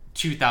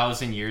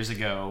 2,000 years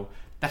ago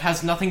that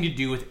has nothing to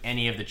do with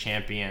any of the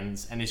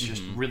champions, and it's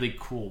just really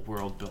cool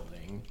world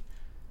building,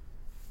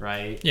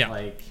 right? Yeah.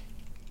 Like,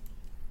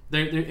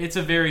 it's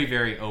a very,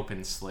 very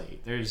open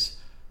slate. There's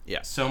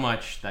so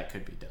much that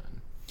could be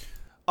done.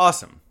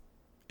 Awesome.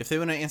 If they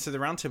want to answer the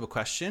roundtable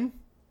question,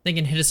 they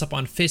can hit us up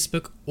on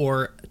Facebook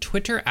or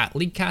Twitter at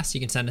Leaguecast. You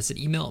can send us an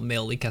email at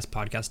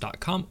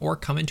mail@leaguecastpodcast.com or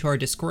come into our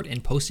Discord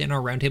and post in our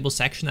roundtable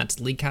section. That's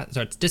Leaguecast.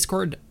 So it's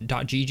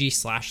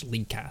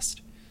discord.gg/Leaguecast.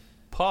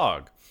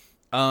 Pog.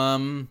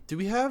 Do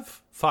we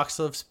have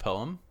Foxlove's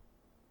poem?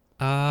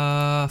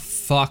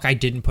 Fuck, I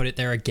didn't put it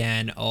there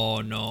again.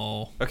 Oh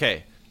no.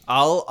 Okay,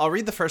 I'll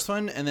read the first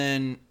one, and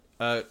then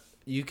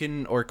you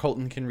can, or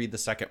Colton can read the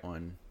second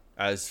one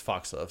as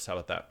Fox Loves. How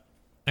about that?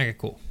 Okay,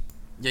 cool.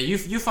 Yeah,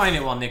 you find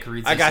it while Nick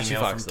reads I this got you,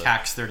 email Fox, from though.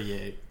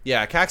 Cax38.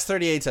 Yeah,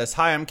 Cax38 says,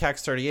 "Hi, I'm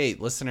Cax38,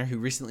 listener who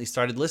recently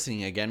started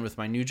listening again with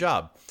my new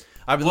job.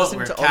 I've been What, listening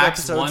were to old Cax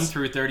episodes. 1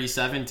 through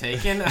 37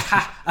 taken?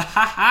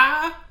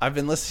 I've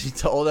been listening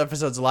to old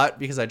episodes a lot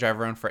because I drive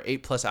around for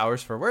 8+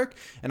 hours for work,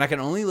 and I can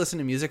only listen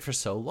to music for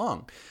so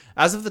long.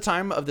 As of the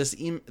time of this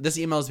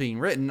email is being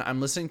written, I'm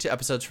listening to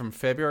episodes from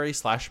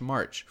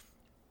February/March.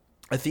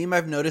 A theme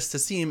I've noticed to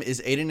seem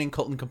is Aiden and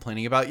Colton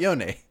complaining about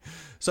Yone.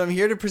 So I'm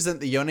here to present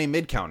the Yone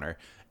mid counter.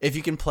 If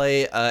you can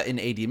play an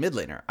AD mid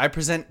laner, I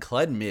present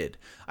Kled mid.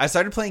 I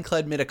started playing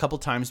Kled mid a couple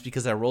times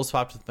because I role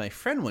swapped with my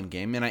friend one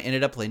game and I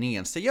ended up laning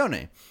against a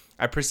Yone.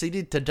 I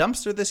proceeded to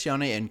dumpster this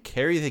Yone and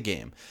carry the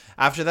game.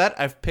 After that,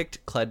 I've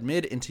picked Kled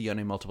mid into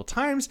Yone multiple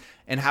times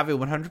and have a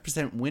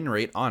 100% win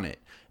rate on it.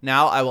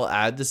 Now I will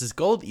add this is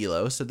gold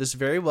elo, so this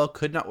very well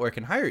could not work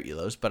in higher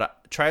elos,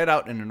 but try it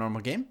out in a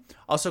normal game.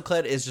 Also,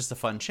 Kled is just a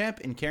fun champ,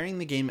 and carrying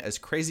the game as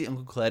Crazy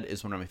Uncle Kled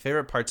is one of my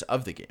favorite parts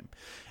of the game.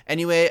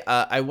 Anyway,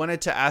 I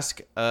wanted to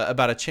ask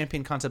about a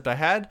champion concept I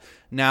had.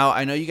 Now,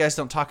 I know you guys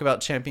don't talk about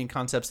champion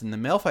concepts in the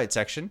male fight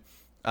section,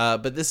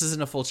 but this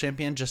isn't a full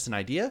champion, just an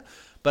idea.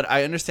 But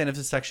I understand if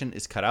this section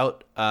is cut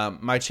out.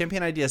 My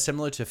champion idea is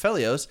similar to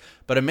Felios,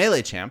 but a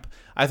melee champ.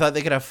 I thought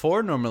they could have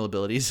 4 normal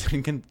abilities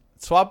and can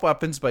swap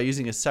weapons by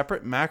using a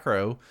separate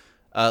macro,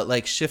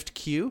 like Shift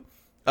Q.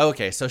 Oh,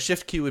 okay, so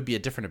Shift Q would be a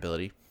different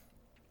ability.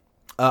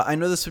 I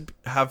know this would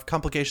have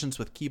complications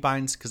with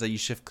keybinds because I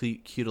use Shift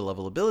Q to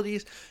level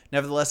abilities.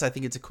 Nevertheless, I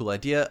think it's a cool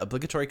idea.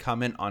 Obligatory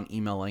comment on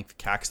email length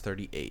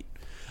Cax38.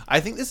 I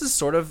think this is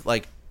sort of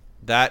like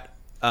that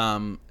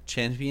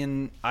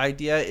champion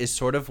idea is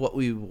sort of what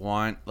we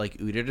want like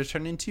Udyr to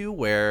turn into,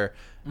 where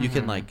you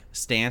can like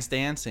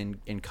dance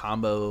and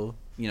combo,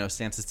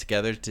 stances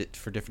together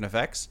for different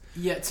effects.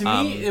 Yeah, to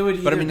me, it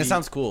would. But I mean, it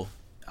sounds cool.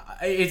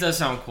 It does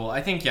sound cool.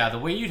 I think the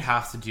way you'd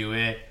have to do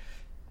it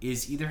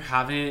is either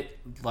have it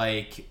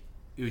like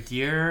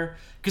Udyr,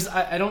 because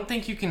I don't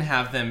think you can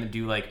have them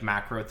do like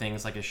macro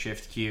things like a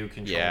Shift Q,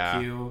 Control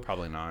Q.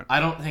 Probably not.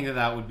 I don't think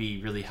that would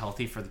be really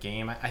healthy for the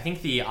game. I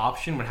think the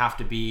option would have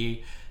to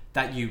be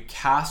that you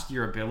cast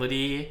your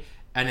ability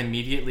and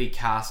immediately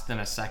cast then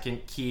a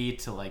second key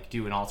to like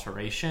do an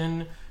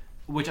alteration,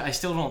 which I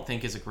still don't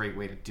think is a great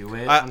way to do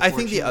it. I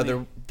think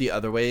the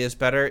other way is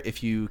better.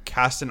 If you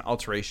cast an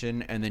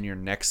alteration and then your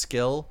next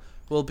skill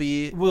will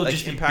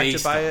just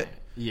impacted by it.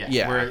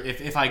 Yeah. Where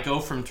if I go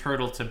from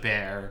turtle to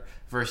bear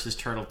versus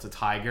turtle to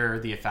tiger,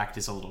 the effect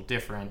is a little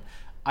different.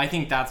 I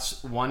think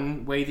that's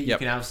one way that you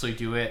can absolutely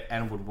do it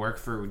and would work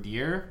for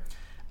Udyr.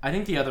 I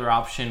think the other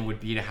option would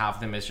be to have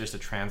them as just a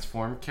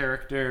transform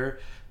character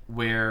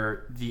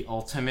where the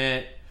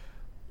ultimate,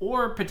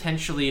 or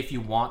potentially if you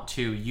want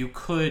to, you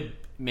could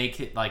make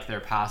it like their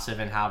passive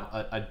and have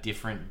a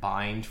different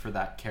bind for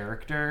that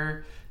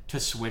character to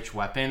switch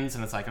weapons.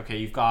 And it's like, okay,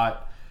 you've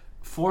got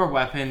 4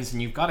 weapons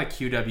and you've got a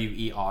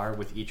QWER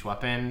with each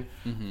weapon.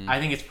 Mm-hmm. I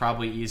think it's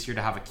probably easier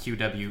to have a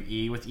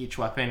QWE with each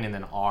weapon and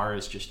then R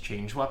is just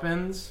change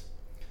weapons.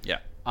 Yeah.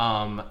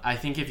 I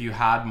think if you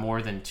had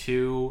more than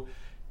 2,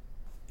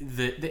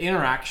 the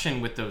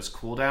interaction with those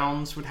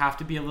cooldowns would have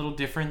to be a little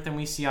different than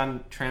we see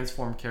on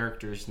transform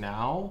characters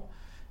now,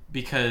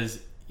 because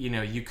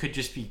you could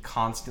just be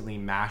constantly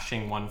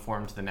mashing one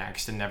form to the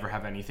next and never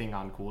have anything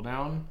on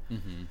cooldown.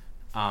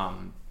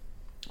 Mm-hmm.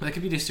 That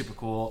could be just super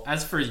cool.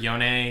 As for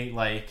Yone,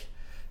 like,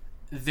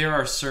 there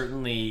are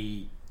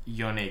certainly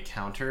Yone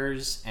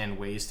counters and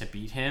ways to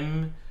beat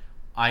him.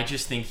 I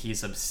just think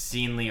he's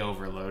obscenely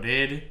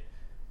overloaded.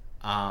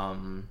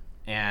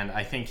 And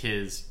I think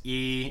his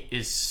E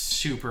is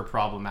super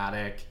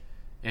problematic.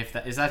 If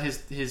that is that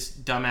his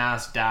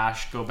dumbass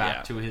dash go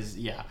back to his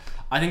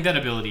I think that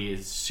ability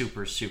is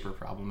super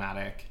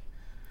problematic.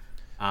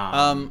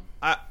 I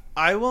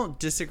won't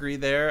disagree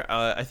there.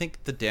 I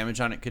think the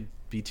damage on it could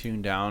be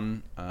tuned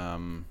down,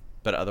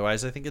 but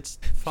otherwise I think it's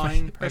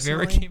fine. My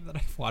favorite game that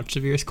I've watched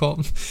of yours,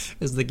 Colton,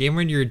 is the game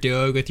when you're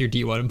duoing with your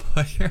D1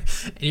 player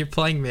and you're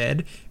playing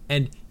mid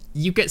and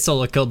you get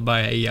solo killed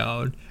by a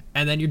Yone.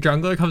 And then your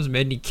jungler comes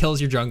mid and he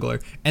kills your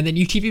jungler. And then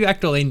you TP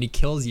back to lane and he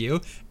kills you.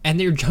 And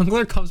then your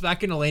jungler comes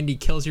back into lane and he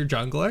kills your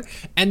jungler.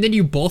 And then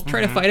you both try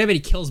to fight him and he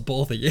kills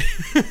both of you.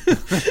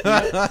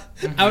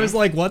 I was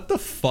like, what the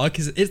fuck?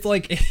 It's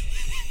like,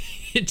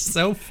 it's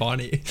so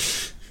funny.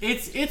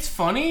 It's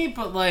funny,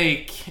 but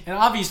like, and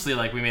obviously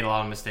like we made a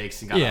lot of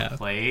mistakes and got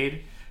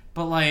outplayed.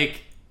 But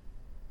like,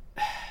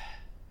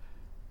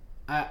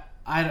 I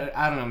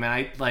don't know,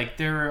 man.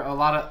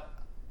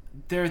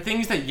 There are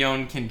things that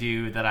Yone can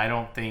do that I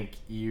don't think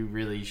you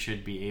really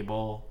should be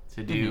able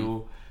to do.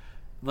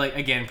 Mm-hmm. Like,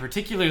 again,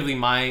 particularly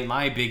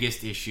my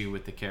biggest issue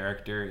with the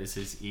character is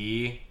his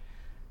E.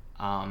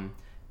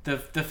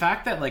 The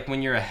fact that, like,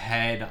 when you're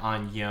ahead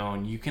on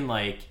Yone, you can,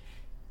 like,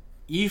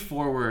 E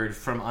forward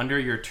from under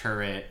your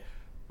turret,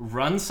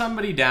 run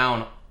somebody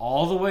down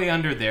all the way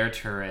under their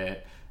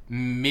turret,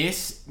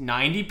 miss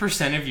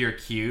 90% of your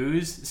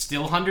Qs,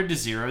 still 100 to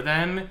 0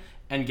 them,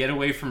 and get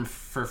away for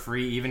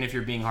free even if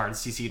you're being hard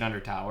CC'd under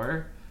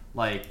tower.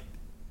 Like,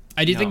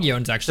 I do think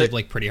Yon's actually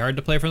like pretty hard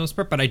to play for the most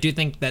part, but I do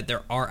think that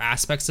there are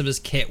aspects of his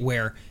kit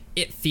where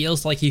it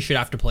feels like he should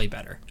have to play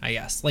better, I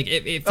guess. Like,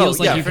 it feels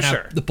like you can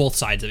have the both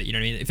sides of it, you know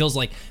what I mean? It feels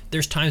like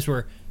there's times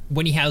where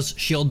when he has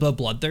Shield Bow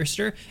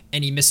Bloodthirster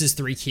and he misses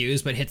 3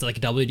 Qs but hits like a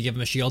W to give him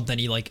a shield, then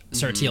he like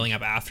starts healing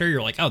up after,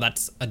 you're like, oh,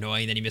 that's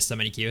annoying that he missed so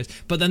many Qs.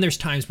 But then there's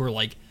times where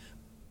like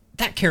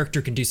that character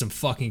can do some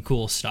fucking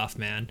cool stuff,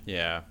 man.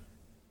 Yeah.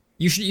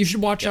 You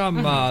should watch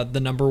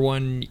the number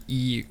one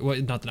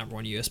not the number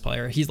one US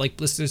player. He's like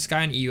this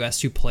guy in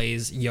EUS who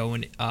plays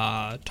Yone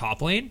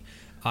top lane.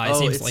 His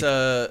name's like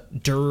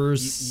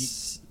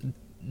Duzkill.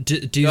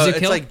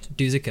 It's like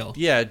Duzkill.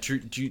 Yeah,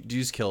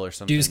 Duzkill or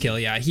something. Duzkill,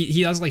 yeah.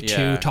 He has like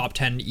 2 top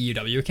 10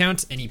 EUW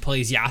accounts, and he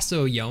plays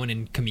Yasuo, Yone,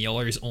 and Camille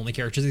are his only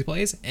characters he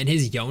plays, and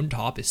his Yone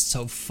top is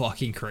so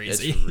fucking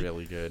crazy. It's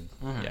really good.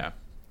 Yeah.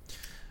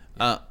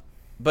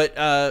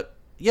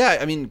 Yeah,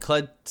 I mean,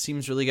 Kled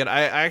seems really good.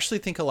 I actually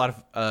think a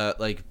lot of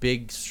like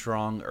big,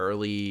 strong,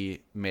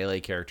 early melee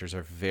characters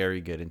are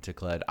very good into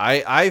Kled.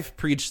 I've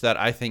preached that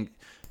I think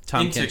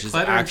Tahm Kench is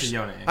actually...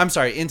 Into Yone? I'm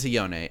sorry, into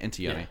Yone.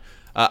 Yeah.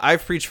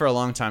 I've preached for a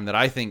long time that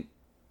I think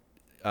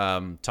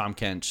Tahm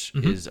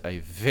Kench is a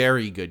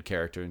very good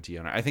character into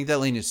Yone. I think that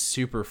lane is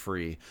super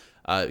free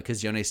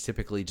because Yone is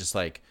typically just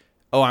like,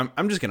 oh,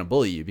 I'm just gonna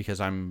bully you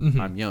because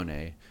I'm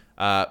Yone.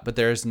 But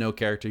there is no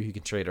character you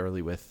can trade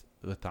early with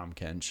Tahm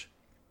Kench.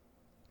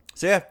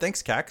 So yeah,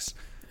 thanks, Cax.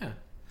 Yeah.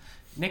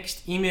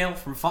 Next email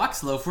from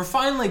Foxloaf. We're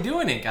finally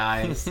doing it,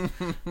 guys.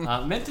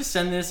 Meant to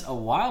send this a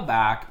while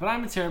back, but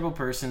I'm a terrible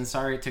person.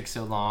 Sorry it took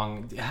so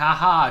long.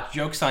 Haha,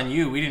 joke's on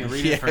you. We didn't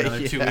read it for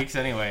another 2 weeks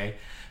anyway.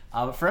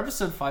 For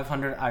episode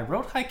 500, I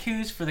wrote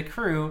haikus for the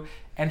crew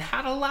and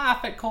had a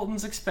laugh at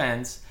Colton's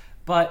expense,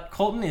 but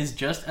Colton is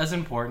just as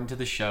important to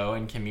the show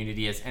and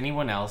community as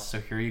anyone else, so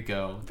here you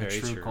go. The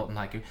true Colton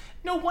haiku.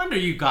 No wonder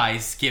you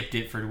guys skipped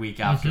it for week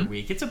after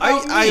week. It's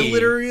about me. I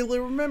literally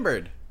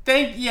remembered. Of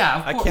course.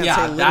 I can't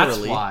say literally.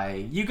 That's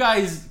why. You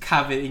guys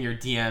have it in your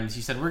DMs.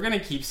 You said, we're going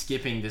to keep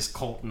skipping this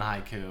Colton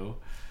haiku.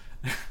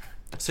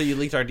 So you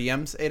leaked our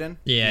DMs, Aiden?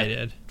 Yeah, I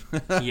did.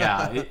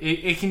 Yeah,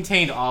 it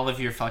contained all of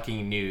your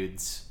fucking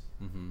nudes.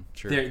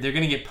 True. They're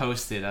going to get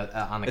posted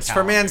on the It's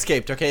calendar. for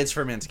Manscaped, okay? It's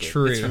for Manscaped.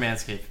 True. It's for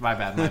Manscaped. My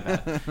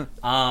bad.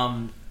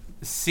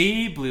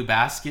 C. Blue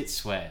Basket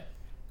Sweat.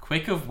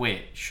 Quick of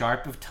wit,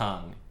 sharp of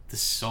tongue, the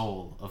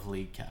soul of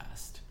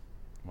Leaguecast.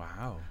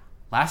 Wow.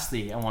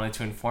 Lastly, I wanted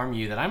to inform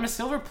you that I'm a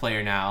silver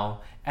player now,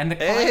 and the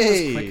climb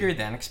was quicker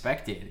than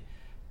expected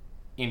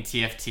in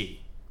TFT.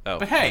 Oh.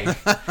 But hey,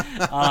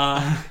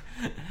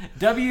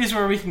 W is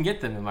where we can get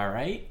them, am I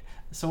right?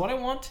 So what I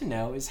want to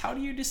know is, how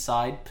do you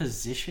decide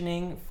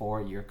positioning for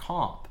your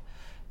comp?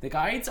 The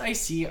guides I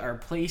see are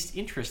placed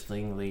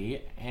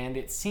interestingly, and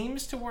it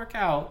seems to work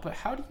out, but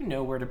how do you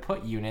know where to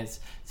put units,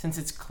 since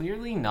it's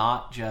clearly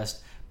not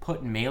just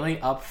put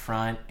melee up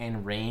front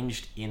and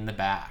ranged in the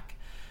back?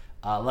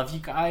 Love you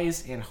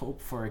guys and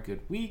hope for a good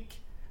week.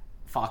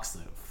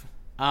 Foxloaf.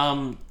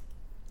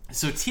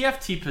 So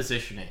TFT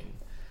positioning.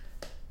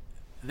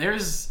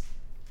 There's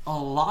a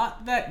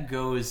lot that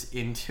goes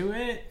into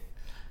it,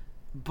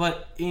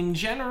 but in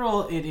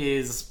general it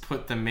is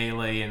put the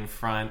melee in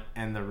front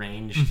and the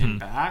ranged in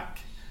back.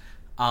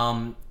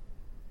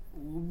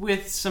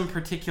 With some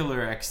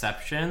particular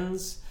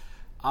exceptions.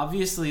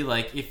 Obviously,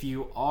 like, if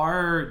you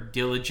are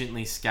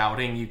diligently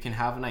scouting, you can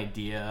have an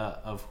idea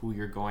of who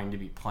you're going to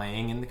be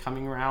playing in the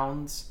coming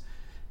rounds.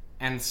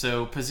 And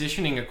so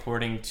positioning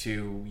according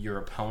to your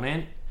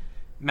opponent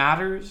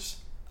matters,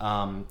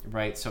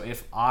 right? So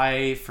if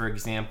I, for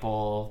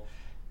example,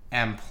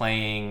 am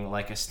playing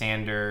like a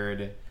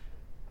standard,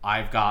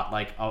 I've got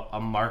like a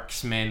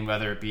marksman,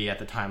 whether it be at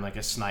the time like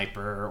a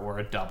sniper or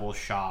a double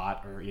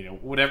shot or, you know,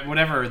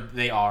 whatever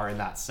they are in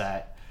that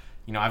set.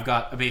 You know, I've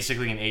got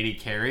basically an 80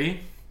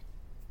 carry.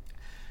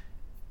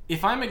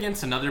 If I'm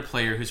against another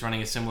player who's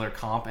running a similar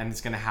comp and is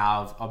going to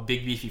have a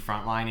big beefy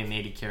front line and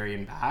 80 carry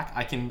in back,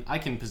 I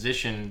can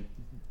position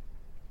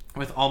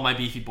with all my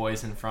beefy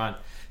boys in front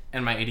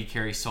and my 80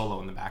 carry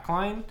solo in the back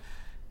line.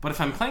 But if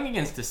I'm playing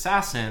against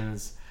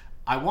assassins,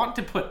 I want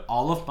to put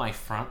all of my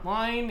front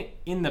line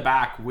in the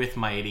back with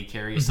my 80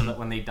 carry so that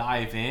when they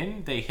dive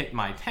in, they hit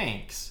my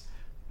tanks,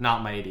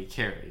 not my 80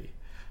 carry.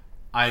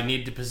 I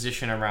need to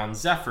position around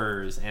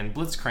Zephyrs and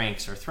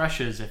Blitzcranks or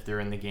Threshes if they're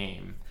in the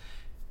game.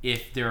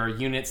 If there are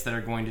units that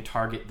are going to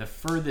target the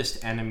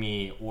furthest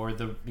enemy or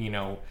the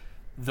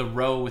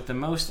row with the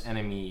most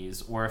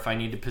enemies, or if I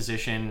need to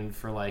position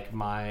for like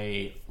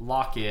my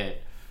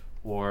Locket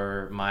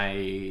or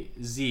my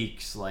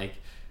Zeeks, like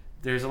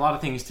there's a lot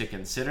of things to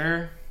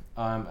consider.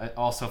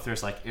 Also, if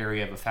there's like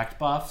area of effect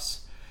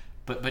buffs,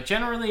 but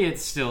generally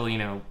it's still, you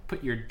know,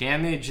 put your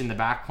damage in the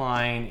back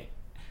line,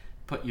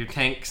 put your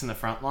tanks in the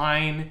front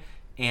line,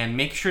 and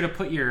make sure to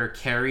put your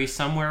carry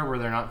somewhere where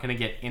they're not going to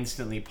get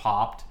instantly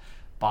popped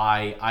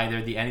by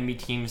either the enemy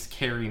team's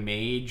carry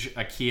mage,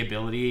 a key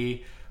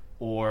ability,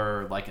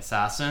 or like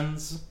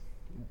assassins.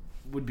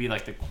 would be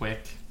like the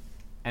quick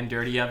and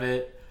dirty of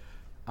it.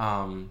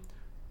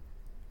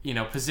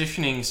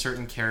 Positioning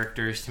certain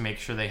characters to make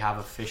sure they have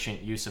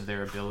efficient use of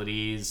their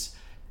abilities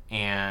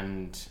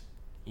and,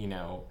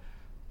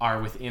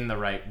 are within the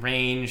right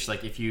range.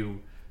 Like if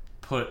you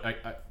put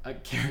a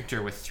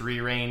character with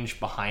 3 range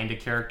behind a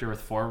character with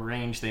 4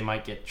 range, they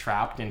might get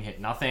trapped and hit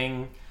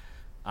nothing.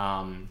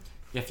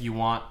 If you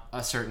want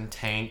a certain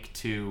tank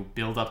to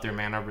build up their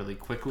mana really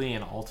quickly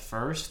and ult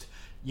first,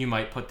 you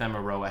might put them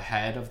a row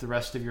ahead of the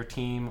rest of your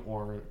team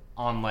or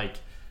on like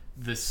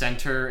the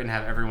center and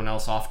have everyone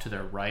else off to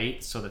their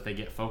right so that they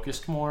get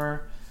focused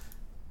more.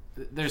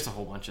 There's a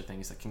whole bunch of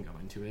things that can go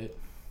into it.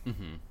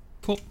 Mm-hmm.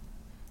 Cool.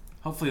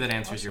 Hopefully that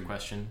answers your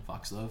question,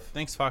 Foxlove.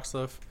 Thanks,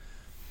 Foxlove.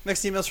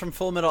 Next email's from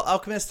Full Metal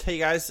Alchemist. Hey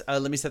guys,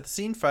 let me set the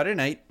scene. Friday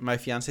night, my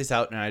fiance's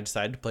out and I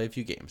decided to play a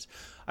few games.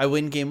 I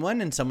win game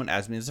 1 and someone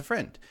adds me as a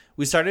friend.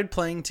 We started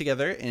playing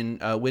together and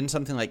win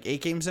something like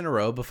 8 games in a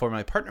row before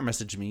my partner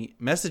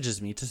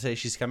messages me to say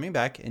she's coming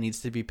back and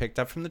needs to be picked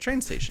up from the train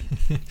station.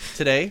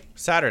 Today,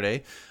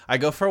 Saturday, I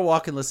go for a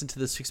walk and listen to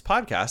this week's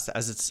podcast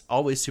as it's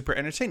always super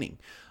entertaining.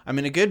 I'm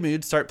in a good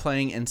mood, start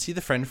playing, and see the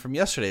friend from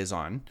yesterday is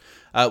on.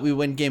 We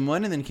win game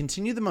 1 and then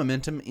continue the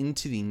momentum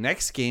into the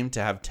next game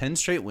to have 10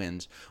 straight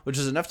wins, which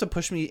was enough to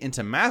push me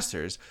into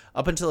Masters.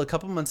 Up until a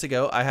couple months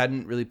ago, I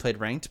hadn't really played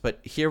ranked, but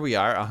here we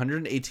are,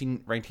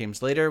 118 ranked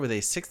games later with a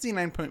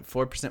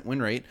 69.4%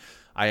 win rate.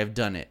 I have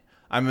done it.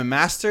 I'm a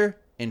master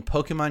in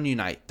Pokemon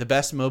Unite, the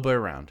best MOBA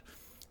around.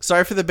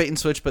 Sorry for the bait and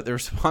switch, but the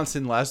response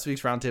in last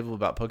week's roundtable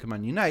about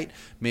Pokemon Unite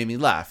made me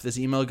laugh. This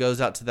email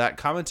goes out to that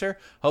commenter.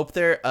 Hope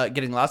they're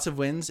getting lots of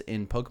wins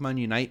in Pokemon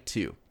Unite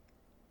too.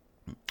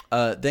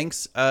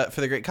 Thanks for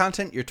the great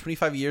content. Your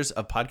 25 years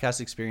of podcast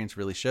experience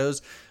really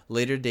shows.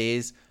 Later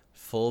days,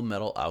 Full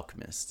Metal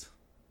Alchemist.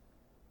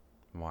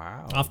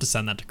 Wow. I'll have to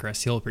send that to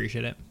Chris. He'll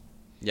appreciate it.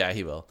 Yeah,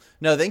 he will.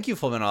 No, thank you,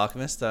 Full Metal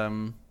Alchemist.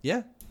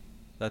 Yeah,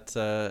 that's.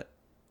 I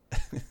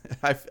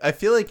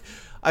feel like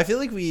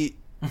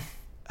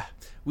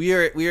we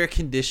are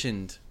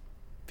conditioned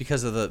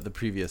because of the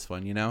previous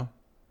one,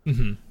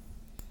 Mm-hmm.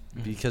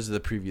 because of the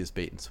previous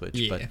bait and switch.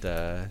 Yeah. But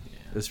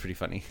it was pretty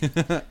funny.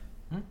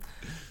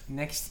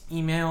 Next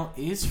email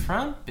is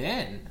from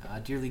Ben.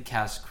 Dear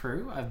Leaguecast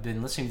crew, I've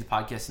been listening to the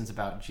podcast since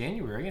about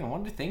January and I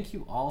wanted to thank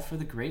you all for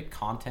the great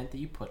content that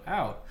you put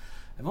out.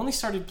 I've only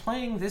started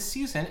playing this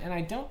season and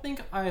I don't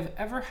think I've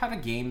ever had a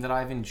game that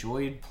I've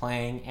enjoyed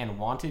playing and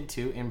wanted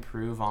to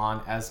improve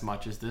on as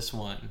much as this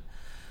one.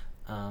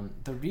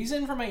 The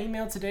reason for my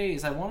email today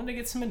is I wanted to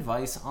get some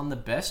advice on the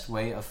best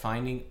way of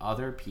finding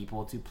other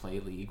people to play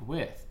League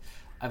with.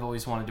 I've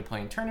always wanted to play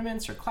in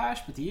tournaments or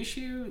Clash, but the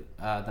issue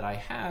that I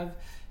have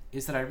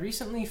is that I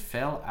recently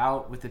fell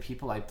out with the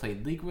people I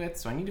played League with,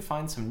 so I need to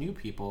find some new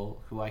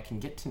people who I can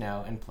get to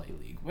know and play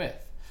League with.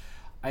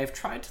 I have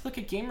tried to look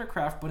at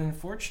Gamercraft, but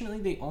unfortunately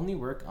they only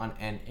work on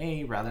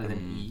NA rather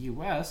than EU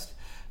West,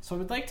 so I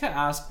would like to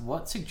ask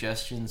what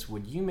suggestions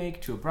would you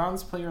make to a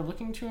bronze player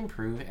looking to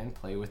improve and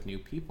play with new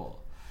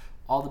people?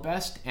 All the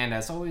best, and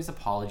as always,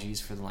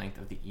 apologies for the length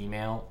of the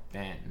email,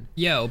 Ben.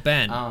 Yo,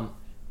 Ben.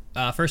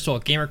 First of all,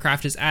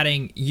 Gamercraft is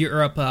adding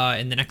Europe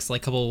in the next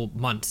couple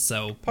months,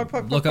 so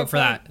look out for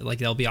that.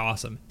 That'll be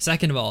awesome.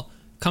 Second of all,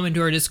 come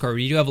into our Discord.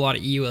 We do have a lot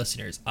of EU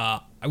listeners.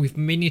 We've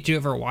been meaning to do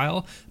it for a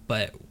while,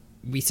 but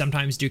we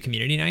sometimes do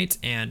community nights,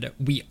 and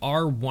we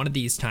are one of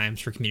these times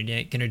for community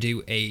night going to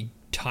do a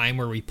time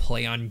where we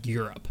play on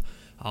Europe.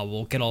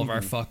 We'll get all of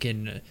our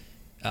fucking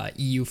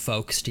EU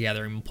folks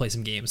together and we'll play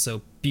some games,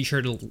 so be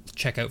sure to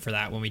check out for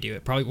that when we do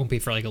it. Probably won't be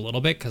for a little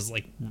bit because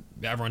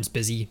everyone's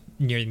busy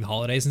nearing the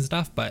holidays and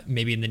stuff, but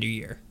maybe in the new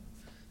year.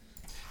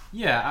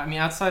 Yeah, I mean,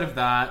 outside of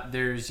that,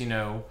 there's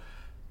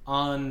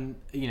on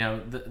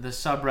the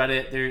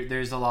subreddit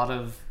there's a lot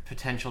of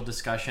potential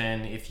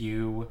discussion. If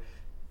you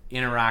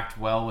interact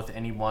well with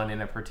anyone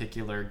in a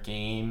particular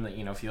game,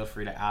 feel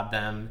free to add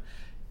them.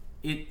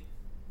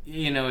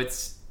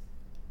 It's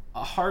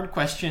a hard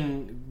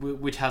question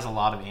which has a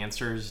lot of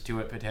answers to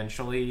it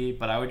potentially,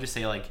 but I would just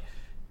say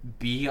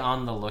be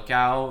on the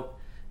lookout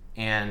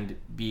and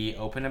be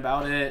open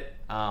about it.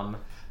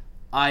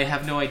 I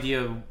have no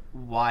idea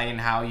why and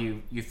how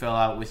you fell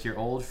out with your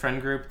old friend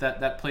group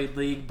that played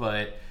League,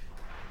 but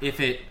if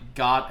it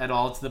got at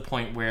all to the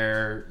point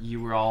where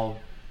you were all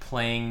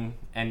playing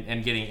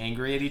and getting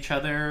angry at each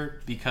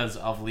other because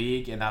of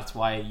League and that's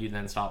why you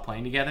then stopped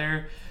playing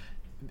together,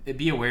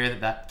 be aware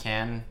that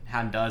can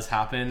and does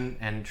happen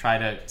and try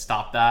to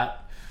stop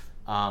that.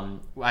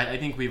 I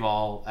think we've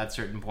all at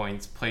certain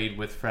points played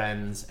with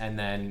friends and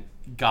then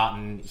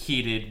gotten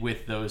heated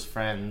with those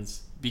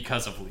friends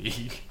because of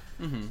League.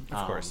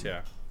 Of course,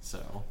 yeah.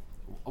 So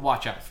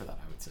watch out for that,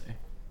 I would say.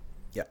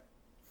 Yeah.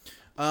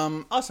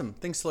 Awesome.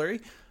 Thanks,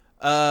 Larry.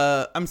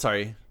 I'm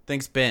sorry.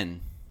 Thanks,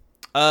 Ben.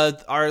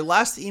 Our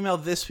last email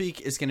this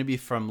week is going to be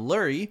from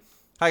Lurie.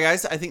 Hi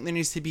guys, I think there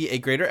needs to be a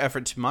greater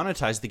effort to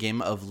monetize the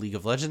game of League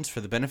of Legends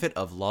for the benefit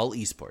of LoL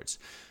esports.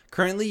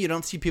 Currently, you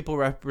don't see people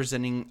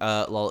representing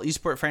LoL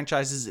esport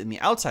franchises in the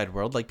outside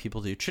world like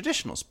people do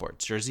traditional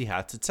sports, jersey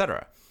hats,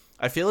 etc.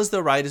 I feel as though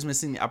Riot is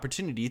missing the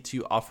opportunity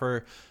to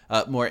offer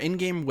more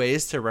in-game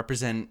ways to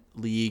represent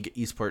League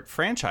esport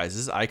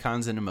franchises.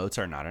 Icons and emotes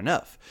are not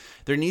enough.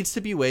 There needs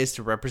to be ways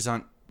to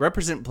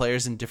represent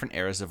players in different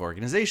eras of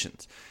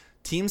organizations.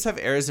 Teams have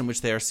eras in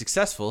which they are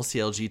successful,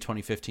 CLG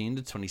 2015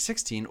 to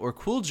 2016, or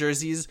cool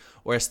jerseys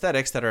or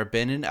aesthetics that are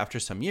abandoned after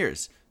some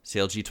years,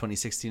 CLG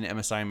 2016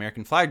 MSI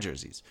American flag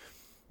jerseys.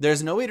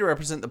 There's no way to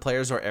represent the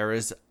players or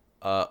eras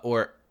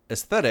or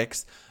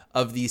aesthetics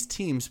of these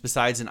teams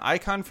besides an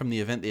icon from the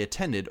event they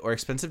attended or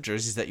expensive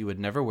jerseys that you would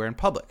never wear in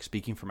public,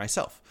 speaking for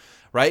myself.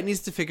 Riot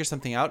needs to figure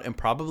something out and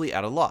probably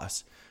at a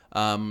loss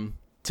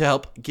to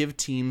help give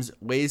teams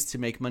ways to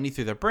make money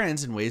through their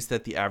brands in ways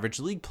that the average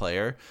League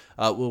player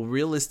will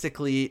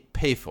realistically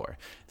pay for.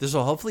 This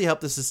will hopefully help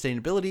the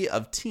sustainability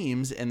of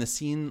teams and the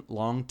scene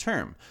long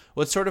term.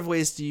 What sort of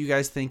ways do you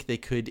guys think they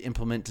could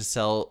implement to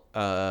sell...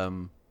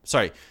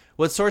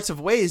 What sorts of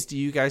ways do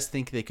you guys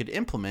think they could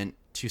implement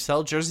to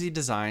sell jersey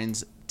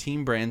designs,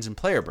 team brands, and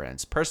player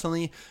brands?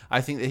 Personally, I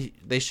think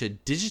they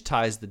should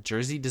digitize the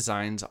jersey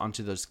designs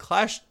onto those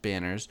Clash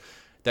banners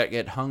that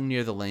get hung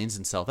near the lanes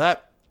and sell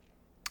that.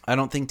 I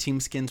don't think team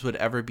skins would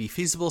ever be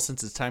feasible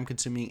since it's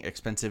time-consuming,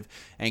 expensive,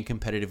 and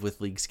competitive with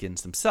League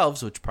skins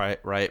themselves, which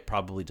Riot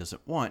probably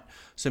doesn't want.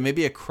 So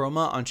maybe a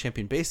chroma on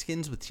champion base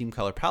skins with team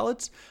color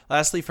palettes.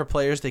 Lastly, for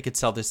players, they could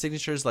sell their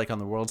signatures like on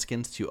the world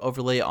skins to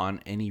overlay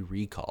on any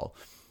recall.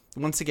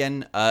 Once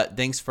again,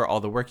 thanks for all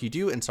the work you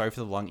do, and sorry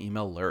for the long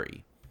email,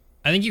 Lurie.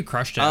 I think you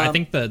crushed it. I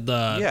think the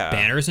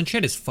banners and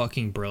shit is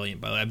fucking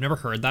brilliant, by the way. I've never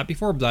heard that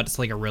before, but that's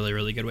like a really,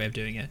 really good way of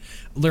doing it.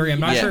 Lurie,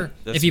 I'm not sure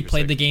if you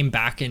played the game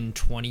back in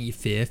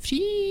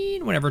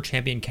 2015, whenever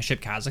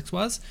Championship Kha'Zix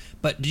was,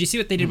 but did you see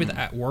what they did with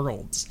at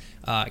Worlds?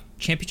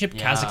 Championship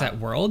Kha'Zix at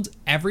Worlds,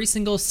 every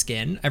single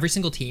skin, every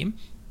single team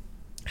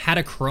had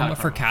a chroma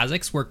for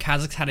Kha'Zix, where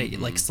Kha'Zix had a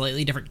like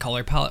slightly different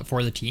color palette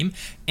for the team,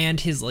 and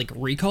his like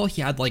recall,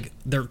 he had like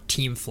their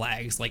team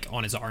flags like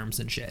on his arms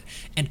and shit.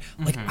 And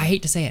like I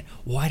hate to say it,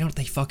 why don't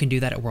they fucking do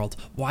that at Worlds?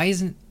 Why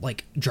isn't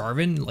like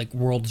Jarvan, like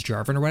Worlds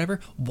Jarvan or whatever,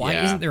 why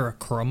isn't there a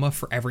chroma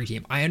for every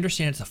team? I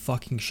understand it's a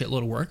fucking shitload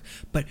of work,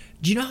 but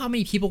do you know how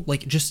many people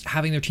like just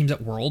having their teams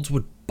at Worlds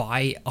would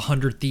buy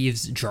 100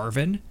 Thieves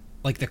Jarvan,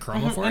 like the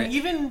chroma for it?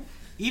 Even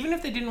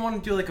if they didn't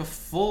want to do like a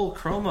full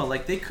chroma,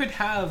 like they could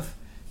have.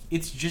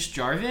 It's just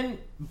Jarvan,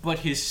 but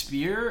his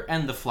spear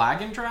and the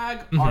flag and drag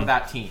are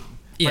that team.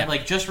 Yeah. Right?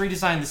 Like, just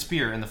redesign the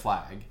spear and the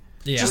flag.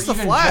 Yeah. Just the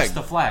flag. Just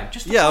the flag.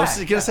 Just the flag. I was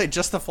going to say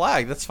just the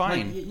flag. That's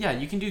fine.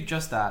 Like, you can do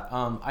just that.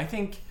 I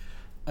think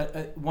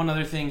one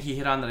other thing he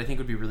hit on that I think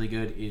would be really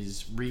good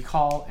is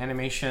recall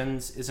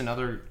animations is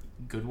another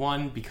good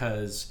one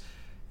because,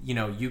 you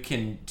know, you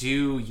can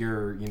do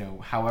your, you know,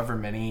 however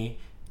many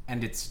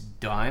and it's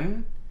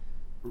done.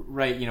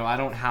 Right, you know, I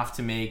don't have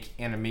to make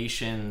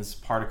animations,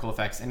 particle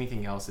effects,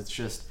 anything else. It's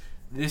just,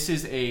 this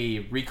is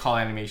a recall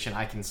animation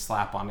I can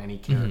slap on any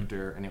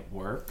character and it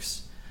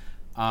works.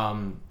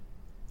 I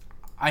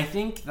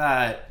think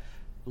that,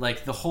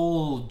 like, the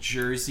whole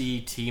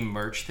jersey team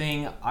merch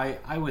thing,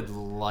 I would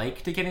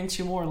like to get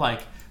into more.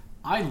 Like,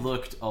 I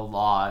looked a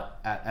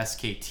lot at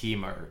SKT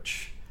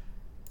merch,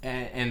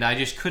 and I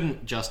just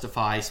couldn't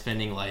justify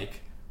spending, like,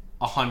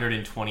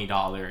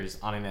 $120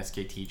 on an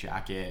SKT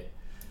jacket.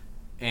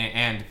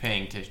 And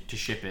paying to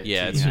ship it.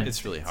 Yeah,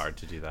 it's really hard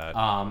to do that.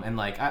 And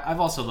like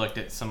I've also looked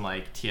at some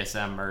like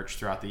TSM merch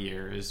throughout the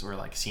years, or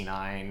like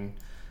C9.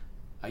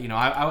 You know,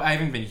 I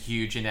haven't been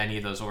huge into any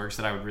of those orgs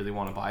that I would really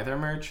want to buy their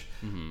merch.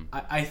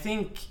 I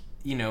think,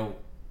 you know,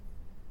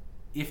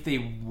 if they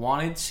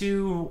wanted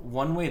to,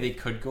 one way they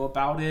could go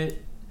about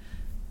it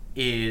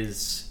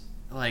is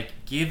like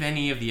give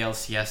any of the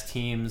LCS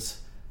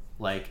teams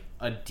like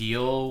a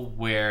deal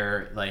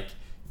where like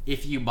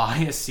if you buy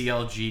a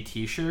CLG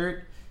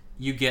t-shirt,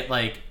 you get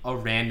like a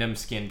random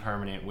skin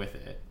permanent with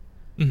it,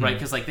 right?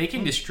 Because like they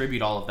can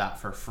distribute all of that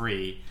for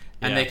free,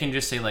 and they can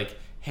just say like,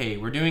 hey,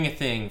 we're doing a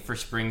thing for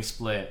Spring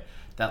Split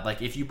that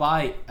like if you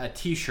buy a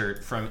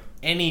t-shirt from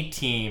any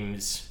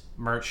team's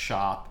merch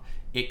shop,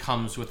 it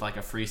comes with like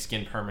a free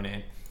skin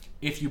permanent.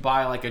 If you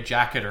buy like a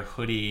jacket or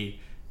hoodie,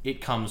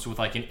 it comes with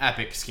like an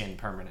epic skin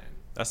permanent.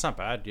 That's not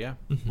bad, yeah.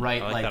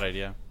 Right? I like that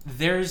idea.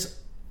 There's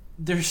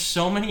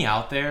so many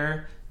out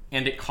there,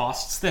 and it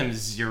costs them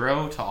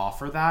zero to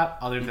offer that,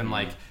 other than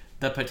like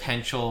the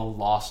potential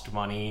lost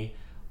money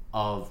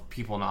of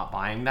people not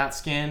buying that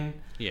skin.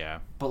 Yeah.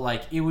 But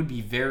like it would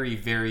be very,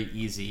 very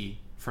easy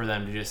for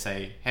them to just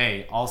say,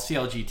 hey, all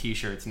CLG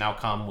t-shirts now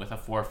come with a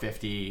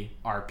 450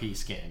 RP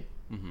skin.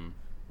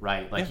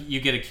 Right? Like you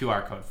get a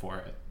QR code for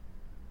it.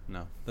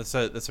 No, that's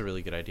a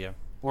really good idea.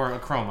 Or a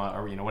chroma,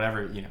 or, you know,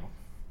 whatever, you know.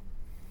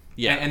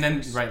 Yeah. And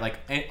then, right,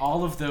 like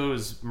all of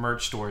those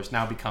merch stores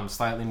now become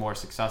slightly more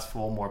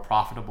successful, more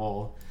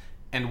profitable,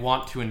 and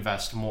want to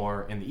invest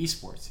more in the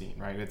esports scene,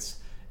 right?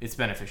 It's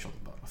beneficial to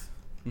both.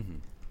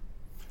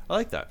 I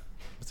like that.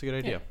 That's a good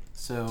idea. Yeah.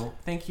 So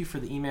thank you for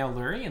the email,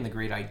 Lurie, and the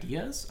great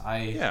ideas.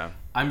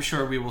 I'm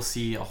sure we will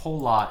see a whole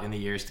lot in the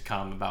years to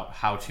come about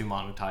how to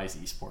monetize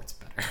esports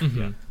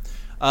better.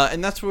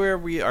 And that's where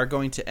we are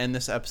going to end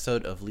this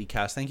episode of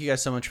LeagueCast. Thank you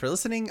guys so much for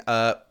listening.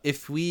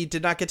 If we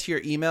did not get to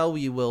your email,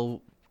 we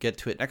will get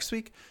to it next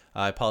week.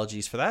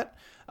 Apologies for that.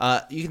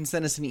 You can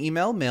send us an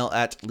email,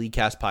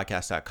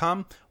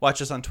 mail@leaguecastpodcast.com.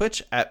 Watch us on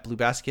Twitch at Blue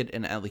Basket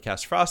and at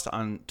LeagueCastFrost.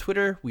 On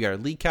Twitter, we are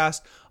LeagueCast.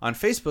 On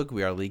Facebook,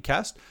 we are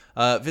LeagueCast.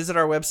 Visit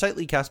our website,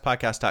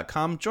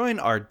 leaguecastpodcast.com. Join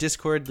our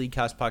Discord,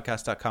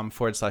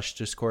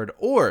 leaguecastpodcast.com/Discord,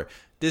 or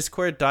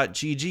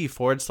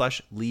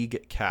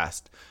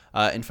discord.gg/LeagueCast.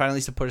 And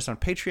finally, support us on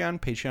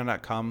Patreon,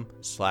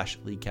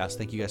 patreon.com/LeagueCast.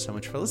 Thank you guys so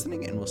much for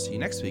listening, and we'll see you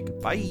next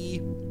week. Bye.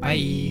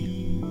 Bye.